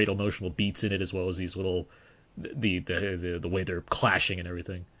has these great emotional beats in it, as well as these little the way they're clashing and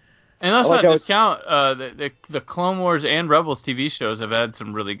everything. And let's not discount the Clone Wars and Rebels TV shows have had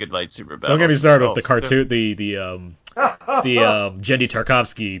some really good lightsaber battles. Don't get me started with the cartoon, the Genndy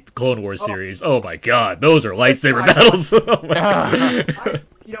Tartakovsky Clone Wars series. Oh my God, those are lightsaber battles. Oh my God.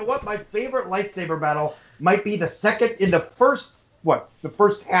 You know what? My favorite lightsaber battle might be the first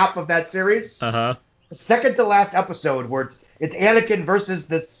half of that series. Uh-huh. The second to last episode where it's Anakin versus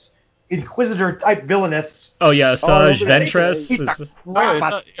this Inquisitor type villainous. Oh yeah, Asajj Ventress.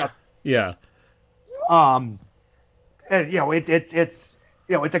 Yeah. And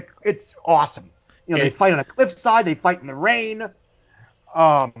it's awesome. They fight on a cliffside, they fight in the rain.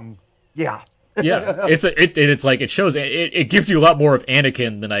 Yeah. Yeah. It's like it shows it gives you a lot more of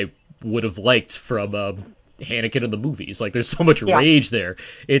Anakin than I would have liked from Anakin in the movies. Like, there's so much rage there.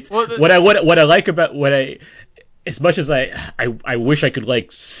 It's what I like about as much as I wish I could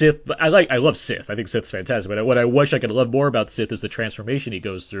like Sith. I love Sith. I think Sith's fantastic. But what I wish I could love more about Sith is the transformation he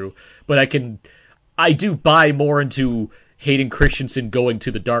goes through. But I do buy more into Hayden Christensen going to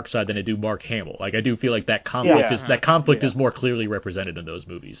the dark side than I do Mark Hamill. Like, I do feel like that conflict is more clearly represented in those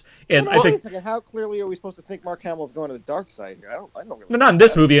movies. And I think, how clearly are we supposed to think Mark Hamill is going to the dark side here? I don't really. No, not in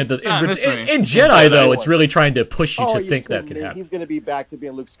this movie. In Jedi, though, it's really trying to push you to think that can happen. He's going to be back to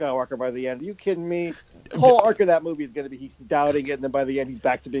being Luke Skywalker by the end. Are you kidding me? The whole arc of that movie is going to be he's doubting it, and then by the end he's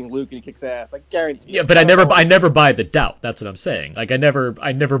back to being Luke and he kicks ass. I guarantee. Yeah, but I never buy the doubt. That's what I'm saying. Like, I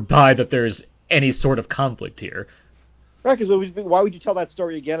never buy that there's any sort of conflict here. Right, because why would you tell that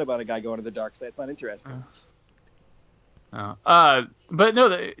story again about a guy going to the dark side? It's not interesting. But no,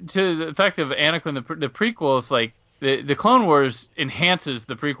 to the effect of Anakin, the prequels, like the Clone Wars enhances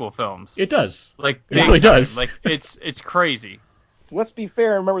the prequel films. It does. Like, it really does. Like, it's crazy. Let's be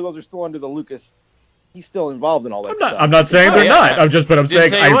fair. Remember, those are still under the Lucas he's still involved in all that stuff. I'm not saying they're not. I'm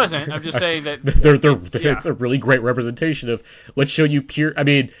saying he wasn't. I'm just saying that it's a really great representation of let's show you pure. I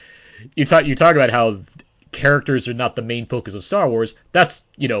mean, you talk about how characters are not the main focus of Star Wars. That's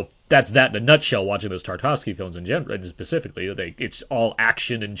that in a nutshell. Watching those Tartakovsky films in general, specifically, it's all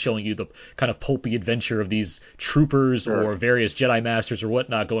action and showing you the kind of pulpy adventure of these troopers or various Jedi masters or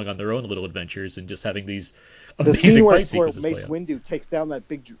whatnot going on their own little adventures and just having these amazing fight sequences. Mace Windu takes down that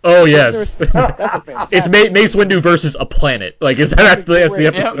big. Oh yes, it's Mace Windu versus a planet. Like that's the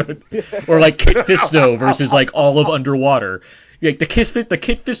episode, or like Kit Fisto versus like all of underwater. Like the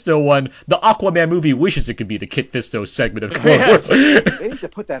Kit Fisto one, the Aquaman movie wishes it could be the Kit Fisto segment of Clone Wars. They need to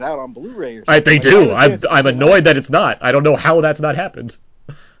put that out on Blu-ray or something. They do. I'm annoyed that it's not. I don't know how that's not happened.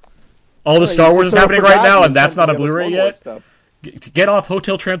 All the Star Wars is happening right now, and that's not on Blu-ray yet. Get off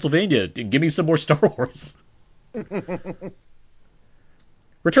Hotel Transylvania and give me some more Star Wars. Return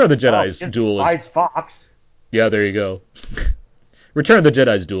of the Jedi's duel is... Fox. Yeah, there you go. Return of the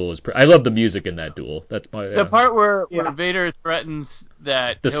Jedi's duel is... I love the music in that duel. That's my... The part where Vader threatens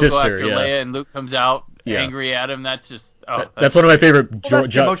that he'll sister, go after Leia and Luke comes out angry at him, that's just... that's one of my favorite...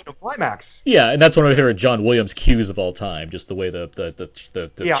 That's the emotional climax. Yeah, and that's one of my favorite John Williams cues of all time. Just the way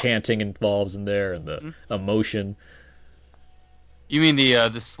the chanting involves in there and the emotion. You mean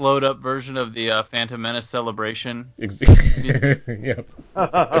the slowed up version of the Phantom Menace celebration? Yeah.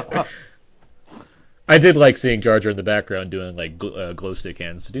 I did like seeing Jar Jar in the background doing like glow stick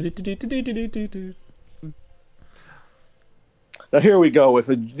hands. Now here we go with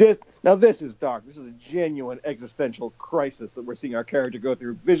this. Now this is dark. This is a genuine existential crisis that we're seeing our character go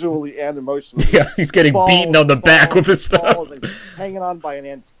through visually and emotionally. Yeah, he's getting beaten on the back with his stuff, hanging on by an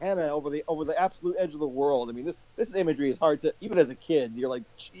antenna over the absolute edge of the world. I mean, this imagery is hard to, even as a kid, you're like,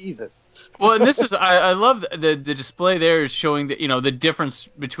 Jesus. Well, and this is I love the display there is showing that the difference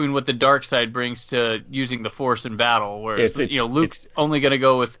between what the dark side brings to using the Force in battle, where Luke's only going to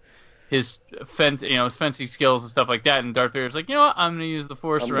go with his fencing skills and stuff like that, and Darth Vader's like, you know what, I'm going to use the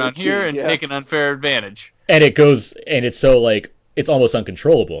Force around here and take an unfair advantage. And it's so like it's almost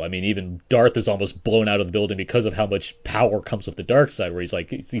uncontrollable. I mean, even Darth is almost blown out of the building because of how much power comes with the dark side, where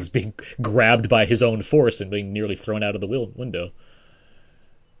he's being grabbed by his own Force and being nearly thrown out of the window.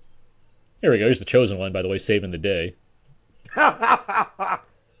 Here we go. Here's the Chosen One, by the way, saving the day.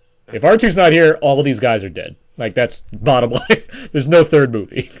 If R2's not here, all of these guys are dead. Like, that's bottom line. There's no third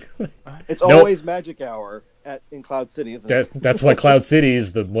movie. It's always magic hour in Cloud City, isn't it? That's why Cloud City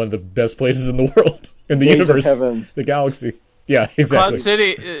is one of the best places in the world, in the universe, the galaxy. Yeah, exactly. Cloud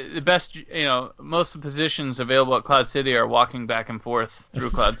City, the best, most of the positions available at Cloud City are walking back and forth through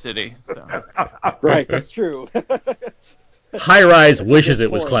Cloud City. So. Right, that's true. High Rise wishes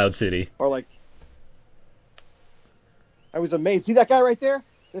it was Cloud City. Or like, I was amazed. See that guy right there?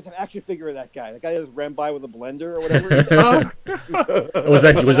 There's an action figure of that guy. That guy just ran by with a blender or whatever. Was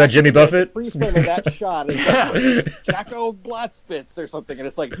that Jimmy Buffett? Freeze frame of that shot is like Jacko Blatzpitz or something, and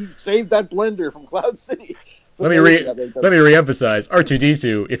it's like he saved that blender from Cloud City. Let me reemphasize.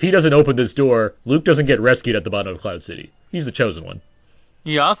 R2-D2. If he doesn't open this door, Luke doesn't get rescued at the bottom of Cloud City. He's the chosen one.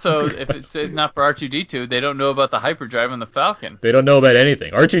 He also, if it's not for R2-D2, they don't know about the hyperdrive on the Falcon. They don't know about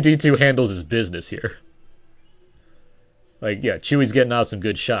anything. R2-D2 handles his business here. Like, yeah, Chewie's getting out some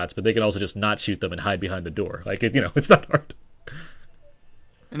good shots, but they can also just not shoot them and hide behind the door. Like, it's not hard.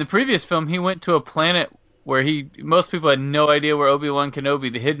 In the previous film, he went to a planet where most people had no idea where Obi-Wan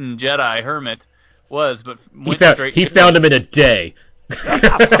Kenobi, the hidden Jedi hermit, was, but he found him in a day.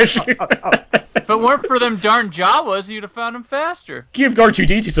 If it weren't for them darn Jawas, you'd have found him faster. Give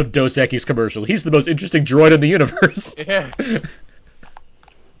R2-D2 some Dos Equis commercial. He's the most interesting droid in the universe. Yeah.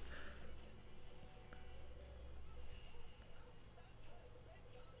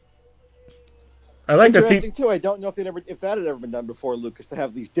 I like that. Interesting too. I don't know if that had ever been done before, Lucas, to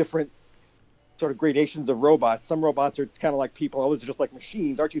have these different sort of gradations of robots. Some robots are kind of like people, others are just like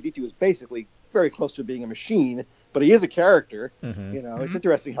machines. R2-D2 is basically very close to being a machine, but he is a character. Mm-hmm. It's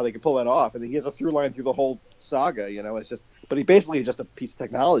interesting how they can pull that off, and he has a through line through the whole saga. But he basically is just a piece of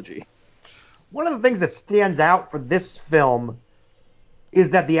technology. One of the things that stands out for this film is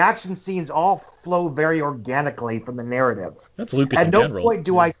that the action scenes all flow very organically from the narrative. That's Lucas in general. At no point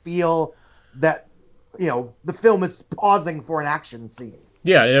do I feel that the film is pausing for an action scene.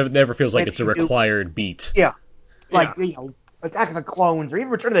 Yeah, it never feels like it's a required beat. Yeah, Attack of the Clones or even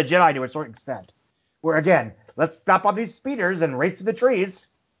Return of the Jedi to a certain extent, where again, let's stop on these speeders and race through the trees.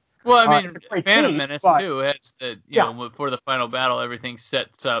 Well, I mean, Phantom Menace too has before the final battle, everything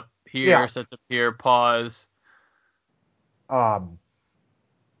sets up here, pause. But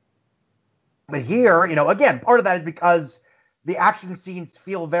here, again, part of that is because the action scenes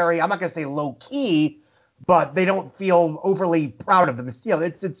feel very, I'm not going to say low key, but they don't feel overly proud of them. You know,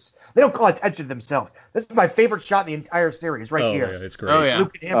 it's they don't call attention to themselves. This is my favorite shot in the entire series, right here. Yeah, it's great. Oh yeah.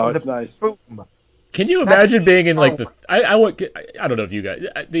 Luke and him with it's the nice. boom. Can you imagine being in like I don't know if you guys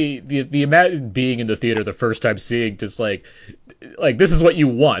the imagine being in the theater the first time seeing just like this is what you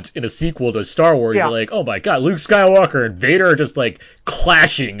want in a sequel to Star Wars. Yeah. You're like, oh my god, Luke Skywalker and Vader are just like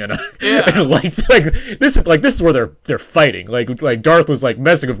clashing and, Yeah. and lights this is where they're fighting. Like Darth was like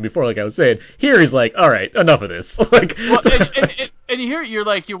messing with him before, like I was saying. Here he's like, all right, enough of this. Like, Well, and you hear you're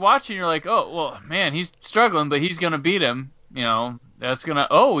watching, you're like, oh well, man, he's struggling, but he's gonna beat him. You know, that's gonna.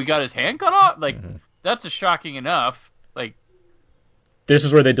 Oh, we got his hand cut off. Like that's a shocking enough. Like this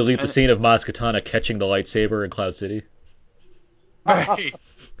is where they delete the scene of Maz Kanata catching the lightsaber in Cloud City. right.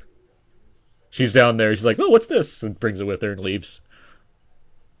 She's down there. She's like, oh, what's this? And brings it with her and leaves.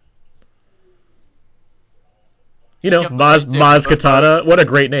 You know, Maz Kanata. What a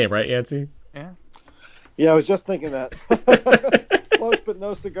great name, right, Yancey? Yeah. Yeah, I was just thinking that. Close but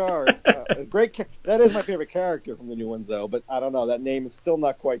no cigar. That is my favorite character from the new ones, though. But I don't know. That name is still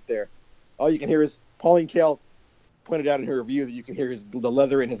not quite there. All you can hear is Pauline Kael pointed out in her review that you can hear the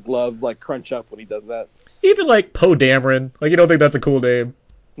leather in his gloves like crunch up when he does that. Even like Poe Dameron. Like, you don't think that's a cool name?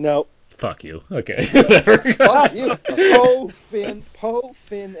 No. Fuck you. Okay. Whatever. Fuck you. Poe,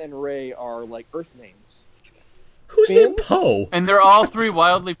 Finn, and Rey are like Earth names. Who's named Poe? And they're all three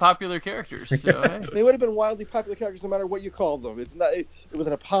wildly popular characters. So, hey. They would have been wildly popular characters no matter what you called them. It's not. It was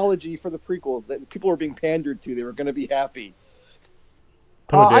an apology for the prequel that people were being pandered to. They were going to be happy.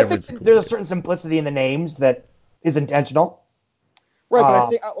 I think there's a certain simplicity in the names that is intentional. Right, but I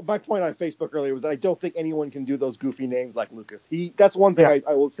think my point on Facebook earlier was that I don't think anyone can do those goofy names like Lucas. That's one thing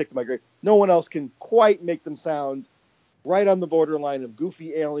I will stick to my grave. No one else can quite make them sound right on the borderline of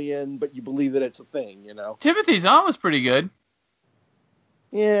goofy alien, but you believe that it's a thing, you know. Timothy Zahn was pretty good.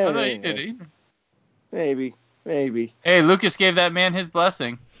 Yeah. I thought you did either. Maybe. Hey, Lucas gave that man his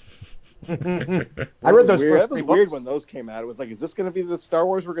blessing. I read those weird. first That was three weird books when those came out. It was like, is this going to be the Star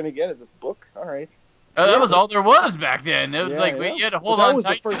Wars we're going to get in this book? All right. That was all there was back then. It was you had to hold on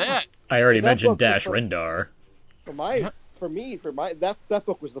tight to that. I already mentioned Dash Rendar. That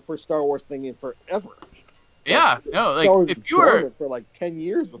book was the first Star Wars thing in forever. Yeah, no, like if you were for like 10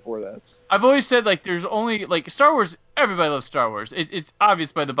 years before that. I've always said like there's only like Star Wars. Everybody loves Star Wars. It's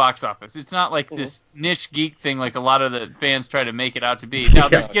obvious by the box office. It's not like this niche geek thing like a lot of the fans try to make it out to be. Now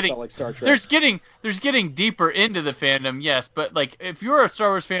there's getting deeper into the fandom, yes, but like if you're a Star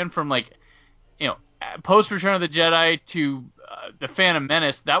Wars fan from like post Return of the Jedi to the Phantom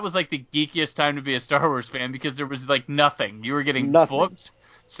Menace, that was like the geekiest time to be a Star Wars fan because there was like nothing. You were getting books,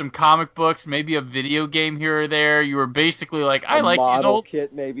 some comic books, maybe a video game here or there. You were basically like, I like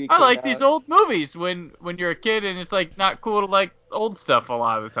these old movies when you're a kid, and it's like not cool to like old stuff a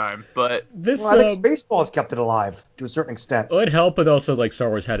lot of the time. But I think Spaceballs kept it alive to a certain extent. Well, it helped, but also like Star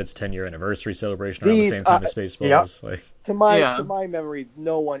Wars had its 10-year anniversary celebration around the same time as Spaceballs. Yep. To my memory,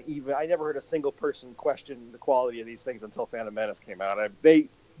 I never heard a single person question the quality of these things until Phantom Menace came out.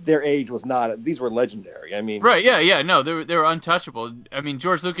 Their age was not. These were legendary. I mean, right? Yeah. No, they were untouchable. I mean,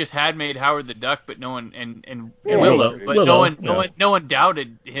 George Lucas had made Howard the Duck, but no one and Willow, but no one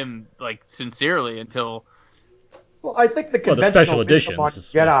doubted him like sincerely until. Well, I think the conventional wisdom on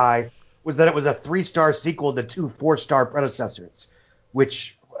Jedi was that it was a 3-star sequel to 2 4-star predecessors,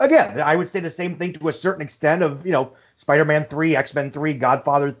 which again I would say the same thing to a certain extent of Spider-Man 3, X-Men 3,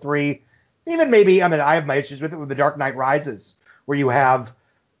 Godfather 3, even maybe I have my issues with it with The Dark Knight Rises, where you have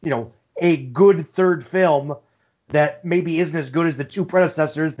a good third film that maybe isn't as good as the 2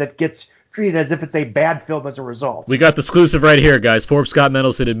 predecessors that gets treated as if it's a bad film as a result. We got the exclusive right here, guys. Forbes Scott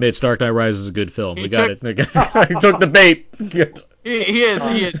Mendelson admits Dark Knight Rises is a good film. We got it. He took the bait. He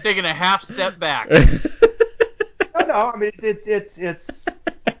is taking a half step back. No, I mean it's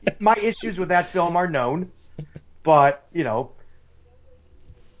my issues with that film are known, but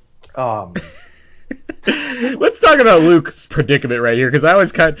Let's talk about Luke's predicament right here, because I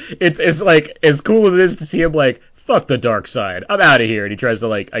was it's like as cool as it is to see him like fuck the dark side, I'm out of here, and he tries to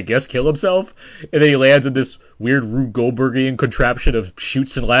like I guess kill himself, and then he lands in this weird Rube Goldbergian contraption of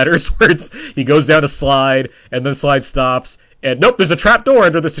chutes and ladders where he goes down a slide and then the slide stops. And nope, there's a trap door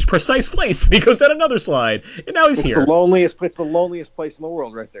under this precise place. And he goes down another slide, and now he's here. It's the loneliest place in the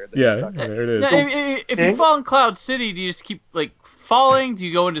world, right there. Yeah, there it is. If you fall in Cloud City, do you just keep like falling? Do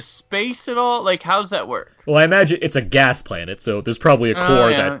you go into space at all? Like, how's that work? Well, I imagine it's a gas planet, so there's probably a core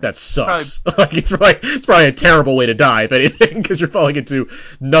that sucks. Like it's probably a terrible way to die, if anything, because you're falling into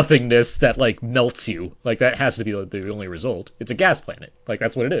nothingness that like melts you. Like that has to be the only result. It's a gas planet. Like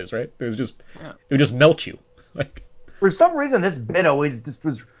that's what it is, right? It would just melt you. Like. For some reason, this bit always just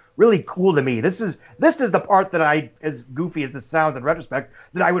was really cool to me. This is the part that I, as goofy as this sounds in retrospect,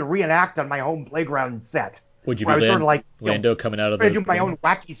 that I would reenact on my home playground set. Would you be sort of like Lando coming out of the? Do my own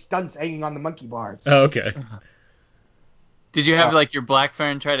wacky stunts hanging on the monkey bars. Oh, okay. Did you have like your black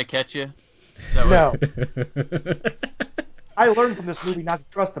Farron try to catch you? No. I learned from this movie not to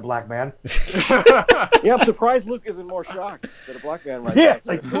trust the black man. Yeah, I'm surprised Luke isn't more shocked that a black man right Yeah,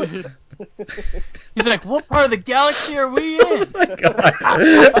 now. He's like, what part of the galaxy are we in? Oh my God.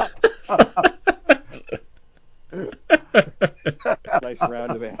 Nice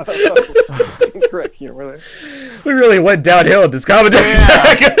round of incorrect humor there. We really went downhill at this commentary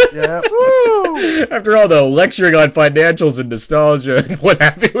track. Yeah. Woo! After all the lecturing on financials and nostalgia and what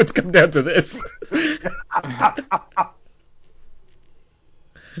have you, it's come down to this.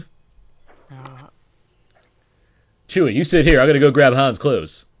 Chewie, you sit here. I'm going to go grab Han's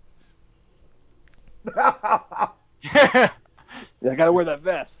clothes. Yeah, I gotta wear that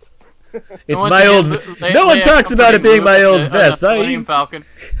vest. It's my old... No one talks about it being my old vest. Falcon.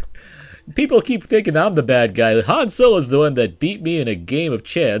 People keep thinking I'm the bad guy. Han Solo's the one that beat me in a game of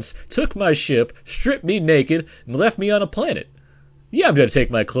chance, took my ship, stripped me naked, and left me on a planet. Yeah, I'm going to take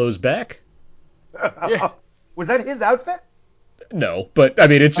my clothes back. Yeah. Was that his outfit? No, but I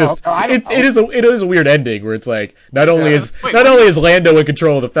mean, it's just it is a weird ending where it's like not only is Lando in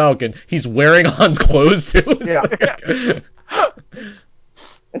control of the Falcon, he's wearing Han's clothes too.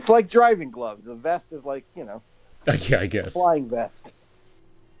 It's like driving gloves. The vest is like, yeah, I guess flying vest.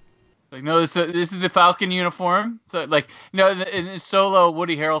 Like, no, this is the Falcon uniform. So, like, in Solo,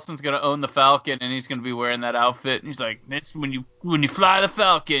 Woody Harrelson's gonna own the Falcon, and he's gonna be wearing that outfit. And he's like, "This when you fly the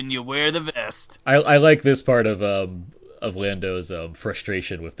Falcon, you wear the vest." I like this part of Lando's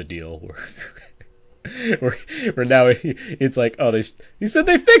frustration with the deal, where now it's like, oh, he said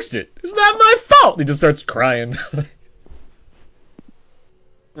they fixed it. It's not my fault. He just starts crying.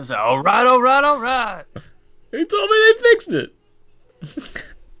 It's like, all right. They told me they fixed it.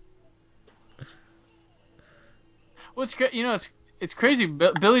 What's great, it's crazy.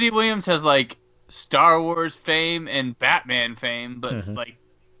 Billy D. Williams has like Star Wars fame and Batman fame, but like,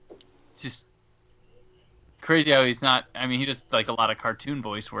 it's just crazy how he's not. I mean, he does like a lot of cartoon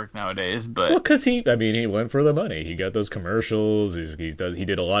voice work nowadays, but because he went for the money. He got those commercials. He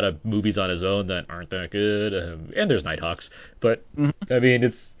did a lot of movies on his own that aren't that good, and there's Nighthawks. But I mean,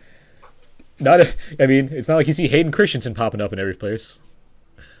 it's not like you see Hayden Christensen popping up in every place,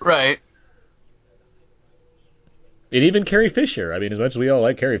 right? And even Carrie Fisher. I mean, as much as we all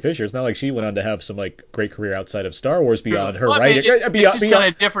like Carrie Fisher, it's not like she went on to have some like great career outside of Star Wars beyond her writing. It's just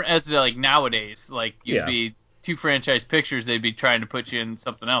kind of different as like nowadays. Like you'd be two franchise pictures, they'd be trying to put you in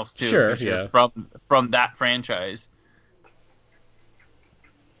something else too. Sure, yeah. From that franchise.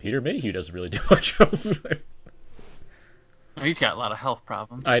 Peter Mayhew doesn't really do much else. He's got a lot of health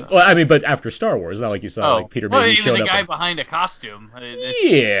problems. But after Star Wars, it's not like you saw like Peter Mayhew showed up. He was a guy behind a costume.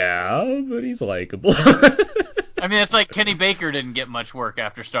 Yeah, but he's likable. I mean, it's like Kenny Baker didn't get much work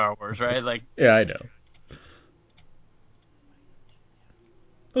after Star Wars, right? Like, yeah, I know.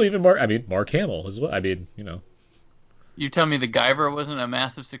 Well, even Mark Hamill as well. I mean, You tell me the Guyver wasn't a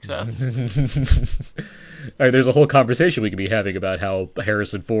massive success? There's a whole conversation we could be having about how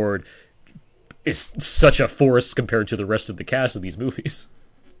Harrison Ford is such a force compared to the rest of the cast of these movies.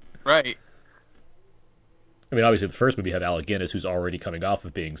 Right. I mean, obviously, the first movie had Alec Guinness, who's already coming off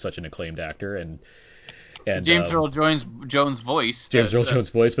of being such an acclaimed actor, and James Earl Jones' voice. James Earl Jones'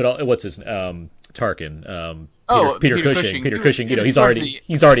 voice, but what's his Tarkin? Peter Cushing. Peter Cushing. He's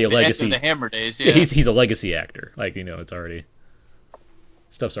already a legacy. The Hammer days. Yeah. He's a legacy actor. Like it's already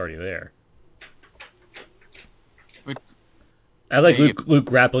stuff's already there. I like Luke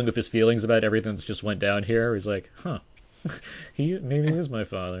grappling with his feelings about everything that's just went down here. He's like, he maybe is my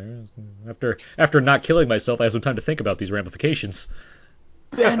father. After not killing myself, I have some time to think about these ramifications.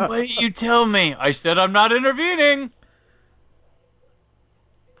 And what did you tell me? I said I'm not intervening.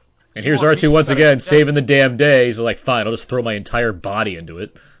 And here's R2 once again saving the damn day. He's like, fine, I'll just throw my entire body into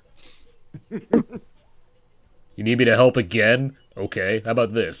it. You need me to help again? Okay, how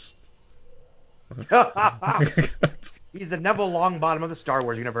about this? He's the Neville Longbottom of the Star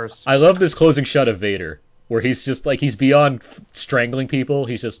Wars universe. I love this closing shot of Vader, where he's just like, he's beyond strangling people.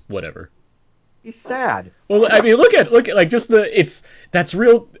 He's just whatever. He's sad. Well, I mean, look at like just that's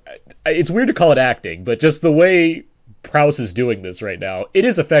real. It's weird to call it acting, but just the way Prowse is doing this right now, it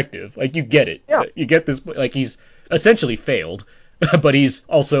is effective. Like you get it. Yeah. You get this. Like he's essentially failed, but he's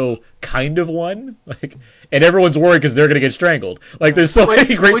also kind of won. Like, and everyone's worried because they're going to get strangled. Like there's so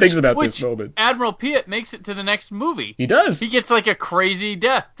many great things about this moment. Admiral Piet makes it to the next movie. He does. He gets like a crazy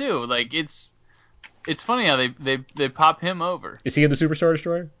death too. Like it's. it's funny how they pop him over. Is he in the Superstar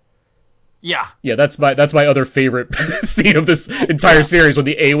Destroyer? Yeah. Yeah, that's my other favorite scene of this entire series, when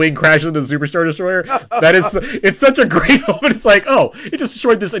the A-Wing crashes into the Superstar Destroyer. It's such a great moment. It's like, oh, it just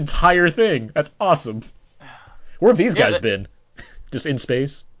destroyed this entire thing. That's awesome. Where have these guys been? Just in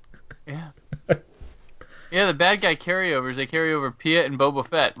space? Yeah. Yeah, the bad guy carryovers, they carry over Piet and Boba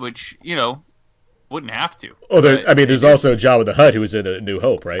Fett, which, wouldn't have to. Oh, there's also Jabba the Hutt, who was in A New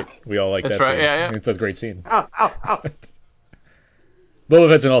Hope, right? We all like that right, scene. yeah. It's a great scene. Ow. Boba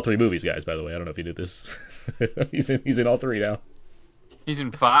Fett's in all 3 movies, guys, by the way. I don't know if you knew this. he's in all 3 now. He's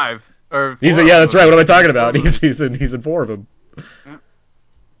in 5. Or 4 yeah, that's right. What am I talking about? He's in 4 of them. Yeah.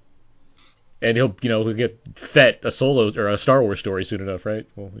 And he'll get Fett a Solo or a Star Wars story soon enough, right?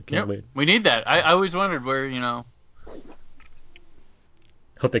 Well, we can't wait. We need that. I always wondered where,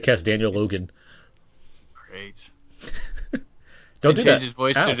 Hope they cast Daniel Logan. Great. Don't do that. Change his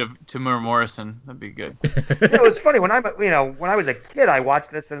voice to Tamir Morrison. That'd be good. It was funny when I was a kid, I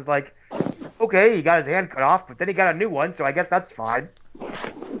watched this and it's like, okay, he got his hand cut off, but then he got a new one, so I guess that's fine.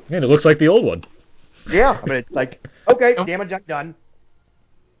 And it looks like the old one. Yeah, I mean, it's like, okay, damage, I'm done.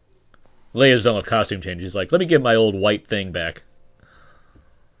 Leia's done with costume changes. He's like, let me get my old white thing back.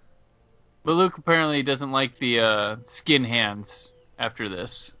 But Luke apparently doesn't like the skin hands after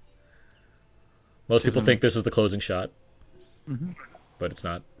this. Most people think this is the closing shot. Mm-hmm. But it's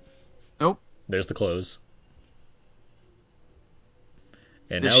not. Nope. There's the close.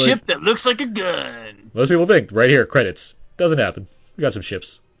 And it's a ship that looks like a gun. Most people think, right here, credits. Doesn't happen. We got some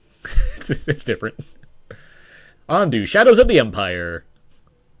ships. it's different. On to Shadows of the Empire.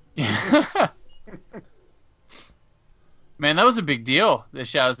 Man, that was a big deal, the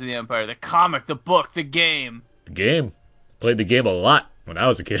Shadows of the Empire. The comic, the book, the game. The game. Played the game a lot when I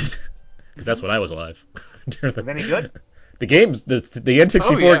was a kid. Because that's when I was alive. Any good? The game's the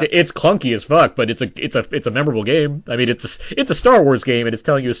N64. It's clunky as fuck, but it's a memorable game. I mean, it's a Star Wars game, and it's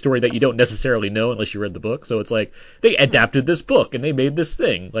telling you a story that you don't necessarily know unless you read the book. So it's like they adapted this book and they made this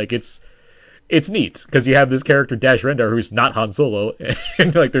thing. Like it's neat because you have this character Dash Rendar who's not Han Solo,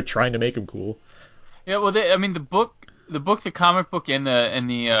 and like they're trying to make him cool. Yeah, well, the book, the comic book, and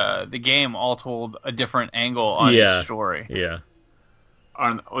the game all told a different angle on his story. Yeah.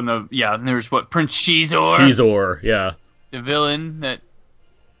 And there's Prince Xizor. Xizor, yeah. The villain that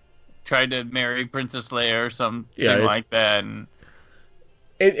tried to marry Princess Leia or something like that. And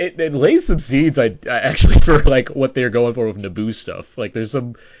it lays some seeds, I actually, for like what they're going for with Naboo stuff. Like there's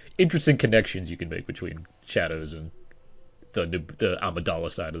some interesting connections you can make between Shadows and the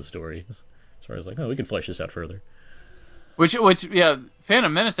Amidala side of the story. As far as like, we can flesh this out further. Which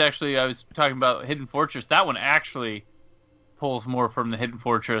Phantom Menace, actually, I was talking about Hidden Fortress. That one actually pulls more from the Hidden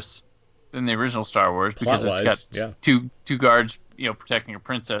Fortress than the original Star Wars because it's got two guards, protecting a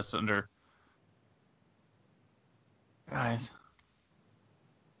princess under. Guys,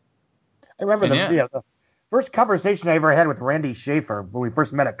 I remember the first conversation I ever had with Randy Schaefer when we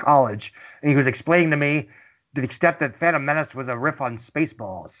first met at college, and he was explaining to me to the extent that Phantom Menace was a riff on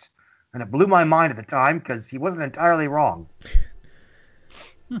Spaceballs, and it blew my mind at the time because he wasn't entirely wrong.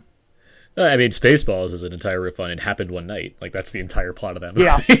 I mean, Spaceballs is an entire riff on It Happened One Night. Like, that's the entire plot of that movie.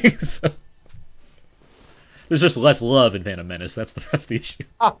 Yeah. So, there's just less love in Phantom Menace. That's the issue.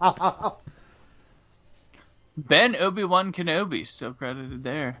 Ben Obi-Wan Kenobi, still credited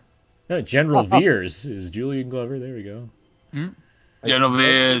there. General Veers is Julian Glover. There we go. General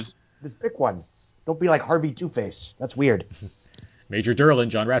Veers. Just pick one. Don't be like Harvey Two-Face. That's weird. Major Durlin,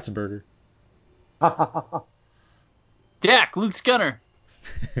 John Ratzenberger. Dak, Luke Skynyrd.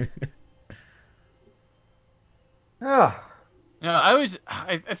 Yeah. I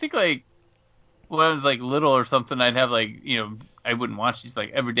think like when I was like little or something, I'd have like, I wouldn't watch these like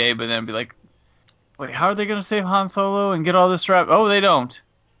every day, but then I'd be like, wait, how are they going to save Han Solo and get all this crap? Oh, they don't.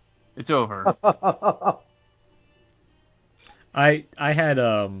 It's over. I had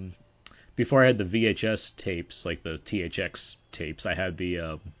before I had the VHS tapes, like the THX tapes, I had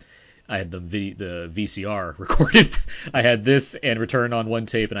the VCR recorded. I had this and Return on one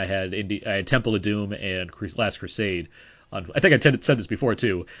tape, and I had Temple of Doom and Last Crusade. I think I said this before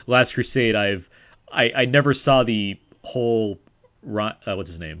too. Last Crusade, I never saw the whole. What's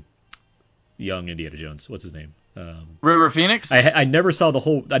his name? Young Indiana Jones. What's his name? River Phoenix. I never saw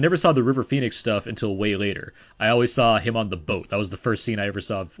the River Phoenix stuff until way later. I always saw him on the boat. That was the first scene I ever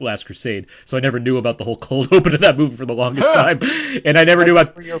saw of Last Crusade. So I never knew about the whole cold open of that movie for the longest time, and I never knew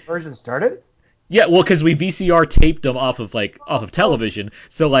about where your version started. Yeah, well, because we VCR taped them off of television.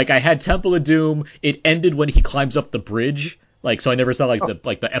 So like I had Temple of Doom. It ended when he climbs up the bridge Like, so I never saw like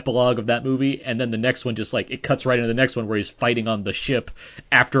the epilogue of that movie, and then the next one just like it cuts right into the next one where he's fighting on the ship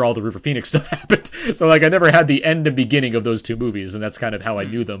after all the River Phoenix stuff happened. So like I never had the end and beginning of those two movies, and that's kind of how I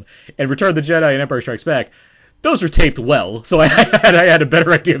knew them. And Return of the Jedi and Empire Strikes Back, those are taped well, so I had a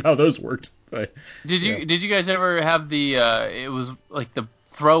better idea of how those worked. But, did you guys ever have the it was like the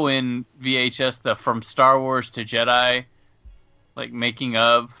throw-in VHS from Star Wars to Jedi, like making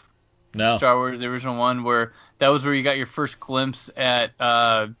of Star Wars, the original one, where that was where you got your first glimpse at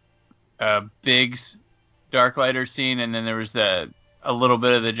Biggs Darklighter scene, and then there was a little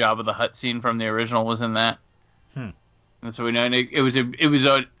bit of the Jabba the Hutt scene from the original was in that. And so we know it was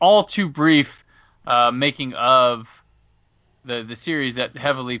a all too brief making of the series that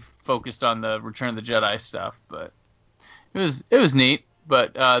heavily focused on the Return of the Jedi stuff, but it was neat.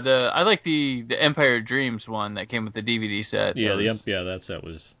 But I like the Empire Dreams one that came with the DVD set. Yeah,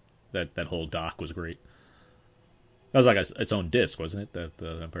 that whole doc was great. That was like its own disc, wasn't it?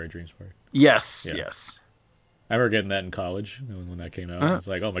 The Empire Dreams part. Yes, yes. I remember getting that in college when that came out. It's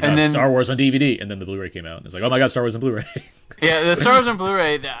like, oh my god, Star Wars on DVD, and then the Blu-ray came out, and it's like, oh my god, Star Wars on Blu-ray. Yeah, the Star Wars on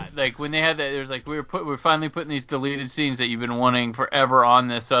Blu-ray, like when they had that, it was like we're finally putting these deleted scenes that you've been wanting forever on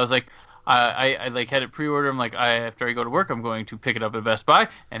this. So I was like, I like had it pre-ordered. I'm like, after I go to work, I'm going to pick it up at Best Buy,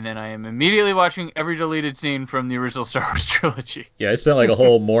 and then I am immediately watching every deleted scene from the original Star Wars trilogy. Yeah, I spent like a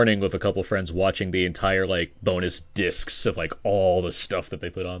whole morning with a couple friends watching the entire like bonus discs of like all the stuff that they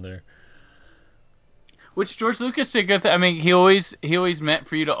put on there. Which George Lucas did good. I mean, he always meant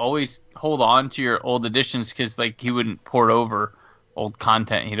for you to always hold on to your old editions because like he wouldn't port over old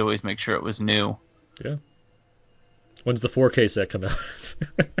content. He'd always make sure it was new. Yeah. When's the 4K set come out?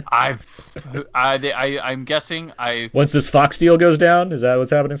 I'm guessing Once this Fox deal goes down, is that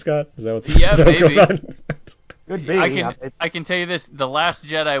what's happening, Scott? Is that what's going on? Could be. I can tell you this: The Last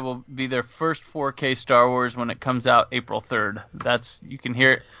Jedi will be their first 4K Star Wars when it comes out April 3rd. You can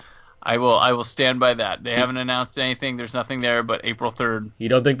hear it. I will stand by that. They haven't announced anything. There's nothing there, but April 3rd. You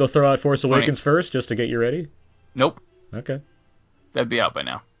don't think they'll throw out Force Awakens first just to get you ready? Nope. Okay. That'd be out by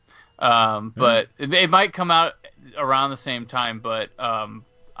now. But it might come out around the same time, but I'm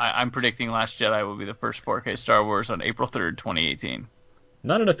predicting Last Jedi will be the first 4K Star Wars on April 3rd, 2018.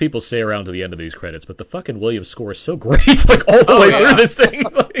 Not enough people stay around to the end of these credits, but the fucking Williams score is so great, like all the way through this thing.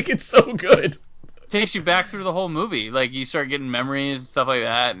 Like it's so good. Takes you back through the whole movie. Like you start getting memories and stuff like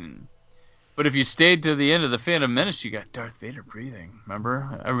that. But if you stayed to the end of the Phantom Menace, you got Darth Vader breathing.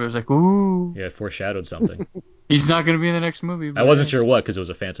 Remember? Everybody was like, "Ooh." Yeah, it foreshadowed something. He's not going to be in the next movie. I wasn't sure what because it was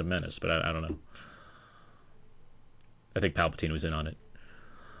a Phantom Menace, but I don't know. I think Palpatine was in on it.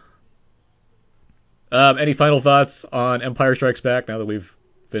 Any final thoughts on Empire Strikes Back now that we've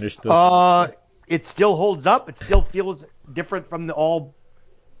finished the... It still holds up. It still feels different from the all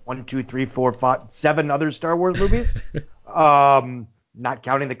 1, 2, 3, 4, 5, 7 other Star Wars movies. Not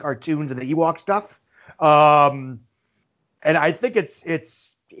counting the cartoons and the Ewok stuff. And I think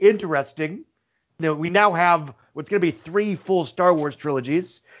it's interesting. We now have what's going to be 3 full Star Wars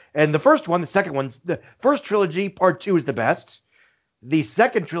trilogies. And the first trilogy, part 2 is the best. The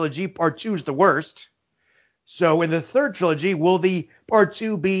second trilogy, part 2 is the worst. So in the third trilogy, will the part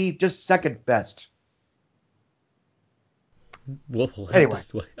 2 be just second best? We'll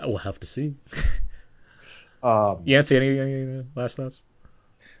have to see. Yancey, any last thoughts?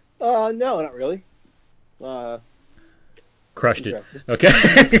 No, not really. Crushed it. Okay.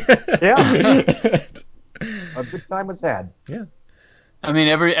 Yeah. A good time was had. Yeah. I mean,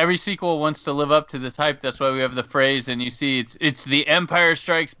 every sequel wants to live up to this hype. That's why we have the phrase, and you see it's the Empire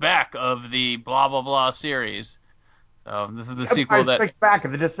Strikes Back of the blah blah blah series. So this is the sequel that Strikes Back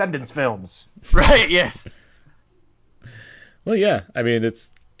of the Descendants films. Right? Yes. Well, yeah. I mean, this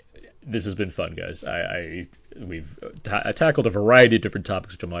has been fun, guys. We've tackled a variety of different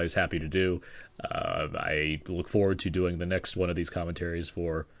topics, which I'm always happy to do. I look forward to doing the next one of these commentaries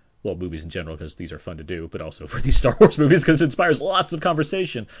for, well, movies in general, because these are fun to do, but also for these Star Wars movies, because it inspires lots of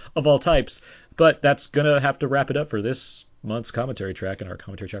conversation of all types. But that's going to have to wrap it up for this month's commentary track and our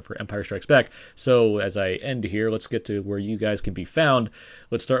commentary track for Empire Strikes Back. So as I end here, let's get to where you guys can be found.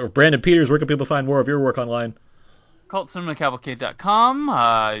 Let's start with Brandon Peters. Where can people find more of your work online? CultCinemaCavalcade.com.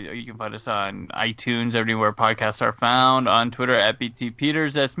 You can find us on iTunes, everywhere podcasts are found. On Twitter at BT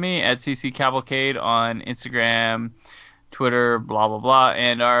Peters, that's me. At CC Cavalcade on Instagram, Twitter, blah, blah, blah.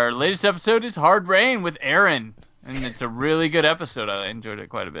 And our latest episode is Hard Rain with Aaron. And it's a really good episode. I enjoyed it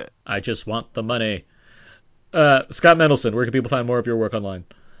quite a bit. I just want the money. Scott Mendelson, where can people find more of your work online?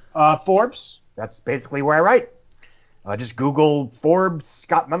 Forbes. That's basically where I write. Just Google Forbes,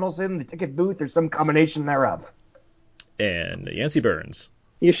 Scott Mendelson, the ticket booth, or some combination thereof. And Yancey Burns.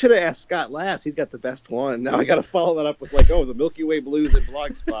 You should have asked Scott last. He's got the best one. Now I got to follow that up with like, the Milky Way Blues at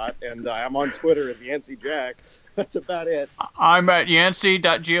Blogspot, and I'm on Twitter as Yancey Jack. That's about it. I'm at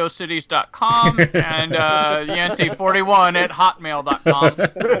yancey.geocities.com and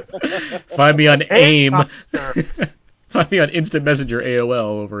yancey41@hotmail.com. Find me on AIM. Find me on Instant Messenger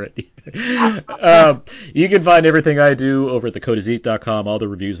AOL over it. You can find everything I do over at thecodeiszeek.com. All the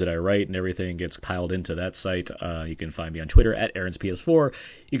reviews that I write and everything gets piled into that site. You can find me on Twitter at AaronsPS4.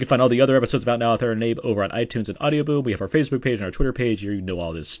 You can find all the other episodes about Now with Aaron and Abe over on iTunes and Audioboom. We have our Facebook page and our Twitter page. You know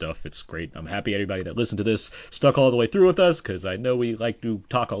all this stuff. It's great. I'm happy everybody that listened to this stuck all the way through with us, because I know we like to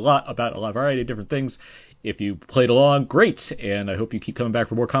talk a lot about a variety of different things. If you played along, great, and I hope you keep coming back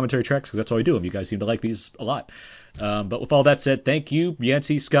for more commentary tracks, because that's all we do. You guys seem to like these a lot. But with all that said, thank you,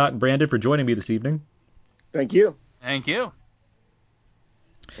 Yancey, Scott, and Brandon, for joining me this evening. Thank you. Thank you.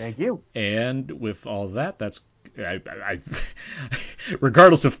 Thank you. And with all of that, that's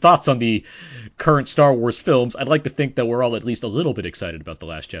regardless of thoughts on the current Star Wars films, I'd like to think that we're all at least a little bit excited about The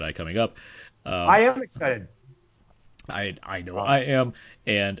Last Jedi coming up. I am excited. I know I am,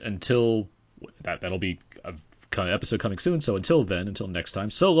 and until that'll be a episode coming soon. So until then, until next time,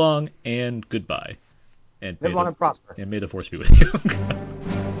 so long and goodbye. And live long and prosper. And may the Force be with you.